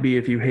 It might be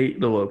if you hate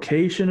the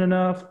location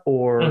enough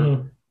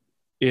or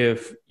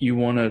if you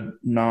want to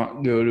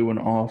not go to an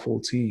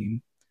awful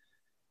team.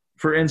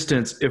 For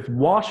instance, if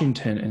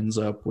Washington ends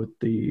up with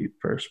the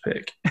first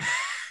pick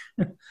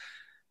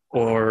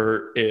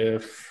or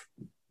if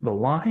the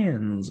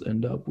Lions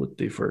end up with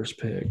the first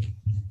pick.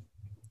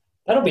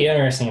 That'll be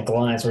interesting if the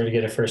Lions were to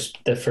get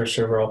the first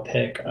overall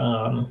pick.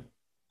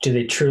 Do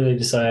they truly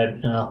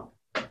decide, no,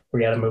 we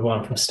got to move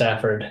on from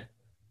Stafford?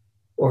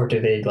 Or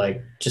do they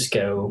just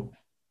go,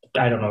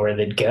 I don't know where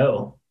they'd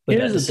go with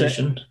that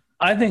decision.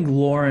 I think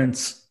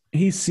Lawrence,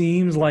 he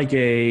seems like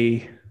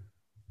he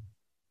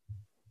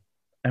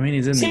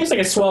seems like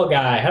a swell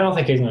guy. I don't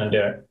think he's going to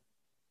do it.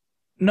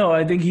 No,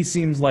 I think he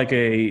seems like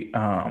a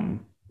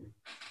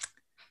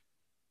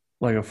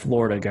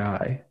Florida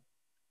guy.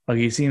 Like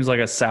he seems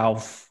like a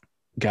South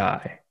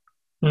guy.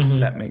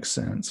 That makes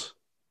sense.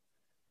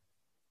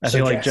 I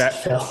feel like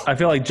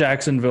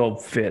Jacksonville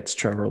fits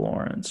Trevor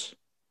Lawrence.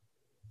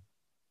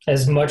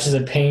 As much as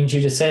it pains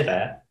you to say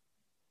that.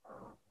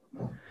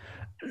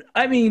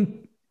 I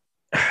mean,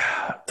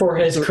 for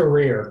his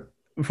career.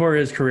 For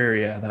his career,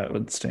 yeah, that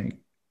would stink.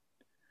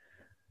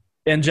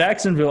 And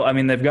Jacksonville, I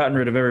mean, they've gotten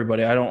rid of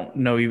everybody. I don't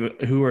know even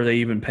who are they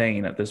even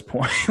paying at this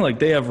point. Like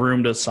they have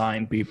room to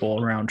sign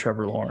people around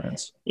Trevor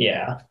Lawrence.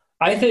 Yeah.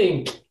 I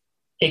think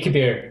it could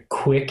be a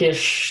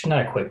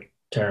not a quick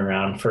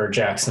turnaround for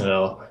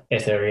Jacksonville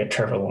if they were to get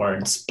Trevor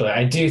Lawrence. But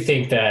I do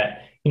think that,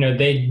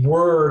 they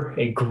were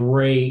a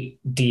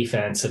great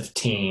defensive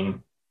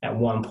team at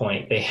one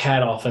point. They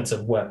had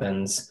offensive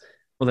weapons.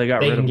 Well, they got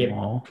rid of them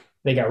all.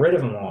 They got rid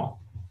of them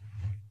all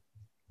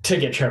to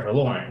get Trevor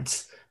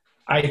Lawrence.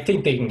 I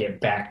think they can get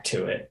back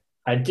to it.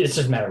 It just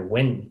doesn't matter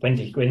when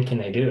can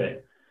they do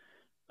it.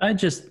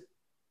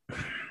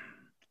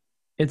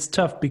 It's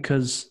tough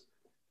because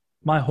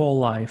my whole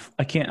life,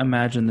 I can't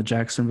imagine the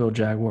Jacksonville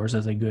Jaguars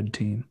as a good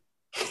team.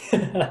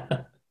 They've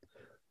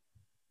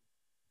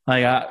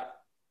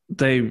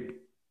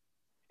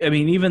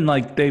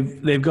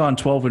gone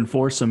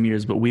 12-4 some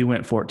years, but we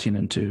went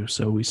 14-2,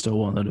 so we still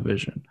won the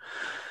division.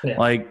 Yeah.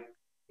 Like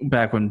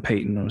back when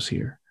Peyton was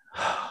here,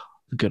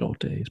 the good old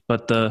days.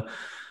 But I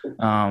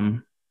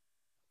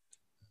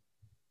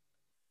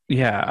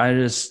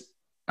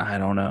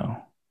don't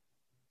know.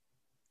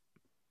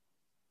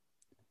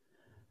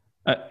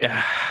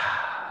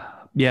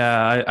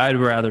 I'd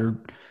rather.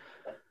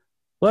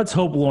 Let's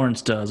hope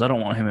Lawrence does. I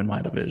don't want him in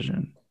my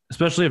division,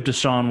 especially if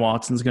Deshaun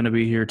Watson's going to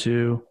be here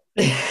too.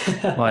 We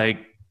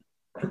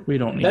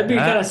don't need that'd be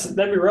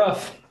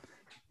rough.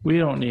 We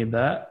don't need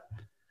that.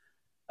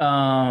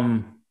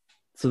 So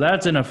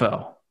that's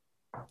NFL.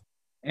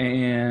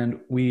 And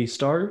we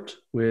start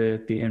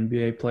with the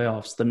NBA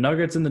playoffs. The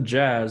Nuggets and the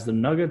Jazz. The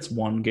Nuggets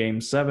won Game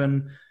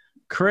 7.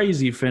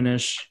 Crazy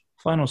finish.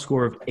 Final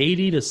score of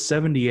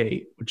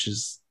 80-78, which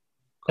is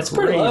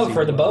pretty low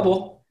for the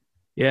bubble.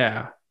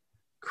 Yeah.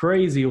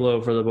 Crazy low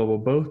for the bubble.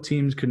 Both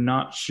teams could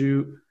not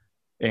shoot,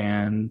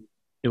 and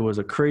it was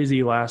a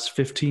crazy last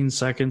 15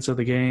 seconds of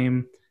the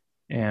game,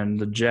 and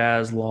the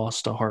Jazz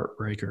lost a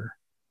heartbreaker.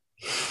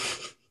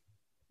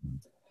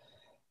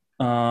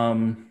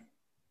 The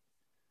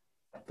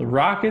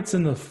Rockets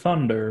and the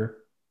Thunder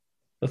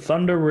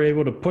were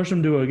able to push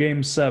them to a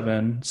Game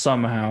 7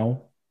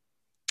 somehow.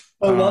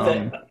 I love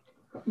it.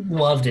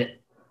 Loved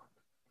it.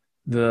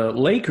 The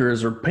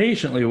Lakers are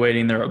patiently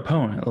waiting their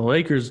opponent. The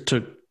Lakers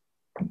took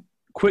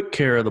quick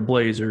care of the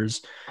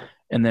Blazers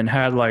and then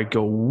had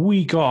a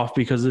week off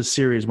because this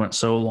series went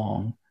so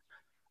long.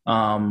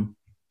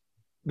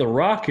 The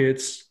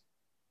Rockets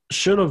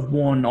should have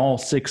won all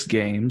 6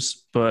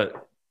 games,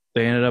 but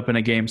they ended up in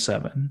a Game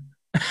 7.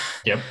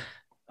 Yep.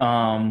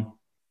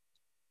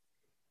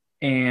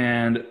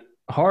 And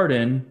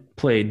Harden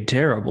played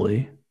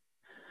terribly,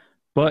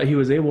 but he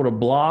was able to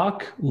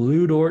block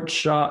Lou Dort's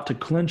shot to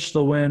clinch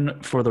the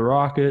win for the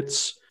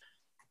Rockets.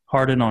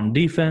 Harden on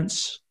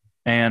defense.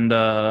 And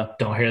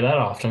don't hear that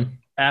often.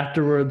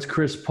 Afterwards,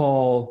 Chris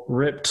Paul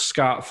ripped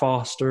Scott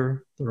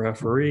Foster, the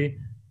referee.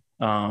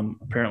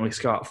 Apparently,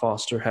 Scott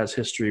Foster has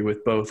history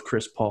with both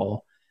Chris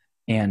Paul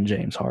and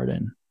James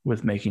Harden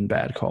with making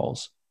bad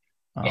calls.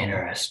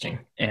 Interesting.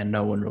 And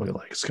no one really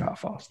likes Scott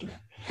Foster.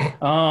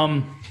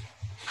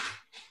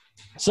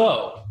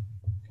 So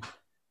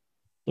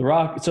the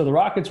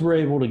Rockets were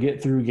able to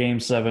get through Game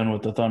 7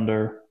 with the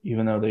Thunder,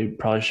 even though they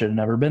probably should have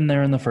never been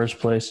there in the first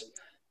place.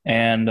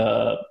 And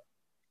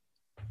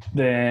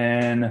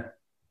then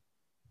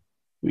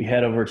we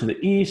head over to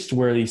the East,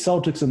 where the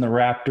Celtics and the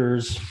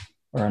Raptors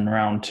are in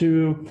round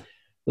 2.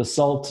 The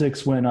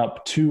Celtics went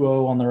up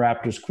 2-0 on the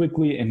Raptors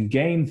quickly. In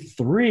Game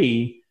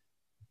 3,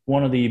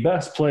 one of the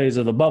best plays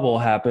of the bubble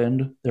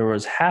happened. There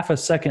was half a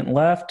second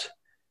left.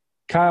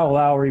 Kyle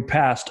Lowry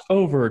passed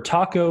over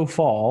Taco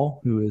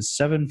Fall, who is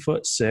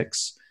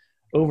 7'6",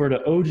 over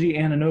to OG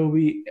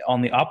Anunoby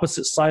on the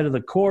opposite side of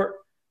the court,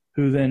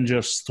 who then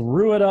just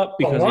threw it up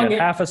because he had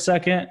half a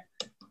second,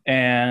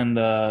 and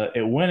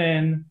it went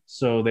in.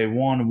 So they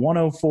won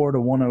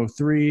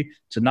 104-103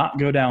 to not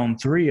go down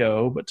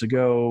 3-0, but to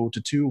go to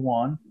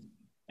 2-1.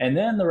 And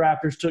then the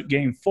Raptors took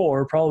game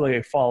 4,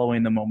 probably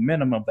following the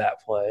momentum of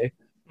that play,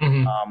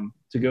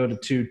 to go to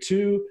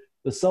 2-2.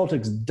 The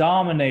Celtics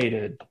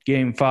dominated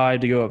game 5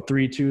 to go up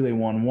 3-2. They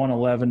won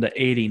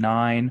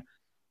 111-89.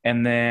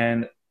 And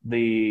then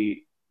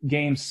the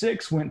game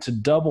 6 went to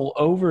double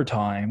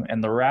overtime,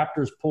 and the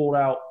Raptors pulled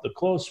out the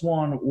close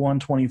one,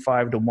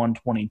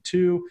 125-122,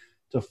 to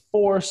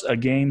force a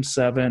game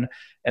 7.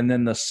 And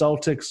then the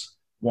Celtics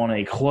won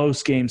a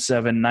close game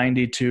 7,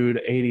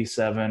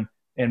 92-87,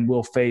 and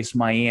will face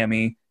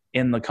Miami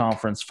in the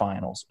conference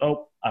finals.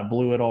 Oh, I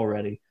blew it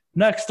already.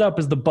 Next up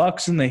is the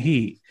Bucks and the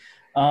Heat.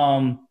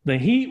 The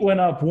Heat went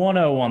up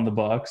 1-0 on the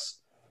Bucks.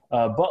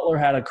 Butler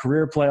had a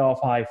career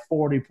playoff high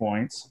 40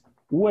 points.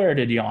 Where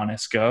did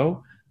Giannis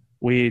go?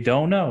 We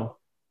don't know.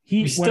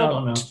 Heat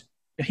don't know.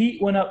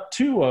 Heat went up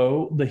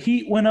 2-0. The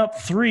Heat went up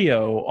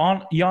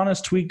 3-0.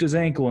 Giannis tweaked his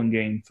ankle in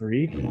game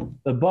 3.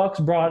 The Bucks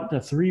brought it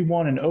to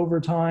 3-1 in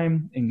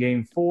overtime in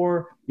game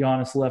 4.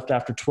 Giannis left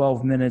after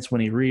 12 minutes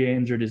when he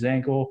re-injured his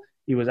ankle.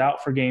 He was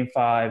out for game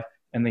 5,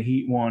 and the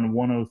Heat won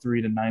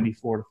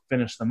 103-94 to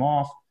finish them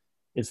off.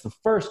 It's the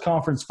first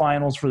conference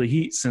finals for the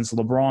Heat since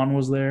LeBron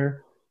was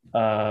there.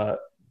 So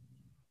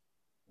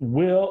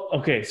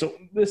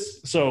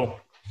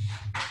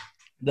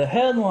the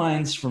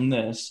headlines from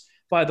this,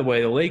 by the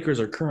way, the Lakers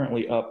are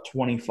currently up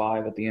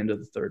 25 at the end of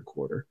the third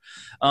quarter.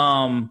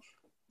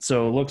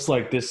 So it looks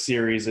like this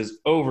series is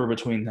over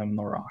between them and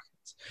the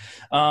Rockets.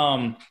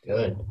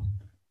 Good.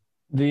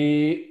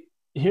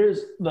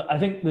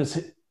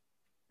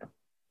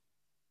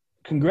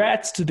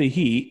 Congrats to the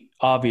Heat,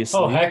 obviously.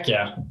 Oh, heck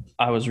yeah.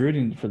 I was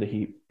rooting for the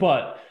Heat,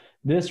 but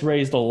this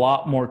raised a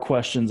lot more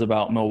questions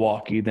about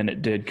Milwaukee than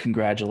it did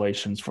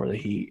congratulations for the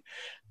Heat.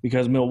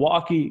 Because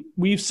Milwaukee,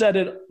 I've said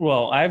it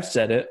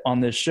on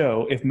this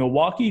show, if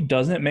Milwaukee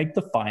doesn't make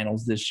the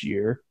finals this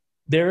year,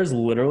 there is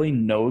literally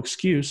no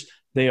excuse.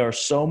 They are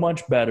so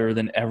much better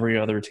than every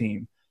other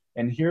team.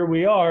 And here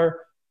we are,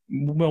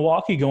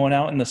 Milwaukee going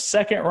out in the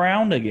second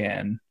round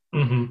again.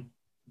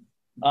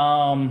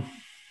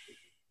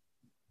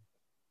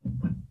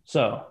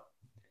 So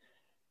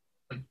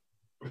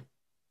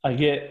I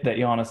get that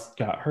Giannis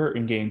got hurt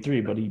in game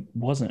 3, but he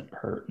wasn't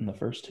hurt in the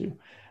first 2.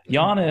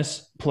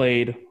 Giannis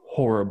played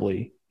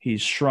horribly.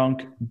 He's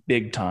shrunk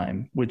big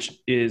time, which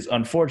is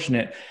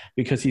unfortunate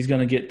because he's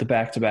going to get the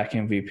back-to-back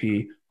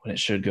MVP when it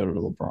should go to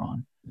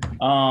LeBron.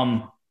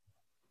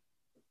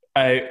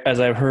 As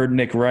I've heard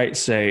Nick Wright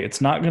say,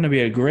 it's not going to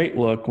be a great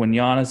look when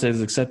Giannis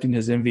is accepting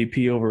his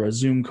MVP over a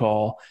Zoom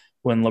call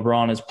when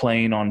LeBron is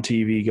playing on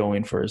TV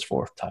going for his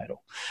 4th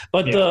title.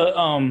 But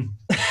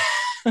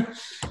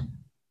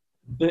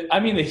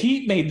the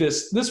Heat made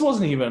this. This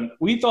wasn't even –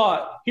 we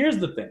thought – here's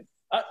the thing.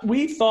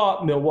 We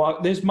thought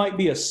Milwaukee – this might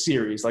be a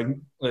series. Like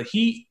the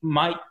Heat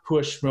might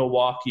push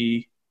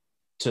Milwaukee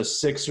to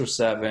 6 or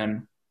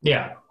 7.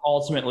 Yeah.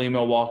 Ultimately,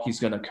 Milwaukee's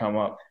going to come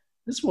up.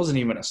 This wasn't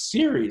even a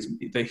series.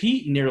 The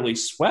Heat nearly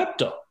swept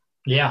them.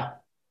 Yeah.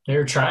 They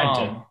were trying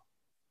to.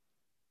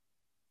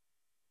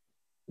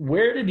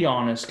 Where did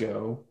Giannis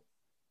go?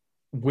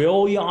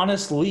 Will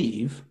Giannis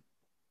leave?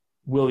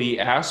 Will he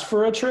ask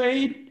for a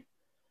trade?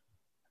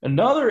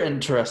 Another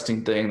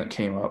interesting thing that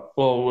came up,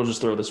 well, we'll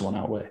just throw this one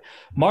out way.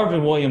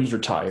 Marvin Williams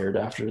retired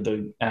after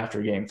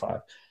Game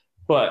 5.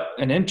 But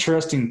an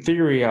interesting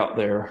theory out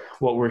there,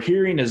 what we're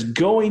hearing is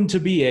going to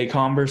be a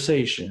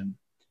conversation,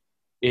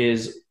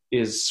 is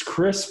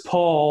Chris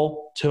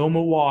Paul to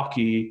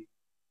Milwaukee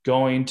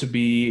going to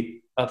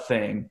be a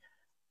thing?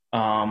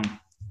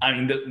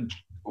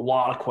 A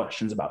lot of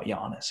questions about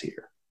Giannis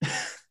here.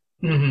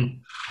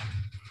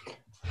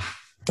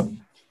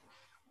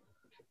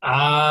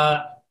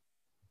 I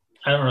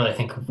don't really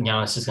think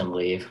Giannis is going to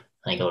leave.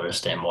 I think he'll just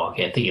stay in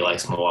Milwaukee. I think he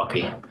likes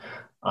Milwaukee.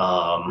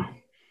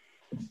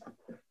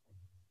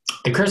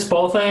 The Chris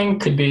Paul thing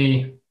could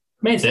be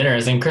 – it's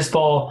interesting. Chris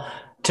Paul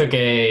took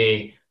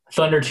a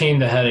Thunder team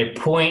that had a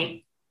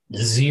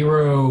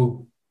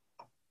 .0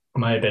 –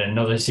 might have been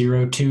another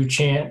 0-2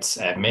 chance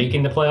at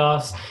making the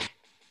playoffs,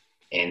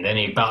 and then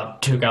he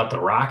about took out the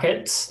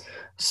Rockets.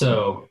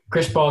 So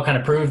Chris Paul kind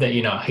of proved that,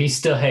 he's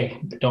still,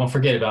 hey, don't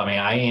forget about me.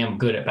 I am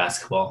good at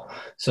basketball.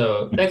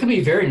 So that could be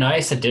a very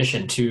nice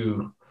addition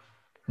to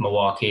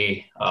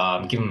Milwaukee.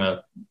 Give him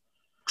a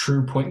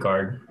true point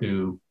guard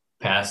who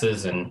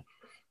passes and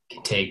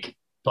can take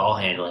ball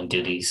handling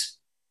duties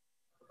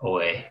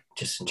away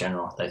just in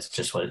general. That's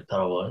just what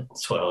it'll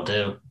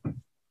do.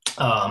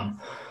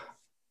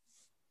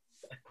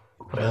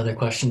 What other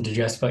question did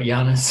you ask about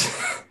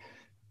Giannis?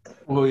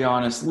 Will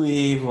Giannis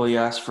leave? Will he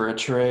ask for a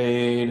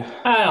trade?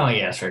 I don't think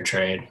he asked for a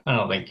trade. I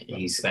don't think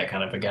he's that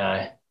kind of a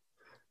guy.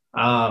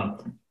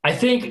 I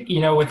think,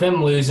 with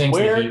them losing to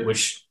the Where Heat,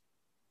 which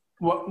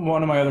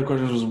one of my other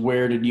questions was,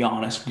 where did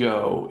Giannis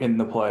go in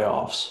the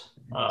playoffs?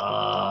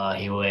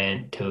 he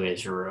went to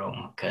his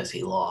room because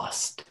he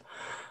lost.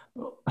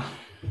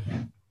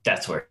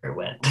 That's where he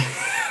went.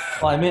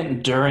 Well, I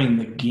meant during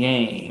the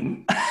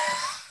game.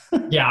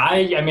 Yeah,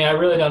 I mean, I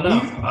really don't know.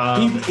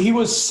 He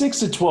was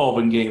 6 of 12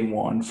 in game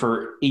 1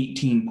 for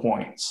 18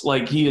 points.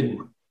 Like he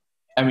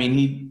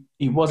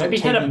wasn't.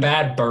 Maybe he had a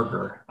bad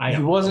burger.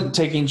 He wasn't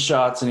taking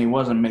shots and he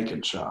wasn't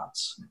making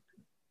shots.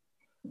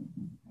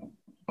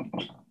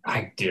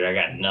 I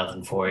got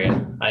nothing for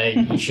you. I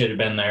think he should have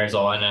been there. Is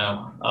all I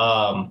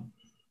know.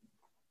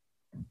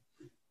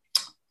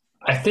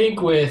 I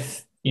think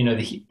with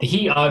the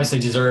Heat obviously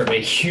deserve a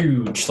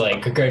huge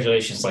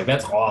congratulations.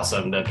 That's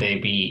awesome that they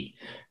beat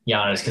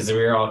Giannis, because we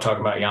were all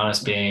talking about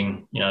Giannis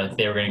being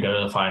they were going to go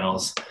to the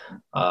finals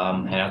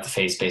and have to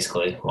face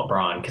basically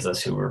LeBron, because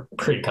that's who we're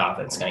pretty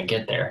confident is going to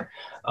get there.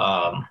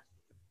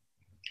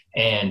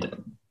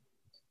 And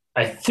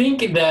I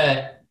think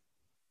that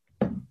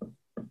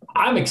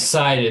I'm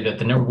excited that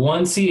the number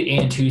 1 seed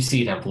and 2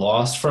 seed have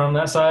lost from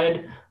that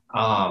side,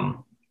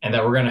 and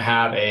that we're going to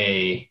have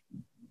a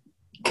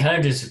kind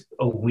of just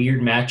a weird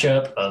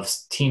matchup of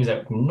teams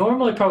that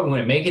normally probably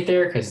wouldn't make it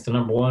there because the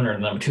number 1 or the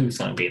number 2 is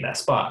going to be in that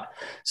spot.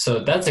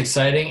 So that's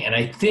exciting. And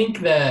I think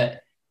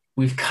that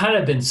we've kind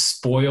of been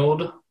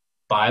spoiled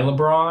by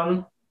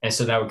LeBron. And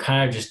so now we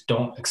kind of just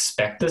don't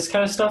expect this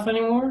kind of stuff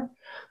anymore.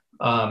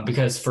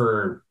 Because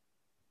for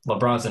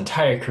LeBron's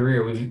entire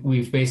career,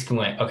 we've basically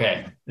went,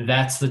 okay,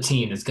 that's the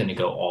team that's going to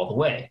go all the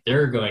way.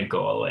 They're going to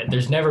go all the way.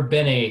 There's never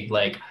been a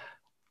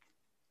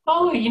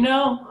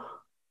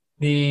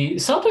the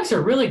Celtics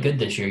are really good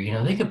this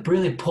year. They could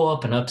really pull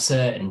up an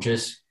upset and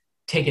just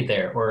take it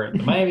there. Or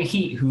the Miami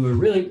Heat, who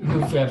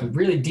have a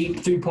really deep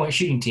 3-point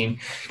shooting team,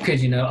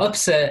 could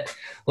upset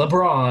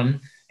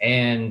LeBron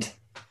and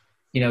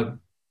have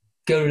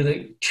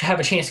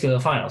a chance to go to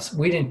the finals.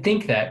 We didn't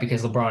think that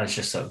because LeBron is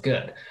just so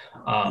good.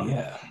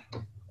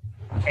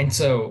 And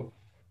so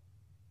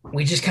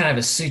we just kind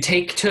of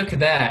took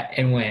that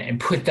and went and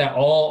put that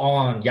all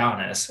on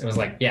Giannis. It was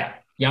like, yeah,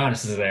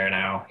 Giannis is there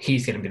now.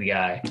 He's going to be the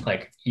guy.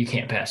 You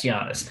can't pass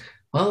Giannis.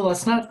 Well,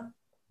 that's not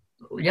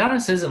 –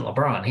 Giannis isn't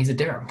LeBron. He's a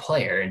different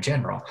player in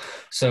general.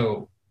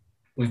 So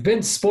we've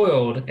been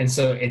spoiled, and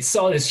so it's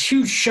all this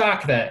huge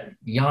shock that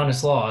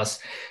Giannis lost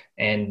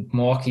and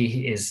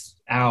Milwaukee is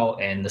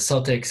out, and the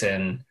Celtics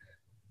and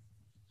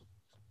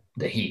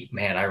the Heat.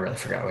 Man, I really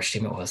forgot which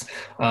team it was.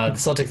 The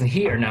Celtics and the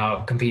Heat are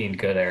now competing to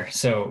go there.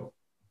 So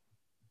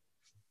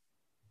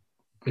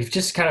we've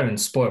just kind of been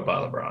spoiled by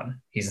LeBron.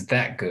 He's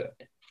that good.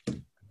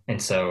 And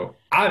so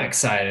I'm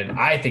excited.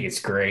 I think it's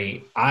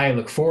great. I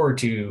look forward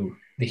to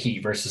the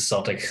Heat versus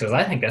Celtics because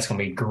I think that's going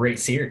to be a great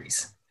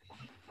series.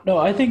 No,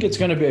 I think it's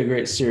going to be a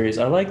great series.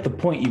 I like the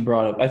point you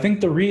brought up. I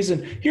think the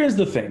reason – here's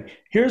the thing.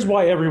 Here's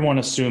why everyone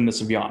assumed this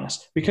of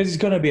Giannis. Because he's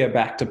going to be a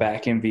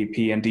back-to-back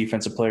MVP and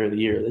Defensive Player of the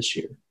Year this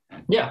year.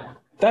 Yeah.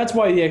 That's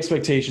why the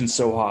expectation's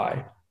so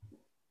high.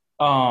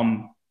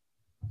 The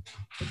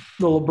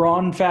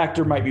LeBron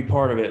factor might be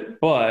part of it,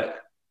 but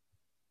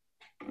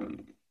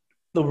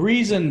the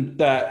reason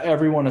that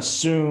everyone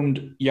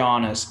assumed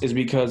Giannis is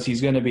because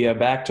he's going to be a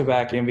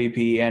back-to-back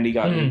MVP and he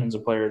got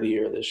Defensive Player of the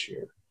Year this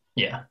year.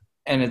 Yeah.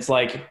 And it's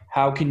like,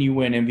 how can you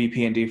win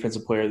MVP and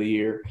Defensive Player of the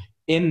Year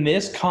in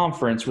this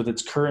conference with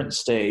its current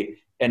state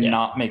and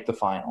not make the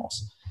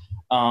finals?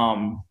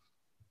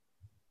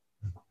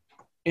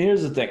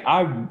 Here's the thing.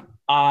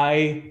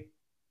 I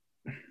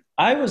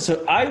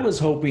was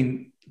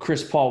hoping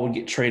Chris Paul would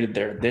get traded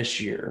there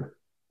this year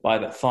by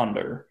the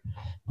Thunder.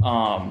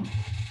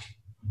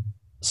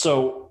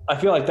 So I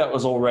feel like that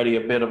was already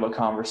a bit of a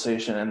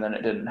conversation, and then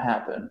it didn't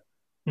happen.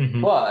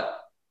 Mm-hmm. But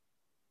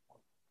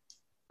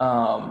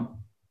I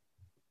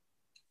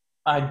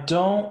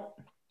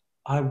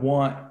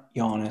want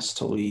Giannis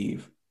to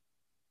leave.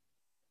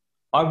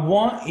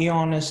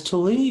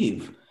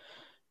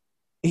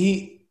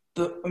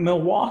 The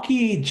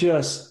Milwaukee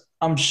just,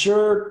 I'm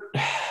sure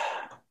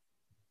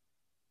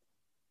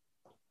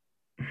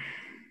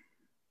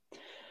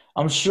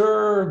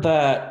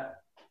that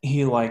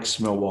he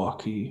likes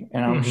Milwaukee,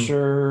 and I'm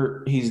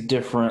sure he's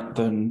different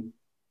than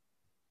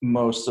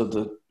most of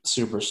the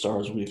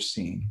superstars we've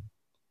seen.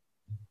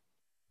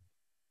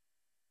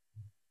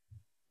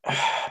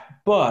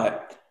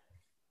 But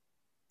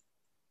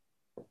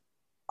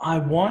I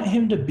want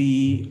him to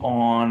be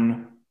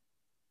on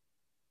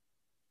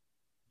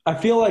 – I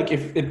feel like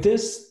if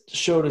this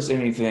showed us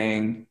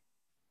anything,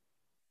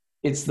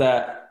 it's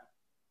that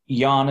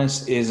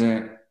Giannis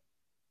isn't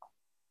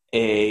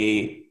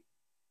he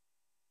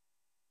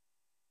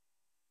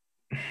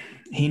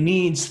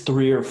needs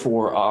 3 or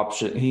 4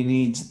 options. He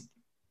needs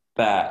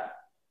that.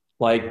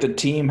 Like, the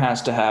team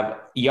has to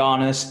have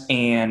Giannis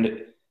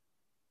and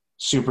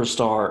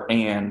superstar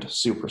and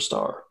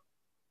superstar.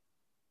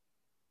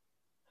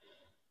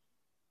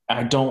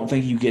 I don't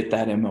think you get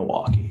that in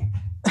Milwaukee.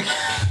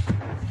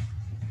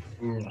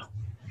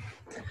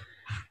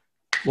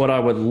 What I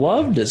would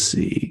love to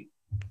see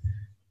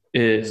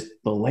is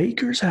the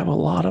Lakers have a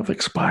lot of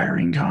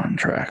expiring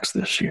contracts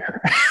this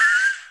year.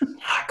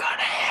 Not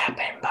gonna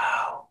happen,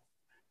 Bo.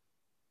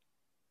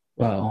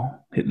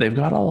 Well, they've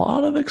got a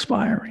lot of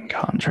expiring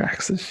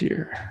contracts this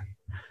year.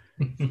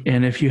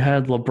 And if you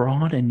had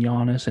LeBron and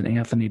Giannis and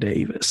Anthony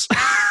Davis.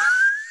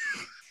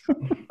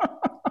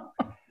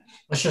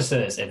 Let's just say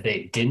this. If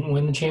they didn't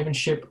win the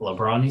championship,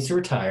 LeBron needs to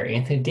retire,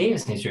 Anthony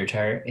Davis needs to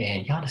retire,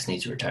 and Giannis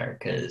needs to retire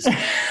because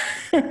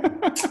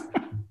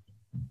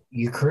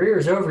your career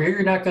is over.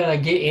 You're not going to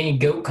get any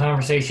GOAT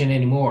conversation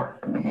anymore.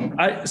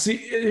 I see.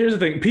 Here's the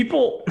thing.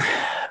 People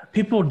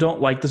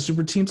don't like the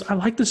super teams. I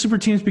like the super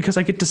teams because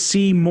I get to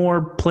see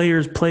more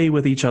players play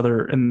with each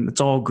other, and it's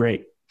all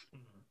great.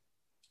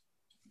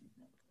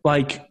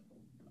 Like,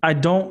 I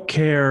don't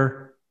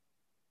care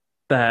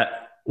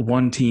that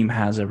one team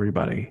has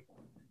everybody.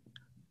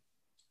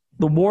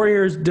 The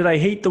Warriors, did I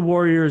hate the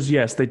Warriors?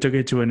 Yes, they took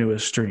it to a new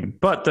extreme.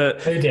 But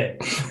they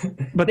did.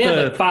 But they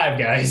had 5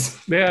 guys.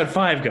 They had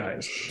 5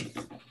 guys.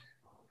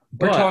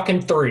 We're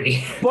talking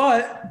 3.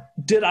 But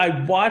did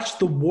I watch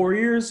the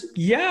Warriors?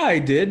 Yeah, I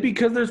did,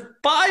 because there's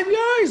 5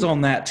 guys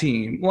on that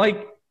team.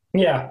 Like,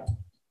 yeah,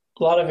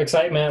 a lot of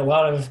excitement, a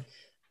lot of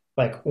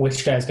like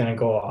which guy's going to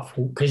go off,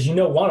 because you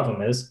know one of them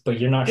is, but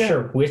you're not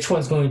sure which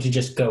one's going to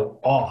just go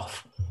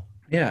off.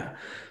 Yeah,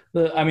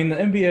 the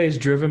NBA is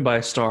driven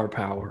by star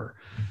power.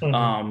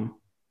 Mm-hmm.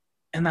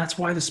 And that's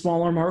why the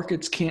smaller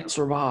markets can't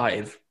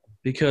survive,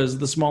 because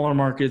the smaller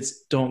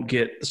markets don't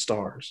get the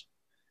stars.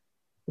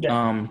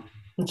 Yeah,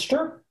 it's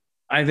true.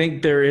 I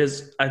think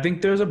there's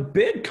a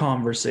big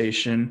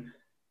conversation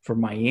for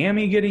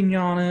Miami getting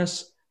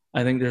Giannis.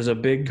 I think there's a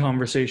big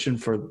conversation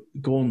for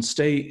Golden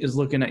State is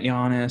looking at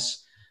Giannis.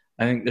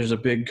 I think there's a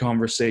big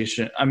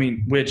conversation.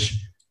 Which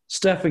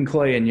Steph and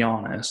Clay and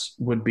Giannis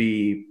would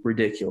be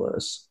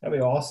ridiculous. That'd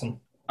be awesome.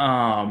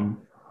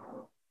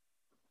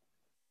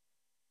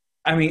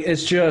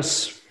 It's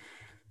just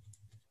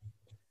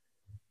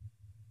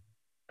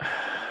 –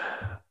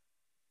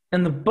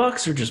 and the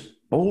Bucks are just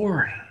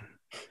boring.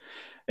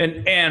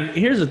 And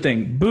here's the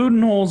thing.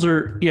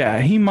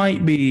 Budenholzer, he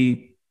might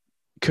be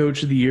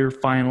Coach of the Year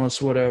finalist,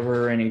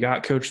 whatever, and he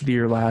got Coach of the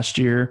Year last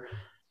year.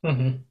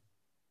 Mm-hmm.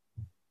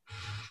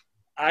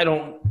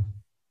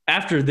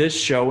 After this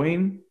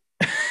showing –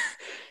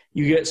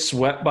 you get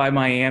swept by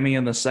Miami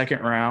in the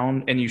second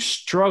round, and you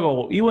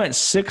struggle. You went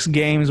 6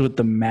 games with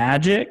the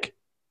Magic.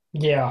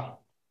 Yeah.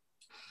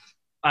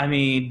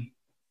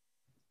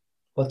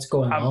 What's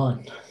going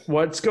on?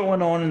 What's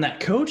going on in that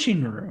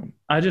coaching room?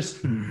 I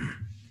don't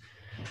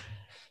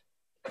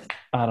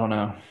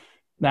know.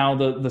 Now,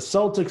 the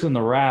Celtics and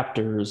the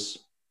Raptors,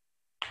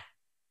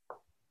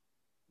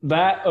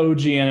 that OG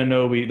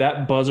Anunoby,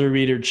 that buzzer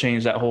beater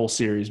changed that whole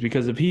series,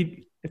 because if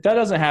that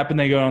doesn't happen,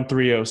 they go on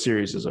 3-0,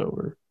 series is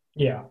over.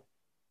 Yeah.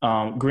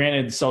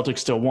 Granted, the Celtics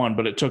still won,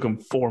 but it took them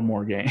 4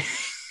 more games.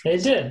 They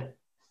did.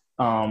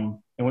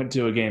 It went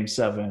to a game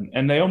 7,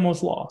 and they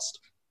almost lost.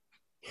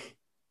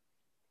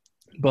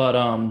 But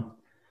the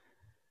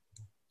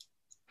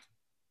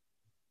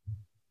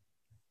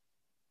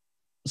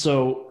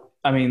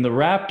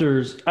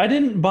Raptors. I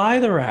didn't buy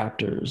the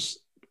Raptors.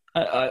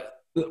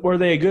 Were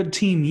they a good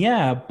team?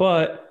 Yeah,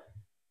 but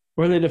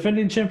were they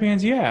defending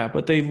champions? Yeah,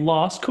 but they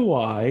lost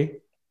Kawhi.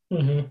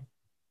 Mm-hmm.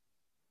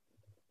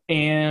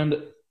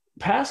 And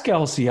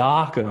Pascal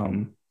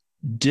Siakam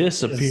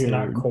disappeared. It's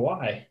not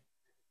Kawhi.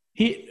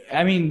 He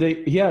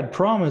had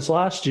promise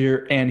last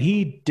year, and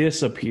he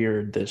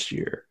disappeared this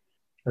year.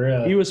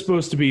 Really? He was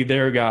supposed to be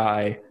their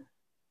guy,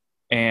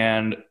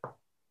 and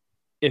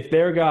if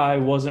their guy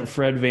wasn't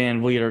Fred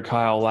VanVleet or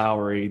Kyle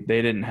Lowry,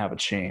 they didn't have a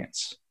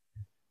chance.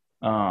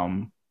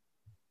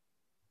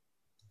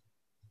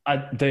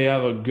 They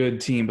have a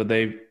good team, but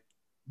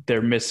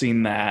they're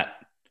missing that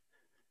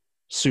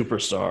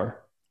superstar.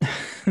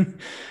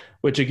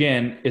 Which,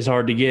 again, is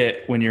hard to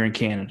get when you're in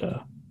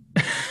Canada.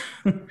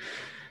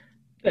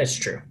 That's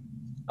true.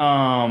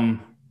 But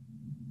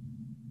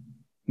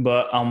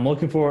I'm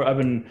looking for. I've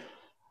been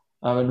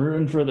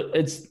rooting for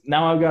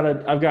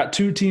I've got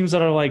 2 teams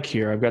that I like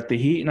here. I've got the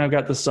Heat and I've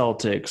got the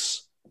Celtics,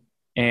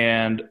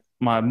 and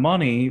my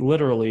money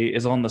literally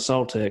is on the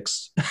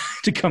Celtics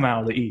to come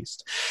out of the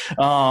East.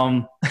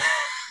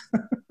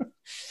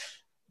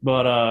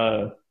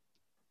 But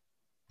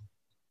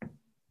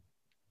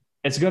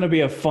it's going to be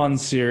a fun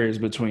series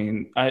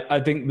between – I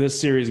think this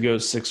series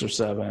goes 6 or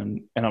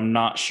 7, and I'm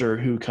not sure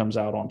who comes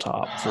out on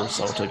top for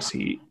Celtics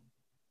Heat.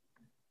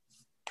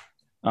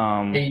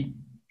 I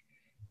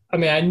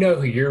know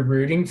who you're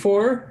rooting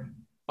for,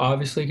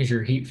 obviously, because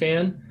you're a Heat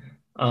fan.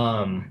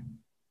 But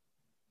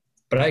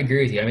I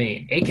agree with you.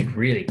 It could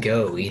really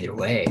go either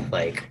way.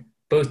 Like,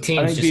 both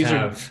teams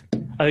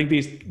I think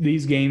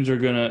these games are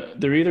going to –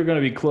 they're either going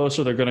to be close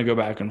or they're going to go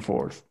back and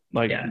forth.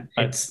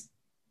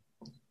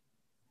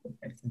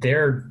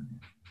 They're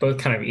both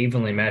kind of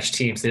evenly matched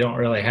teams. They don't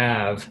really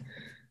have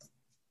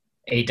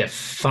a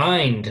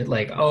defined,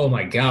 like, oh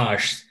my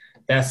gosh,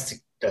 that's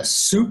the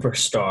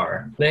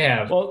superstar. They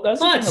have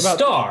that's the thing about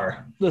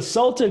star. The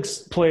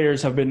Celtics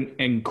players have been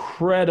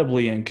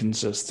incredibly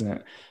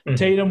inconsistent. Mm-hmm.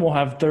 Tatum will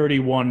have 30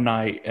 one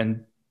night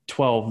and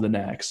 12 the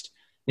next.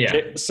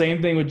 Yeah.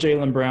 Same thing with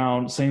Jaylen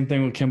Brown. Same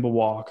thing with Kemba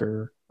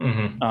Walker.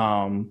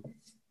 Mm-hmm.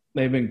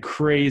 They've been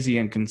crazy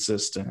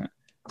inconsistent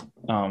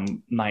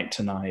night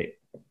to night.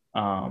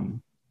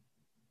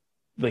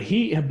 The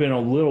Heat have been a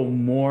little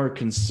more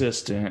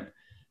consistent.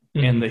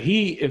 Mm-hmm. And the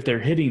Heat, if they're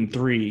hitting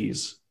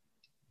threes,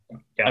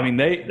 I mean,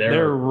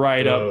 they're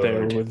right up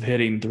there with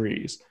hitting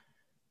threes.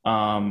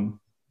 So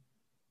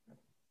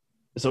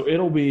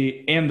it'll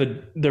be,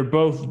 and they're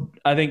both,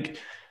 I think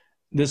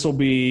this will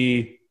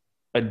be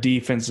a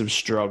defensive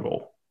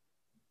struggle.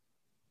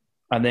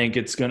 I think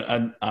it's going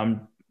to,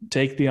 I'm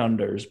take the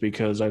unders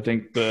because I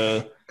think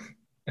the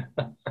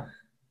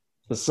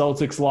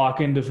Celtics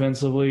lock in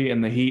defensively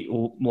and the Heat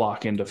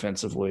lock in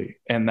defensively.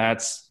 And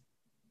that's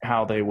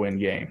how they win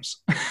games.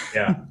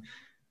 Yeah.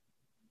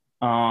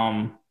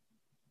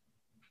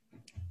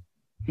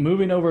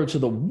 Moving over to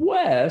the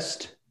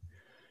West,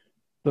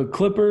 the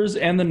Clippers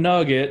and the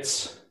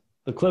Nuggets.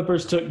 The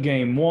Clippers took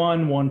game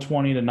 1,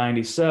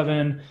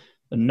 120-97.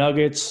 The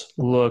Nuggets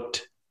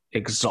looked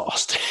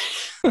exhausted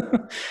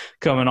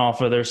coming off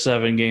of their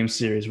 7-game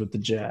series with the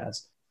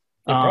Jazz.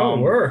 They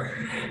probably were.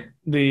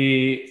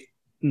 The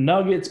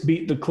Nuggets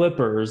beat the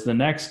Clippers the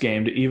next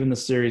game to even the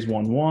series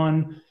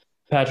 1-1.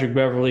 Patrick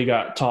Beverley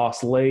got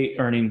tossed late,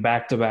 earning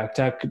back-to-back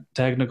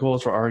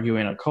technicals for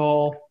arguing a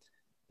call.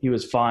 He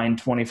was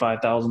fined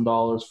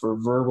 $25,000 for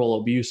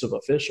verbal abuse of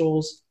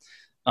officials.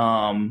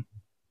 The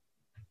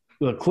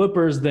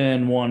Clippers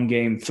then won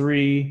game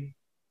 3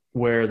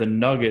 where the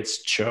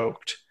Nuggets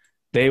choked.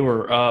 They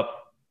were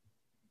up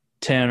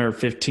 10 or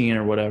 15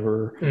 or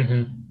whatever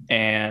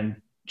and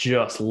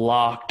just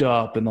locked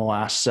up in the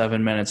last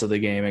 7 minutes of the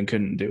game and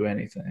couldn't do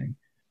anything.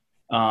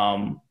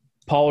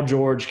 Paul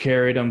George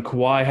carried him.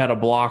 Kawhi had a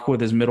block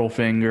with his middle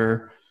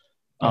finger.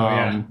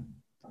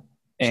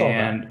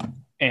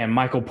 And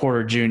Michael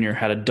Porter Jr.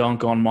 had a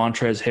dunk on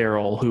Montrezl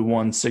Harrell, who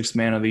won Sixth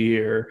Man of the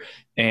Year.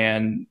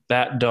 And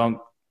that dunk,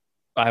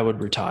 I would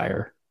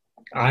retire.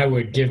 I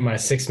would give my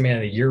Sixth Man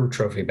of the Year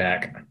trophy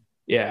back.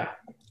 Yeah.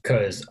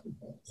 Because,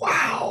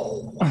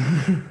 wow.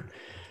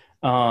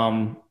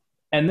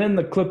 And then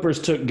the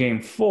Clippers took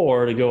game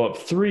 4 to go up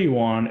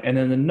 3-1. And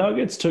then the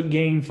Nuggets took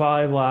game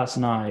 5 last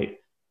night.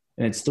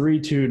 And it's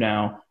 3-2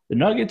 now.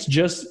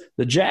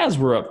 The Jazz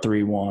were up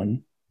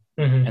 3-1.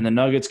 And the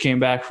Nuggets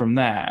came back from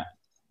that.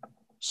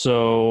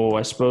 So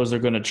I suppose they're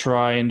going to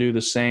try and do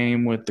the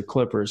same with the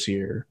Clippers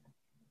here.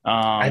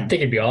 I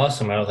think it'd be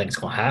awesome. I don't think it's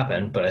going to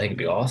happen, but I think it'd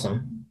be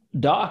awesome.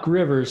 Doc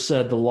Rivers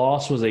said the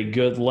loss was a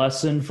good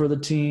lesson for the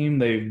team.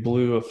 They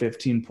blew a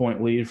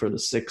 15-point lead for the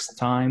 6th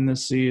time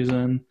this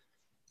season.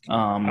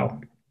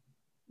 Marcus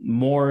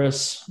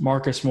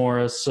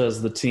Morris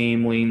says the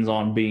team leans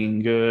on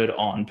being good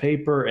on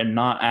paper and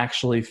not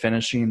actually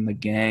finishing the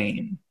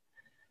game.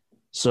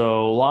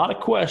 So a lot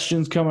of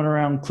questions coming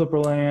around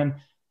Clipperland.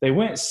 They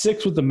went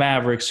 6 with the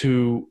Mavericks,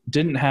 who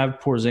didn't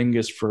have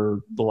Porzingis for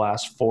the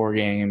last 4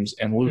 games,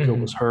 and Luka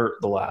was hurt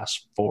the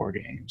last 4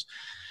 games.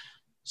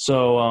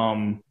 So,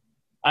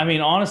 I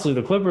mean, honestly,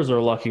 the Clippers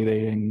are lucky they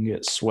didn't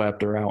get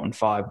swept or out in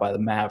 5 by the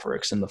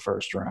Mavericks in the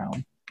first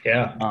round.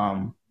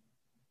 Yeah.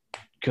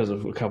 Because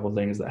of a couple of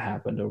things that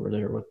happened over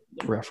there with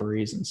the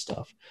referees and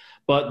stuff.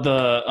 But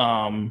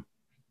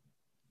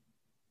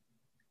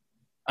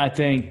I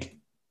think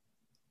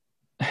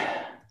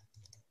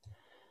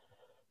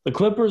the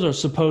Clippers are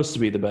supposed to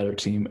be the better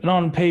team. And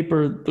on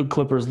paper, the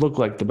Clippers look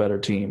like the better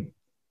team.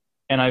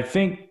 And I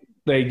think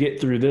they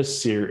get through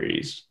this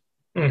series.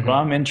 But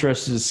I'm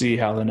interested to see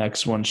how the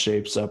next one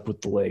shapes up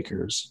with the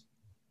Lakers.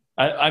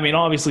 I mean,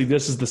 obviously,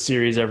 this is the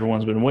series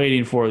everyone's been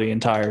waiting for the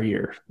entire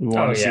year. We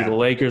want to see the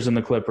Lakers and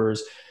the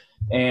Clippers.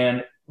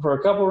 And for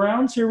a couple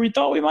rounds here, we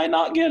thought we might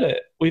not get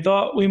it. We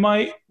thought we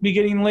might be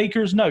getting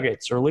Lakers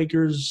Nuggets or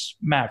Lakers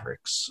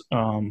Mavericks.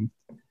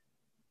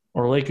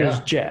 Or Lakers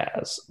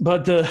Jazz.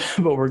 But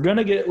we're going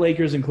to get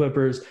Lakers and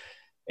Clippers.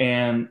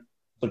 And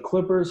the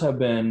Clippers have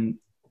been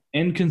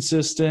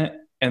inconsistent,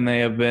 and they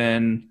have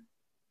been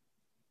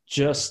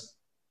just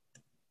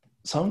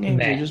 – some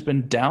games have just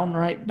been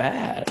downright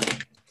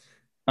bad.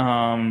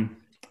 So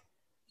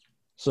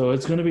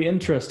it's going to be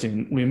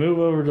interesting. We move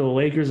over to the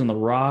Lakers and the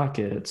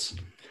Rockets,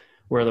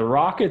 where the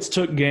Rockets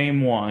took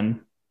game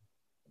 1.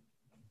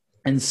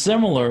 And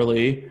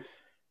similarly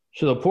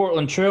to the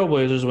Portland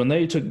Trailblazers, when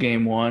they took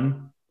game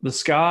 1, the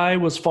sky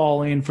was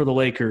falling for the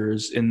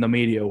Lakers in the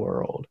media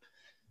world.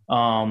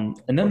 And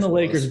then the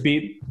Lakers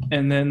beat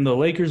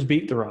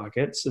the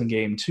Rockets in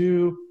game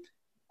 2.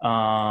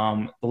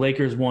 The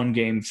Lakers won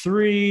game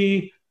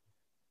 3,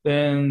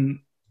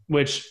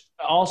 which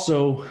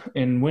also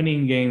in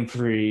winning game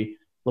 3,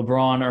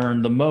 LeBron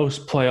earned the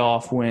most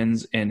playoff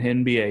wins in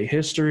NBA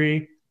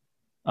history.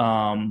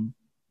 And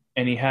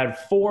he had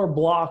 4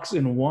 blocks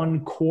in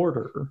 1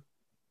 quarter,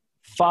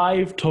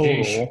 5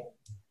 total.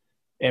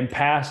 And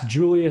passed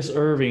Julius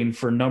Erving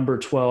for number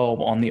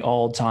 12 on the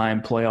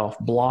all-time playoff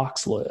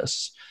blocks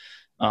list.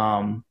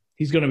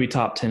 he's going to be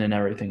top 10 in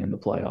everything in the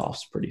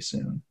playoffs pretty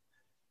soon.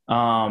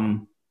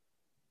 And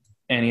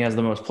he has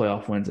the most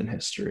playoff wins in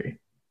history.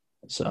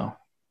 So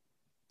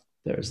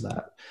there's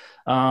that.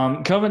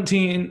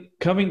 Covington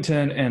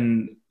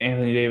and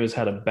Anthony Davis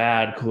had a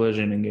bad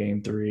collision in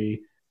game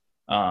 3.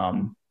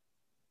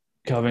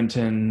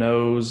 Covington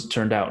nose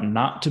turned out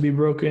not to be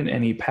broken,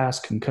 and he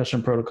passed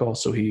concussion protocol,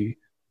 so he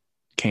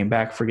came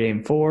back for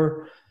game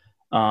 4.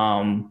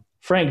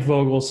 Frank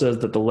Vogel says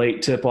that the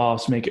late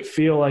tip-offs make it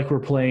feel like we're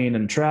playing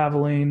and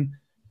traveling.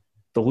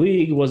 The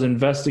league was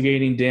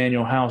investigating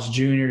Daniel House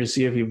Jr. to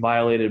see if he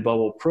violated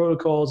bubble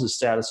protocols. His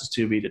status is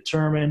to be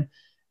determined.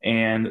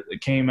 And it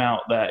came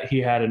out that he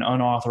had an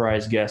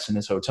unauthorized guest in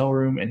his hotel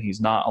room, and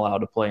he's not allowed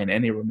to play in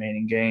any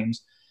remaining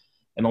games.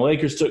 And the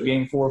Lakers took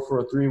game 4 for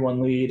a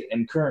 3-1 lead,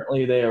 and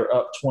currently they are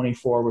up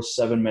 24 with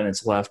 7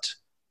 minutes left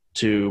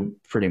to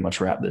pretty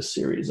much wrap this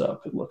series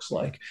up, it looks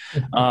like.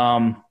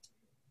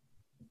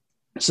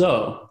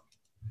 So,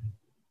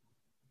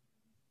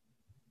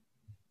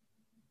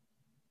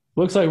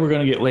 looks like we're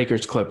going to get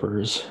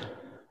Lakers-Clippers.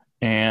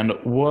 And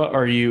what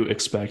are you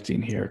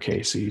expecting here,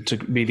 Casey, to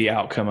be the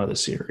outcome of the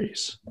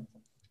series?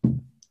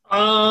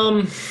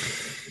 I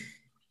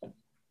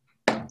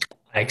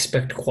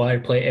expect Kawhi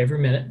to play every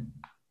minute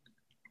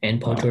and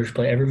Paul George to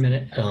play every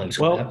minute. I don't think it's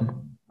going to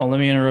happen. Well,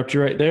 let me interrupt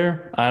you right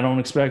there. I don't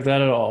expect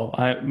that at all.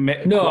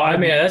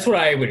 That's what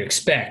I would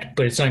expect,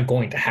 but it's not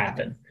going to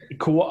happen.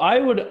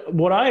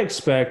 What I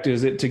expect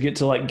is it to get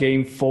to like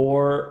game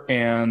 4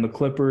 and the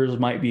Clippers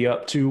might be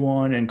up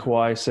 2-1 and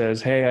Kawhi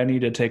says, "Hey, I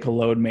need to take a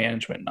load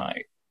management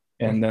night."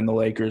 And then the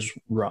Lakers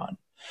run.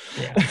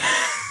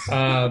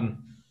 Yeah.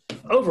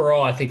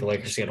 Overall, I think the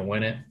Lakers are going to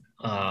win it.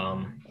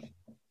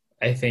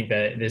 I think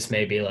that this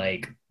may be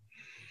like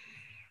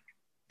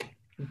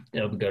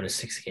it'll go to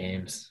 6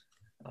 games.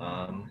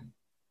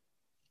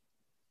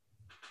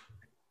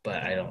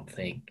 But I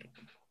think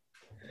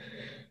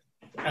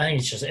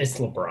it's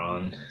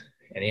LeBron,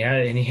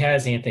 and he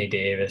has Anthony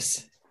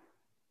Davis,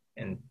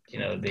 and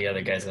the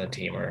other guys on the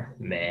team are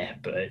meh.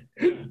 But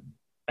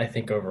I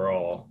think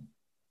overall,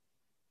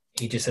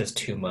 he just has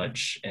too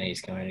much, and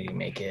he's going to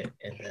make it,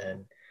 and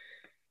then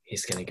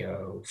he's going to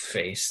go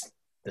face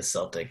the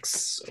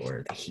Celtics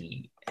or the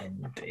Heat,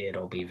 and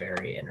it'll be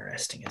very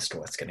interesting as to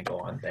what's going to go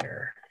on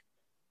there.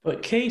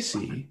 But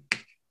Casey.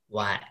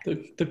 What?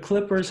 The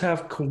Clippers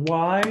have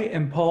Kawhi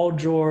and Paul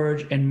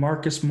George and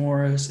Marcus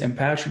Morris and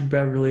Patrick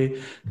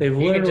Beverley.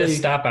 You can just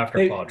stop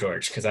after Paul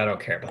George because I don't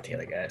care about the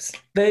other guys.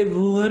 They've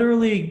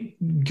literally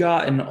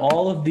gotten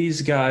all of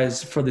these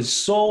guys for the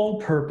sole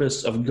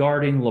purpose of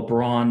guarding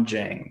LeBron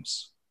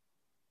James.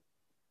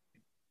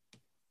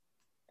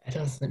 That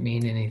doesn't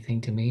mean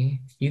anything to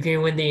me. You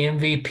can win the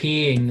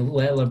MVP and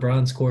let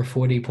LeBron score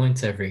 40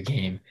 points every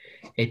game.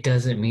 It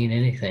doesn't mean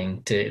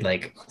anything to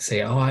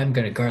say, "Oh, I'm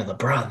going to guard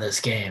LeBron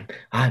this game.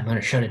 I'm going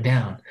to shut him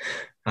down.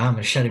 I'm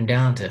going to shut him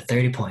down to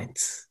 30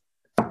 points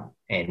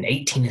and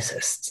 18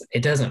 assists."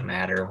 It doesn't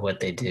matter what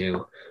they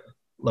do.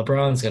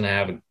 LeBron's going to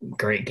have a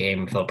great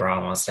game if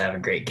LeBron wants to have a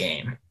great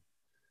game.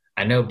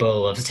 I know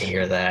Bo loves to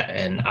hear that,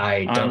 and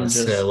I don't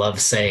necessarily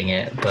love saying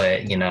it,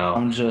 but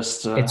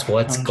it's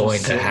what's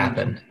going to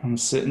happen. I'm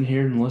sitting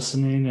here and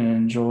listening and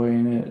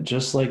enjoying it,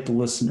 just like the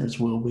listeners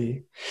will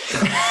be.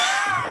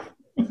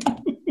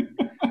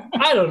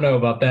 I don't know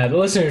about that. The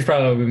listeners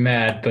probably will be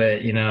mad,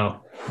 but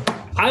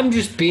I'm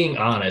just being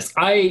honest.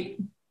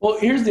 Well,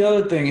 here's the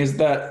other thing: is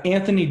that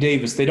Anthony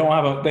Davis? They don't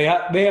have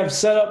they have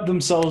set up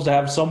themselves to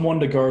have someone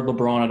to guard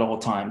LeBron at all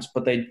times,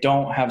 but they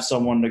don't have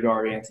someone to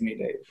guard Anthony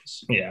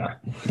Davis. Yeah,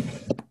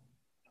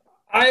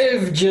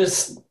 I've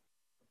just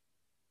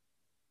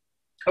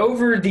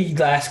over the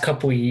last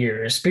couple of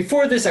years.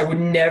 Before this, I would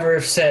never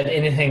have said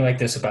anything like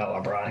this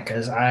about LeBron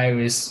because I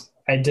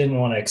didn't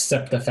want to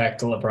accept the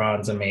fact that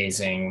LeBron's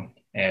amazing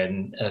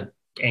and an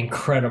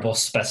incredible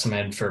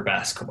specimen for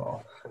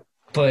basketball.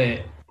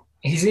 But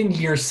he's in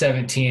year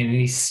 17 and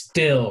he's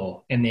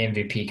still in the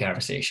MVP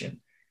conversation.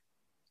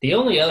 The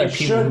only other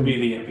people should be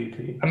the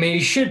MVP. I mean,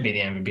 he should be the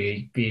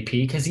MVP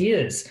because he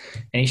is.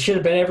 And he should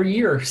have been every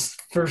year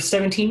for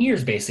 17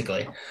 years,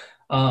 basically.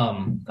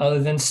 Other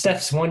than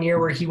Steph's 1 year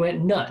where he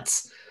went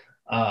nuts.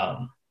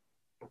 But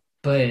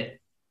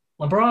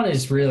LeBron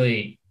is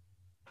really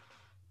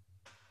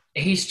 –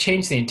 he's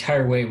changed the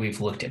entire way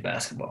we've looked at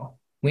basketball.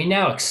 We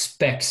now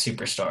expect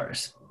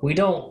superstars. We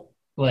don't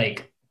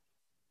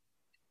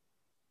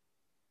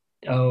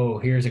oh,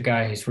 here's a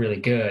guy who's really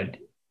good.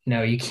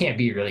 No, you can't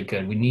be really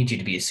good. We need you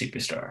to be a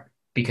superstar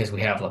because we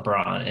have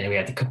LeBron and we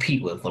have to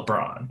compete with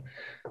LeBron.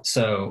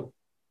 So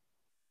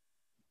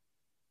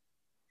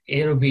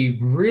it'll be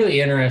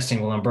really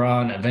interesting when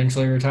LeBron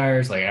eventually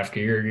retires, after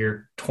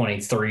you're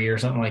 23 or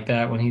something like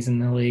that when he's in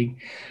the league.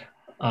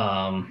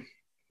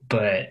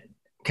 But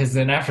because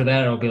then after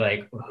that, it'll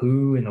be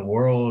who in the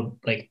world,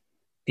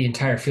 the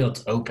entire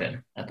field's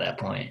open at that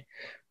point.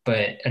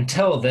 But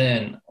until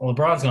then,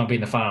 LeBron's going to be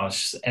in the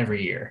finals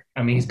every year.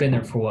 I mean, he's been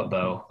there for what,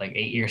 Bo? 8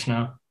 years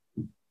now?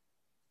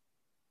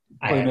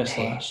 I missed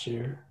last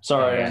year.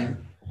 Sorry.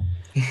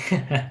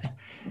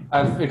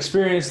 I've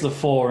experienced the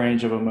full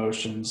range of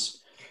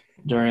emotions.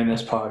 during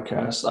this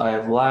podcast. I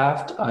have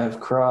laughed. I have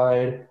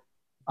cried.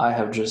 I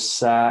have just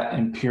sat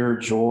in pure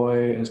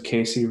joy as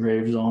Casey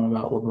raves on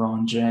about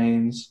LeBron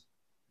James.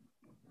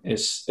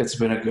 It's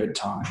been a good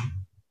time.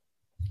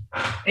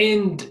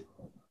 And,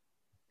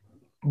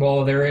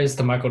 well, there is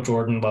the Michael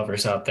Jordan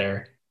lovers out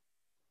there.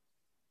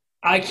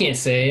 I can't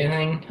say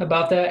anything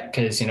about that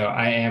because,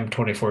 I am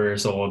 24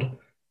 years old.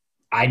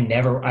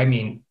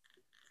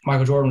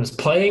 Michael Jordan was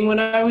playing when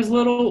I was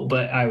little,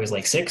 but I was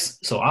like 6,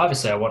 so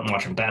obviously I wasn't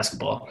watching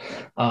basketball.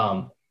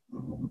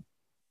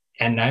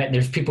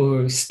 There's people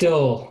who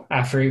still,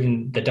 after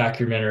even the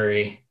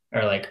documentary,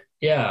 are like,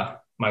 yeah,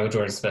 Michael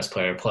Jordan's the best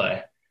player to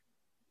play.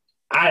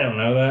 I don't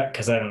know that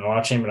because I didn't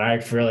watch him, and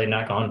I've really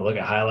not gone to look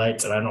at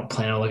highlights, and I don't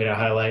plan on looking at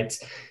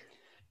highlights.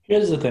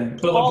 Here's the thing.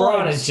 But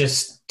LeBron is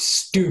just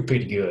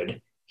stupid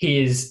good.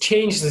 He has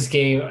changed this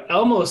game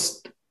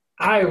almost.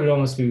 I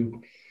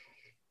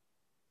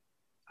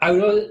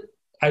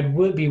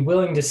would be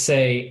willing to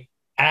say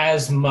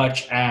as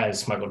much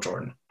as Michael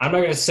Jordan. I'm not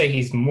going to say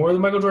he's more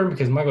than Michael Jordan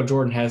because Michael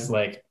Jordan has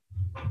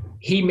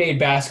he made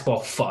basketball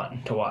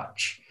fun to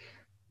watch.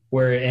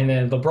 And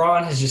then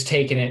LeBron has just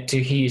taken it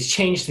to, he's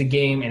changed the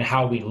game and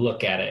how we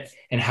look at it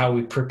and how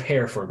we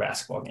prepare for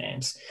basketball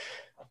games.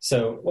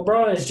 So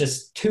LeBron is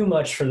just too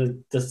much for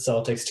the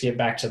Celtics to get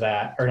back to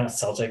that, or not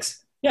Celtics.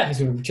 Yeah, he's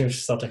going to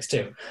change the Celtics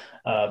too.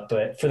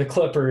 But for the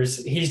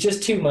Clippers, he's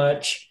just too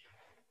much.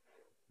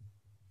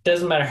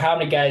 Doesn't matter how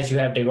many guys you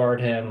have to guard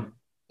him.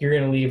 You're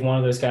going to leave one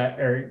of those guys,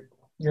 or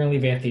you're going to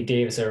leave Anthony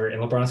Davis over,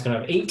 and LeBron's going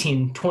to have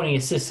 18, 20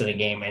 assists in a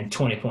game and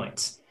 20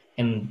 points.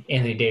 And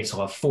Anthony Davis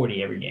will have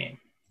 40 every game.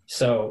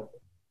 So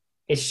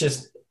it's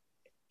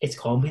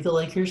going to be the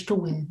Lakers to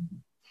win.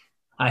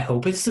 I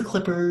hope it's the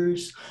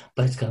Clippers,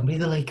 but it's going to be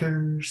the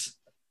Lakers.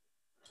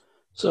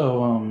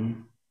 So,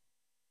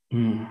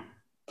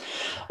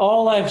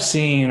 all I've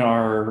seen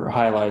are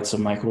highlights of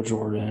Michael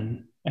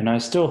Jordan, and I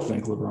still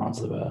think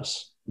LeBron's the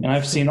best. And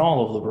I've seen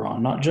all of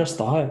LeBron, not just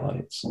the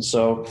highlights. And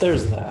so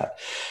there's that.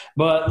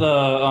 But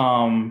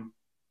oh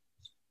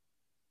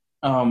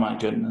my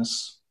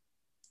goodness.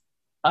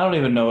 I don't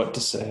even know what to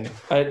say.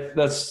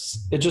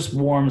 It just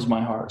warms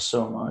my heart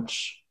so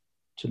much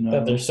to know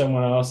that there's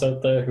someone else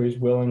out there who's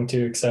willing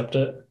to accept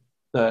it.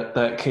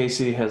 That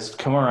Casey has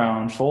come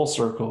around full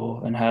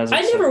circle and has.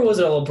 I never was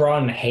a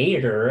LeBron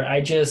hater.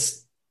 I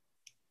just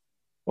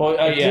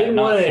didn't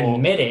want to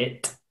admit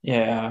it.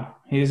 Yeah,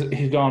 he's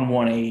gone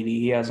 180.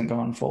 He hasn't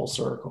gone full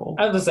circle.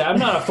 I was gonna say I'm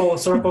not a full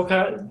circle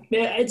kind.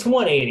 It's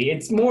 180.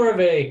 It's more of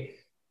a.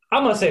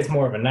 I'm gonna say it's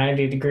more of a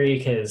 90 degree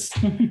because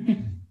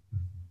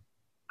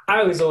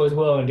I was always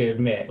willing to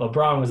admit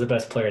LeBron was the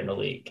best player in the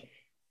league.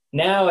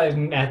 Now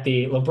I'm at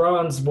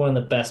LeBron's one of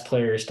the best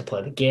players to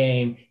play the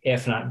game,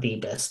 if not the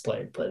best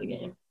player to play the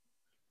game.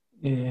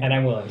 Yeah. And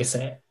I'm willing to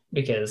say it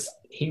because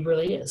he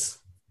really is.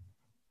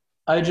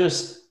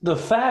 The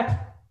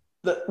fact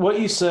that what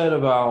you said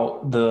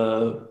about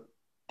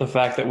the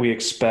fact that we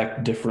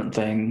expect different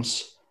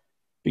things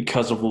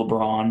because of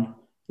LeBron,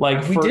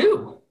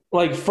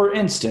 for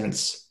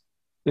instance,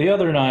 the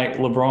other night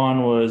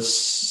LeBron was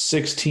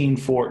 16,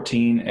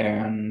 14,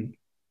 and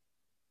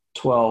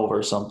 12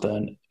 or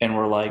something, and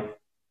we're like,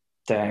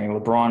 dang,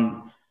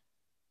 LeBron.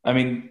 I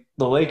mean,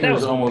 the Lakers that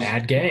was almost a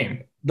bad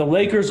game. The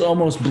Lakers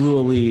almost blew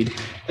a lead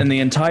in the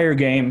entire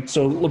game.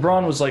 So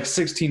LeBron was like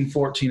 16,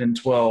 14, and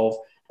 12,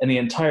 and the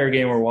entire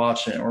game we're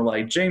watching it. We're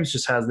like, James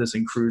just has this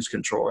in cruise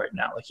control right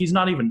now. Like, he's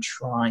not even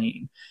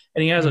trying,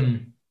 and he has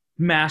a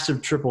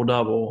massive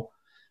triple-double,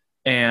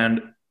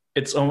 and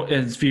it's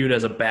viewed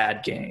as a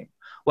bad game.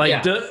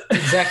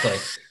 Exactly.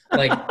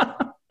 Like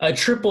a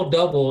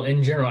triple-double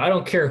in general, I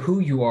don't care who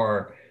you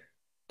are,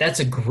 that's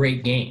a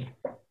great game.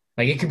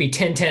 Like, it could be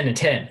 10, 10, and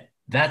 10.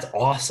 That's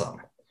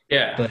awesome.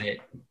 Yeah. But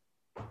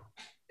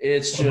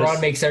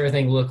LeBron makes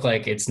everything look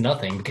like it's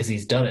nothing because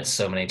he's done it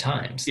so many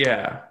times.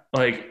 Yeah.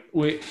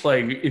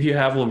 If you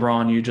have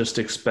LeBron, you just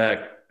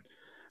expect,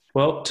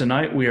 well,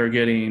 tonight we are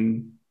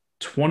getting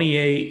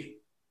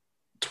 28,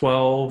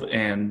 12,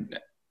 and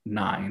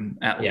 9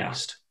 at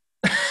least.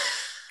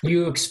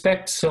 You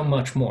expect so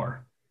much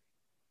more.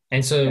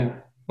 And so,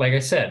 like I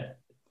said,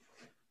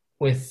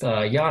 with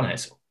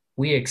Giannis,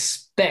 we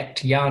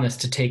expect Giannis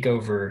to take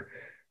over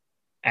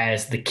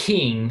as the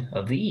king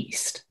of the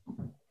East.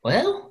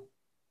 Well,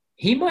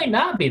 he might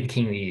not be the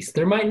king of the East.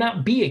 There might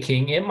not be a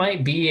king. It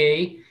might be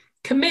a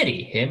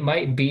committee. It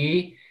might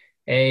be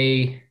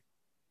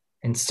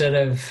instead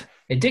of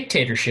a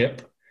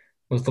dictatorship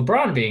with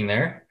LeBron being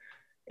there,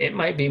 it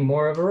might be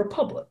more of a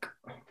republic.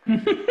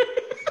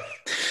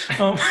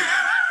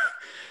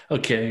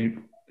 Okay,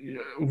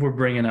 we're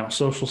bringing out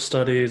social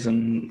studies,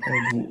 and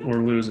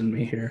we're losing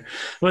me here.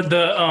 But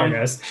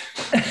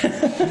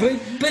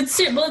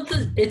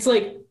it's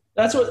like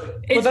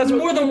that's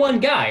more than one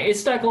guy.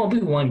 It's not going to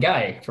be one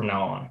guy from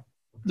now on.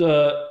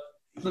 The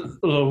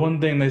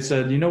one thing they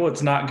said,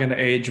 what's not going to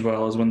age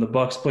well is when the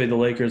Bucks played the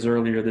Lakers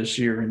earlier this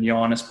year, and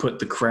Giannis put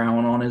the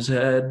crown on his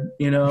head,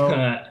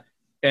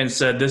 and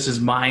said, "This is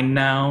mine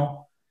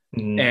now,"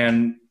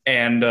 and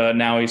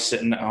now he's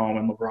sitting at home,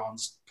 and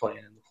LeBron's playing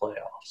in the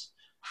playoffs.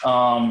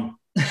 So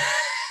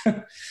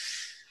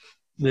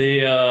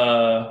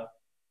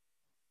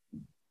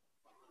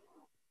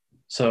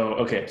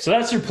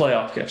that's your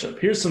playoff catch-up.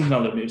 Here's some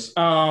other news.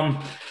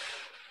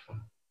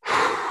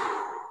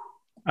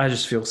 I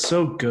just feel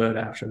so good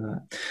after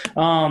that.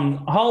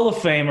 Hall of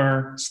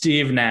Famer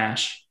Steve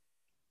Nash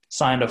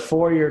signed a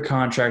 4-year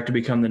contract to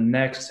become the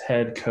next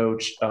head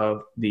coach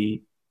of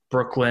the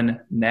Brooklyn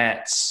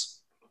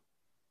Nets.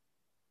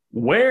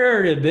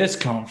 Where did this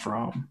come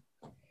from?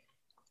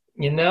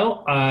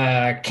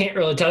 I can't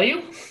really tell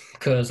you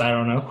because I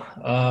don't know.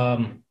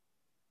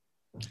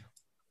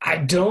 I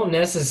don't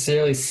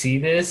necessarily see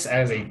this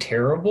as a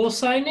terrible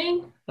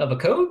signing of a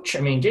coach.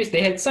 I mean,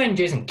 they had signed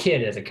Jason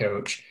Kidd as a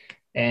coach,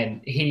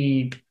 and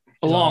he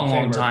a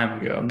long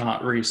time ago,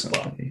 not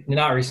recently. Well,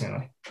 not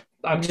recently.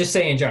 I'm just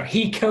saying, John.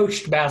 He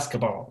coached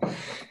basketball,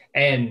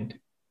 and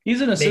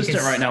he's an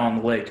assistant right now on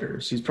the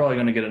Lakers. He's probably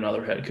going to get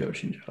another head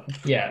coaching job.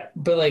 Yeah,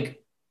 but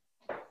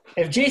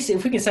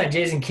if we can sign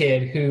Jason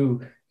Kidd,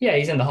 who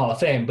he's in the Hall of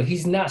Fame, but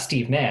he's not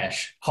Steve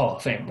Nash Hall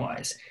of Fame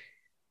wise.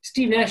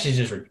 Steve Nash is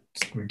just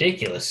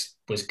ridiculous.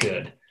 Was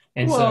good,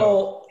 and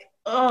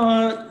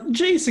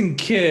Jason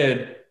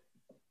Kidd.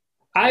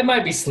 I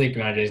might be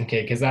sleeping on Jason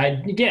Kidd because I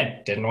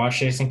didn't watch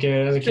Jason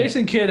Kidd as a kid.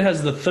 Jason Kidd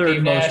has the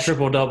third most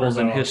triple doubles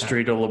in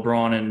history to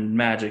LeBron and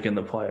Magic in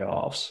the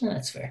playoffs.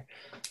 That's fair.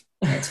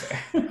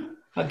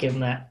 I'll give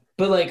him that.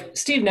 But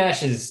Steve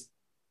Nash's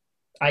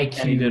IQ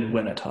and he did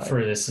win a title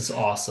for this is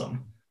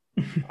awesome.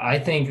 I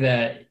think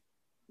that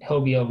he'll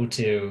be able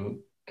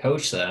to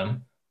coach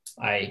them.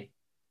 I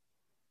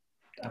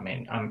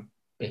mean, I'm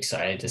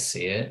excited to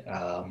see it.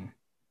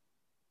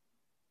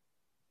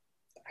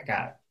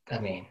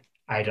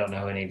 I don't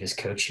know any of his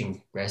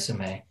coaching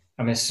resume.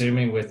 I'm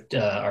assuming with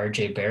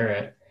RJ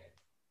Barrett,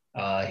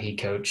 he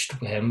coached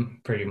him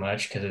pretty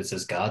much because it's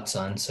his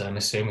godson. So I'm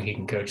assuming he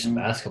can coach some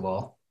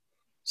basketball.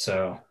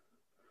 So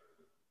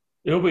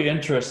it'll be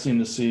interesting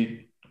to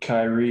see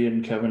Kyrie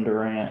and Kevin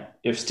Durant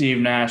if Steve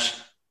Nash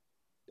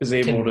is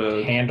able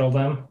to handle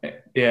them.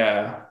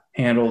 Yeah,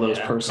 handle those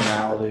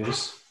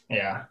personalities.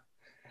 Yeah.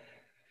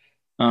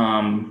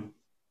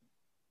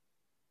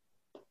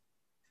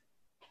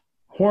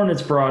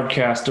 Hornets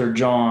broadcaster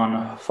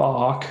John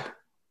Falk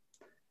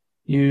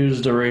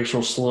used a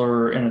racial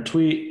slur in a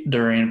tweet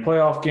during a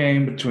playoff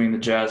game between the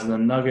Jazz and the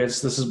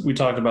Nuggets. We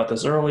talked about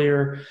this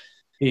earlier.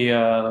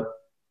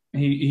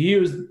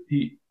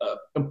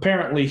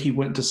 Apparently he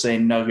went to say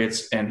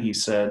Nuggets and he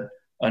said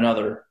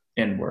another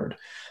N-word.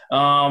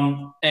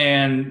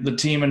 And the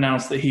team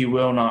announced that he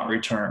will not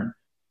return.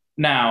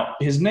 Now,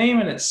 his name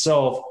in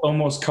itself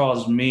almost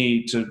caused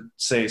me to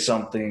say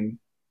something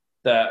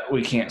that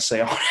we can't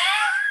say on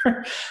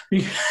air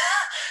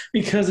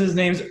because his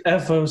name's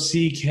Focke,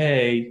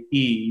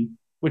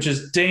 which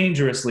is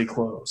dangerously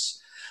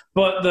close.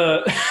 But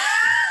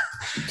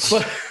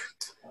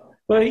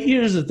but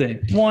here's the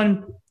thing: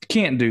 one,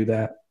 can't do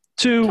that.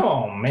 Two,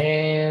 oh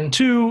man.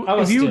 Two,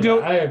 if you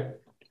go, I have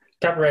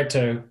copyright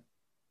to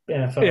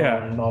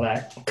NFL and all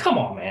that. Come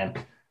on, man,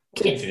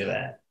 can't do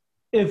that.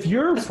 If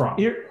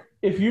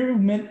you're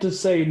meant to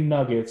say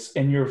Nuggets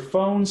and your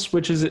phone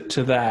switches it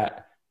to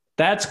that,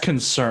 that's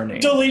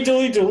concerning. Delete,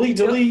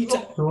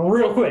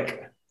 real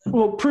quick.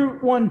 Well,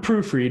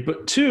 proofread,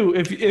 but two,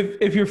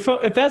 if your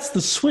phone, if that's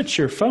the switch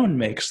your phone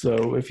makes,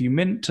 though, if you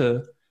meant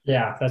to,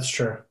 that's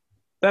true.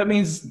 That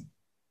means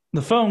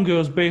the phone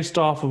goes based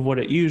off of what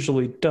it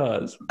usually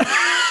does.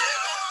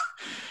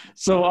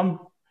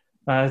 So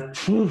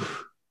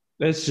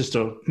that's just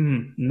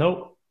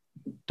nope,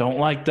 don't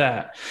like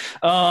that.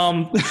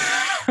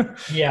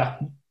 Yeah.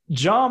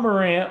 Ja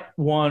Morant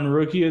won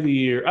Rookie of the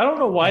Year. I don't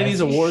know why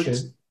these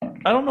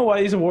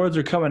awards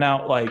are coming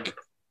out like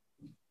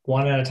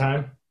one at a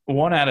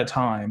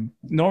time.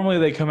 Normally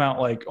they come out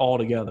like all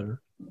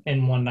together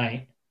in one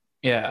night.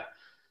 Yeah.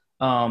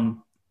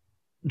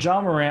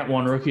 Ja Morant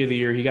won Rookie of the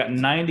Year. He got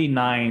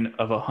 99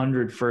 of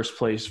 100 first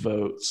place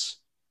votes.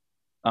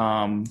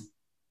 And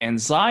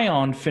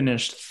Zion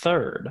finished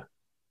third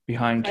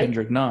behind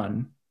Kendrick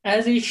Nunn.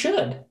 As he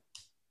should.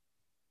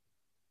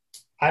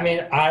 I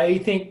mean,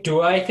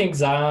 do I think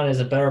Zion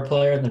is a better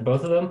player than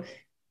both of them?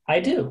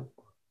 I do.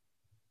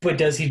 But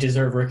does he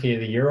deserve Rookie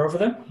of the Year over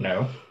them?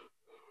 No.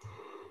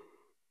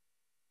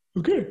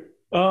 Okay.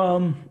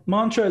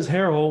 Montrezl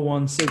Harrell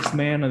won Sixth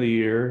Man of the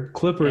Year.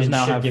 Clippers and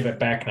now should give it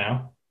back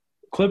now.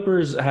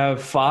 Clippers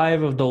have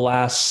 5 of the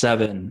last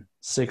 7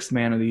 Sixth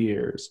Man of the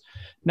Years.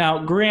 Now,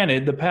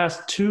 granted, the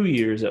past 2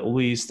 years at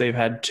least, they've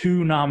had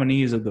 2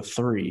 nominees of the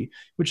 3,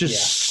 which is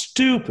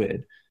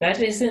stupid. That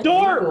isn't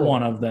Start legal.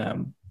 One of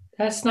them.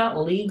 That's not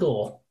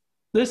legal.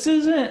 This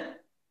isn't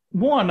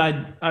one.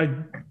 I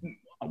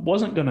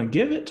wasn't going to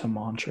give it to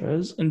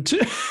Montrez.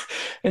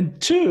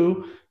 And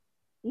two,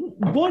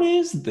 what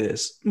is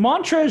this?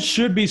 Montrez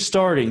should be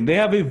starting. They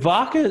have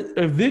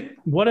Vic,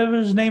 whatever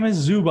his name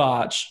is,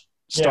 Zubac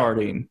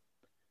starting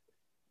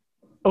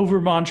over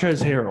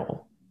Montrezl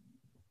Harrell.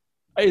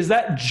 Is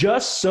that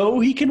just so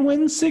he can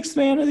win Sixth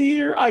Man of the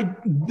Year?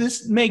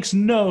 This makes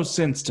no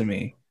sense to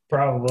me.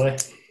 Probably.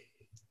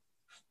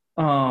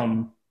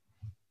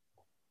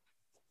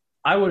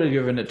 I would have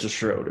given it to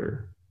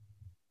Schroeder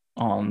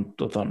on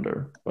the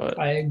Thunder, but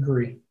I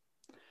agree.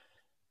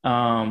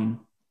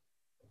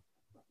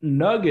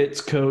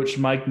 Nuggets coach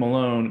Mike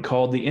Malone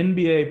called the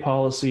NBA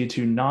policy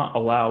to not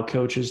allow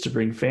coaches to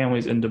bring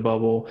families into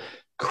bubble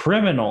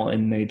criminal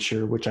in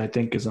nature, which I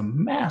think is a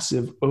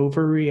massive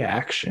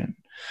overreaction.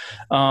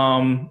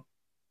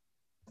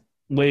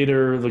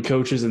 Later, the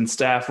coaches and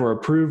staff were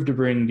approved to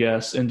bring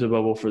guests into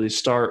bubble for the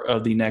start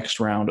of the next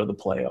round of the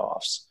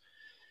playoffs,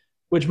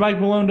 which Mike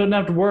Malone doesn't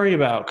have to worry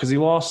about because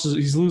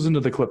he's losing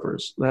to the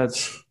Clippers.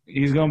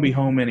 He's going to be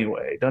home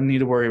anyway. Doesn't need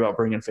to worry about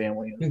bringing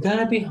family in. You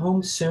gotta be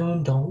home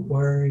soon. Don't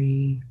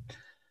worry.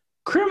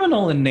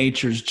 Criminal in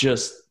nature's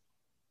just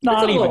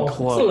not even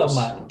close. It's a little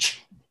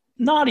much.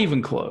 Not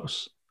even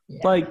close.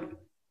 Yeah.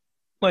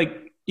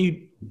 Like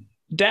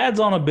dad's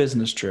on a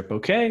business trip,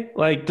 okay?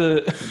 Like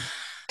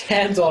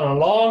dad's on a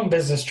long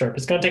business trip.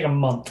 It's gonna take a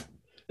month.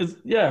 It's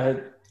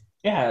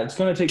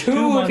gonna take 2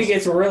 months. If he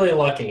gets really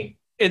lucky.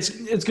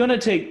 It's gonna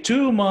take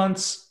 2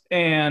 months,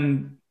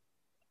 and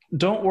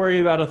don't worry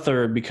about a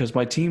third because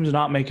my team's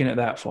not making it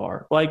that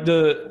far. Like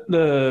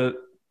you've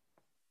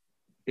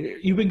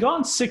been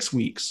gone 6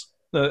 weeks.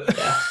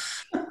 Yeah.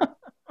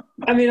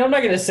 I mean, I'm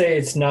not gonna say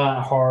it's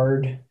not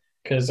hard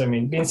because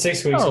being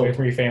 6 weeks away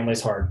from your family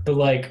is hard. But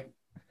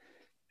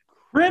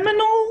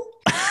criminal.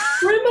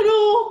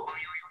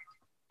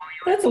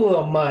 That's a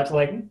little much.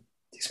 Like,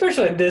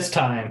 especially at this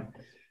time.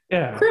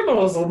 Yeah,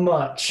 criminal's a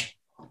much.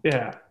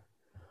 Yeah.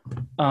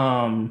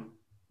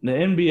 The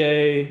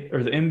NBA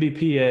or the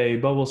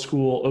NBPA bubble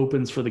school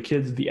opens for the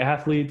kids, the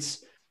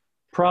athletes,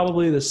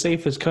 probably the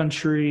safest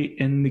classroom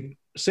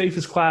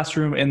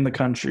in the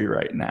country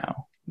right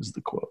now is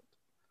the quote.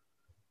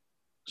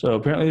 So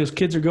apparently those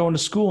kids are going to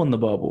school in the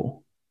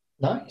bubble.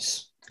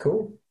 Nice.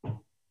 Cool.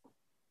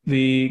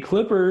 The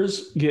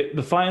Clippers get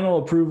the final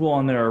approval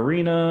on their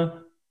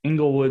arena.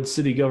 Inglewood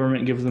city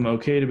government gives them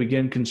okay to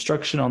begin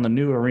construction on the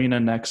new arena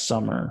next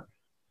summer.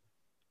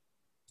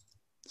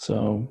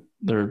 So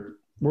they're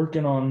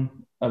working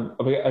on,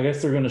 I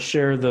guess they're going to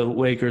share the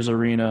Lakers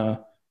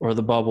arena or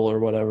the bubble or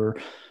whatever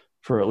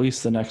for at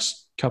least the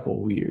next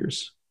couple of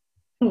years.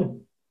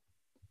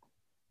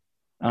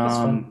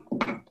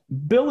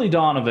 Billy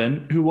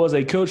Donovan, who was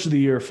a Coach of the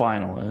Year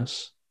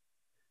finalist,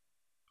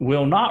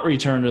 will not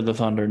return to the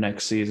Thunder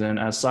next season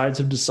as sides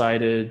have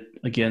decided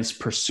against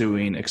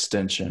pursuing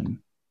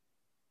extension.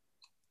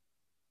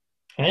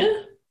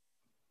 I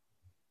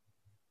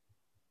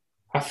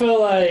feel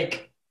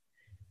like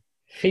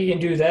if he can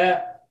do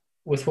that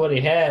with what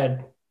he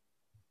had,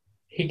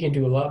 he can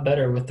do a lot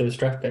better with those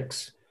draft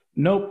picks.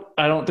 Nope,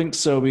 I don't think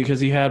so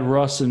because he had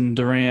Russ and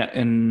Durant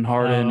and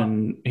Harden,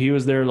 and he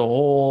was there the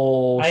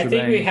whole I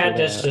think we had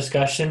this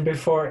discussion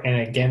before,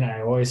 and again,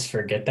 I always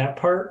forget that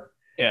part.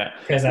 Yeah.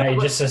 Because I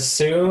just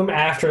assume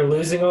after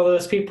losing all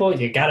those people,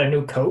 you got a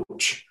new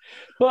coach.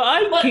 But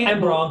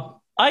I'm wrong.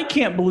 I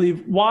can't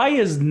believe why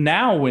is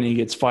now when he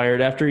gets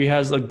fired after he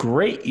has a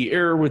great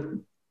year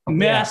with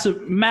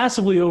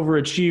massively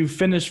overachieved,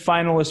 finished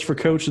finalist for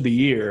Coach of the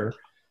Year.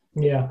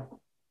 Yeah.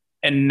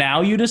 And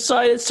now you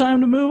decide it's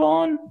time to move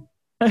on?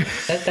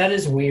 That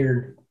is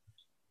weird.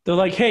 They're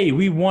like, hey,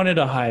 we wanted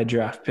a high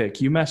draft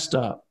pick. You messed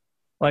up.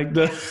 Like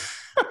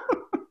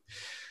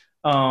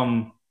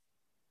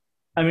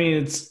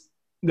it's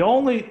the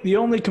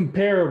only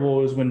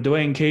comparable is when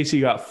Dwayne Casey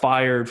got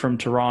fired from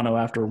Toronto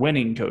after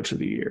winning Coach of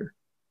the Year.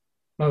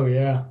 Oh,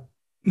 yeah.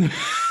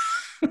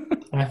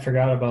 I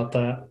forgot about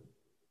that.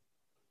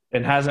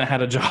 And hasn't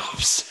had a job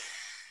since.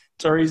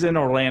 Or he's in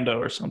Orlando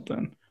or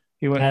something.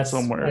 He went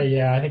somewhere.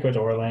 I think it was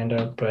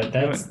Orlando, but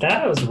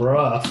that was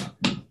rough.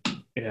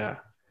 Yeah.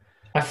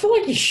 I feel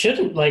like he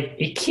shouldn't,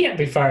 he can't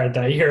be fired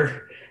that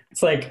year.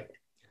 It's like,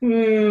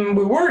 we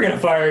were going to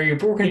fire you,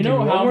 but we're going to do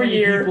one more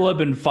year. How many people have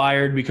been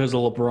fired because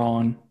of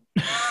LeBron?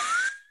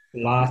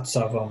 Lots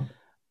of them.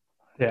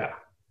 Yeah.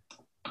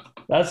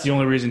 That's the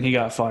only reason he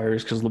got fired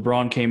is because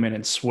LeBron came in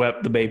and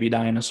swept the baby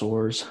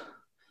dinosaurs.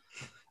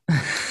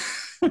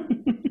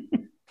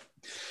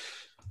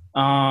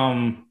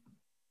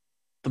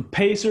 The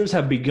Pacers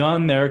have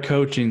begun their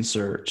coaching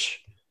search.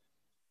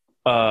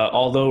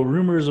 Although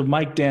rumors of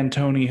Mike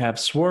D'Antoni have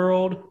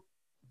swirled,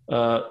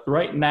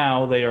 right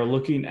now they are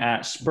looking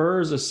at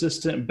Spurs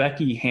assistant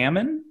Becky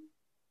Hammon.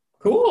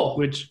 Cool.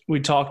 Which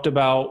we talked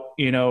about,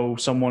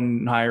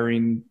 someone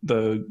hiring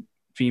the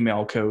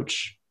female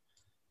coach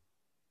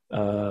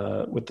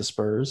with the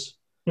Spurs.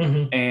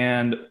 Mm-hmm.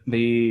 And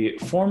the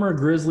former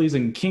Grizzlies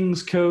and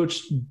Kings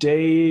coach,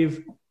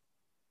 Dave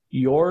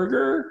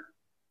Joerger.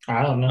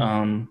 I don't know.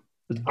 I'm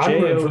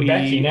rooting for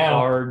Becky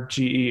now.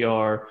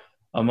 Joerger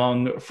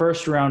among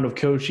first round of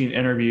coaching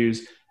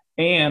interviews.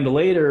 And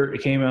later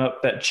it came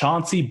up that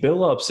Chauncey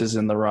Billups is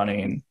in the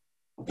running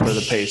for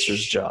the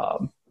Pacers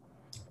job.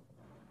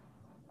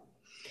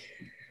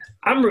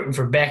 I'm rooting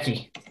for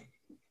Becky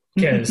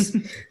because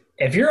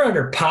if you're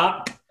under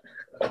Pop,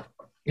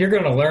 you're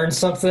going to learn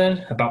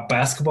something about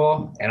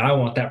basketball, and I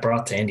want that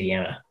brought to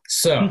Indiana.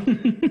 So,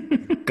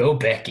 go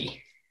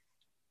Becky.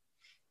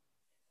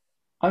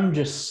 I'm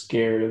just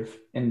scared of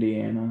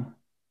Indiana.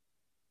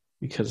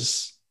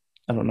 because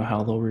I don't know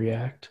how they'll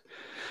react.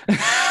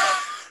 I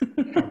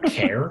don't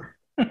care.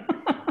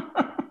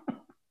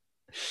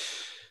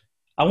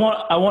 I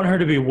want her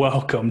to be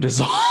welcomed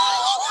is all.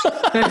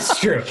 That's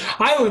true.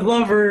 I would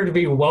love her to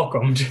be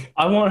welcomed.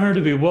 I want her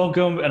to be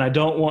welcomed, and I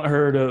don't want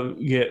her to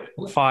get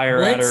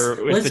fire at her if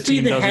let's the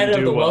team be the doesn't head of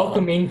the do well.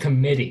 welcoming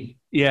committee.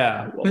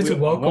 Yeah. Let's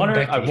welcome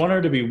Becky. I want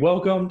her to be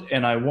welcomed,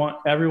 and I want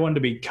everyone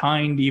to be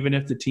kind, even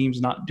if the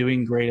team's not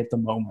doing great at the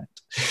moment.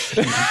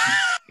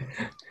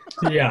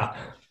 Yeah.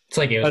 It's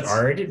like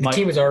the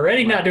team is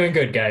already not doing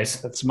good,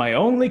 guys. That's my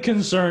only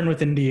concern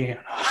with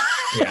Indiana.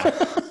 Yeah.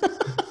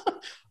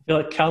 I feel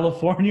like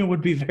California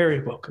would be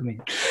very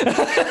welcoming.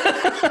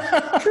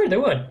 Sure, they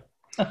would.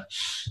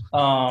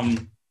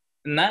 And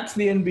that's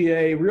the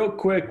NBA. Real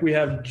quick, we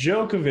have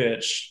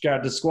Djokovic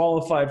got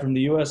disqualified from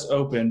the U.S.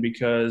 Open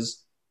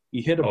because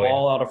he hit a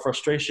ball out of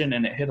frustration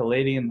and it hit a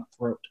lady in the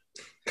throat.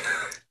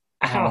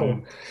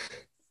 Ow.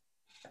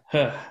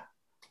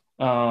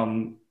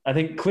 I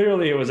think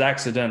clearly it was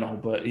accidental,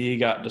 but he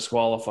got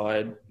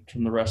disqualified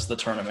from the rest of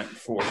the tournament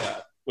for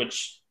that,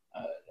 which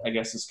I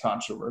guess is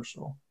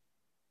controversial.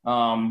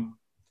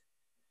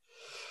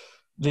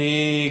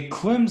 The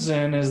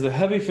Clemson is the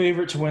heavy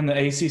favorite to win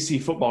the ACC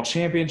football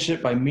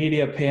championship by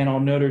media panel.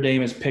 Notre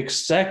Dame is picked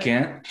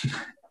second,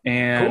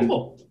 and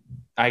cool.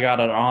 I got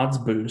an odds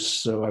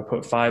boost, so I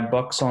put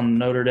 $5 on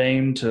Notre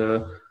Dame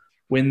to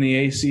win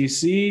the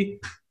ACC,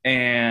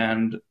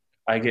 and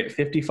I get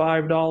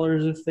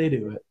 $55 if they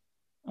do it.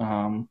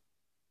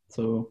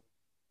 So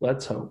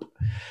let's hope.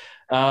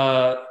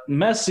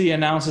 Messi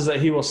announces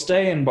that he will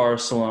stay in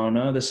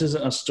Barcelona. This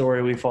isn't a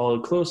story we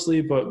followed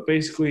closely, but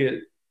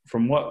basically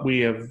from what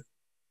we have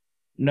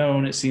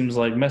known, it seems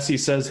like Messi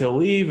says he'll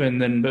leave, and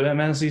then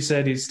Messi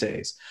said he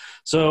stays.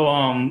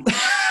 So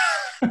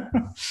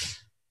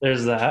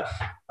there's that.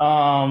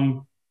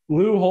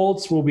 Lou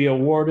Holtz will be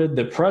awarded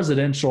the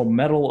Presidential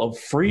Medal of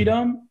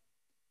Freedom.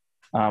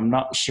 I'm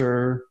not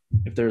sure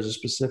if there's a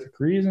specific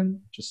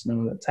reason. Just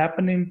know that's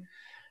happening.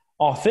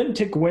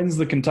 Authentic wins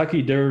the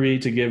Kentucky Derby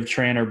to give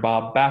trainer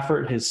Bob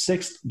Baffert his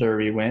 6th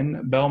Derby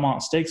win.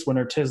 Belmont Stakes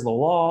winner Tiz the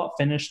Law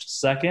finished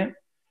second.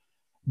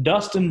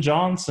 Dustin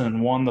Johnson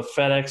won the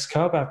FedEx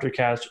Cup after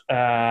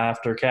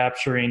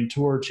capturing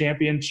Tour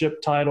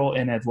Championship title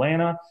in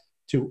Atlanta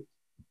to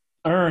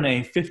earn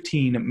a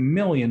 $15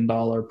 million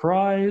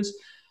prize.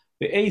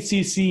 The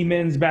ACC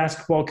men's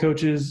basketball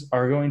coaches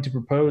are going to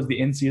propose the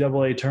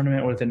NCAA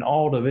tournament within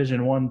all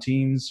Division I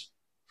teams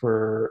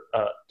to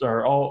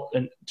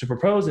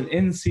propose an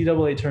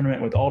NCAA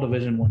tournament with all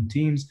Division I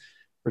teams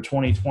for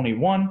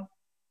 2021,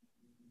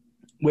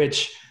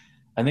 which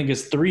I think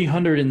is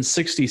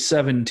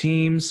 367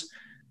 teams,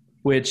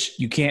 which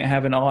you can't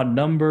have an odd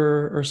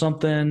number or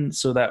something.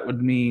 So that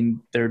would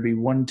mean there'd be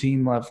one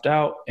team left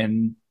out,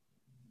 and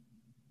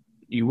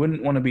you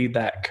wouldn't want to be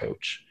that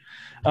coach.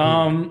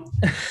 You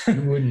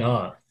would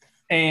not.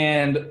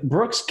 And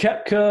Brooks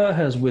Koepka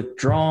has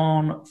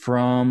withdrawn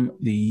from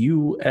the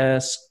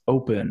U.S.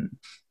 Open.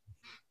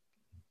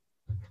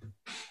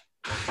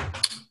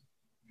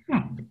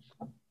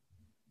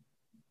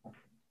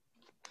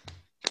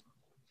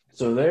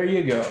 So there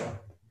you go.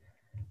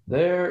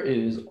 There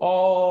is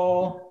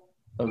all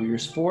of your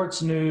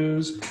sports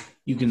news.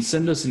 You can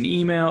send us an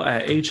email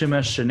at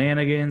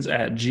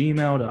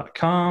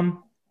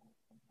hmsshenanigans@gmail.com.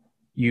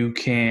 You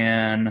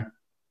can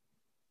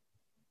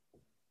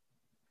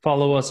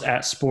follow us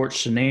at Sports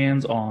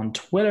Shenanigans on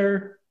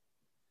Twitter.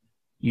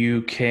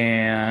 You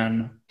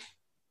can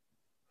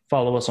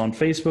follow us on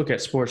Facebook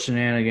at Sports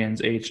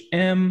Shenanigans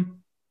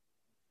HM.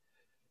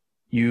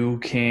 You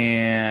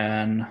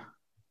can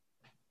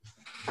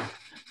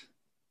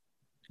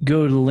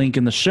go to the link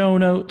in the show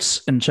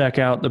notes and check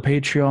out the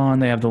Patreon.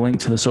 They have the link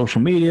to the social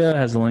media,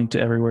 has the link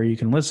to everywhere you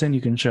can listen.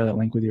 You can share that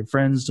link with your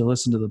friends to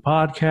listen to the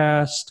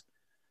podcast.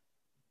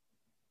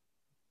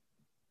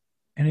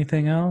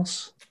 Anything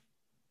else?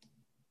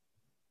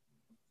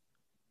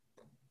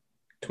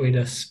 Tweet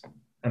us.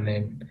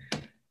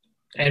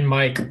 And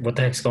Mike, what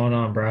the heck's going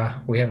on, bro?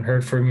 We haven't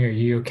heard from you. Are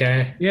you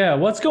okay? Yeah,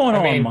 what's going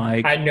on,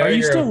 Mike? I know Are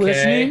you still okay.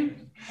 listening?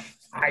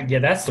 Yeah,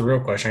 that's the real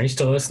question. Are you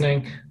still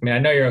listening? I mean, I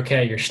know you're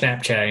okay. You're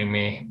Snapchatting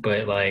me,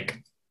 but I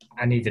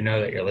need to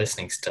know that you're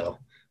listening still,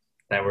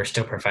 that we're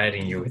still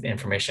providing you with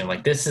information.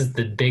 This is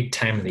the big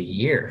time of the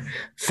year.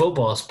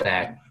 Football's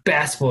back.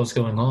 Basketball's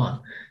going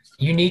on.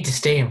 You need to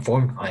stay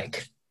informed,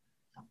 Mike.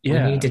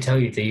 Yeah. We need to tell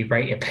you the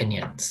right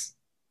opinions.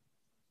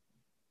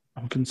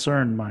 I'm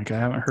concerned, Mike. I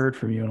haven't heard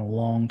from you in a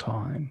long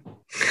time.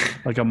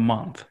 Like a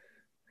month.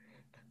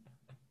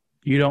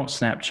 You don't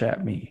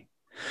Snapchat me.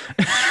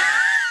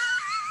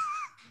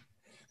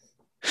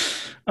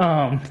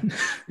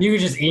 You could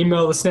just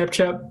email the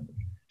Snapchat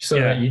so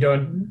that you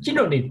don't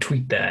need to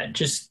tweet that.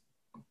 Just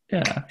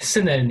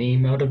send that an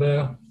email to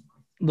Bo.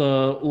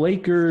 The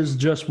Lakers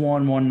just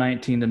won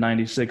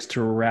 119-96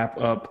 to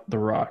wrap up the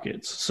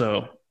Rockets.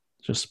 So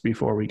just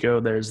before we go,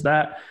 there's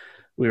that.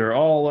 We are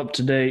all up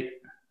to date.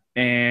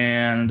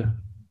 And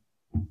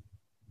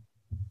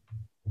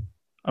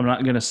I'm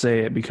not going to say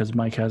it because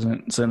Mike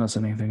hasn't sent us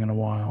anything in a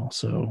while,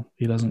 so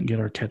he doesn't get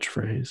our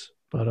catchphrase.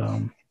 But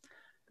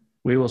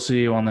we will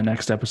see you on the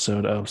next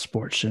episode of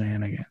Sports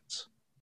Shenanigans.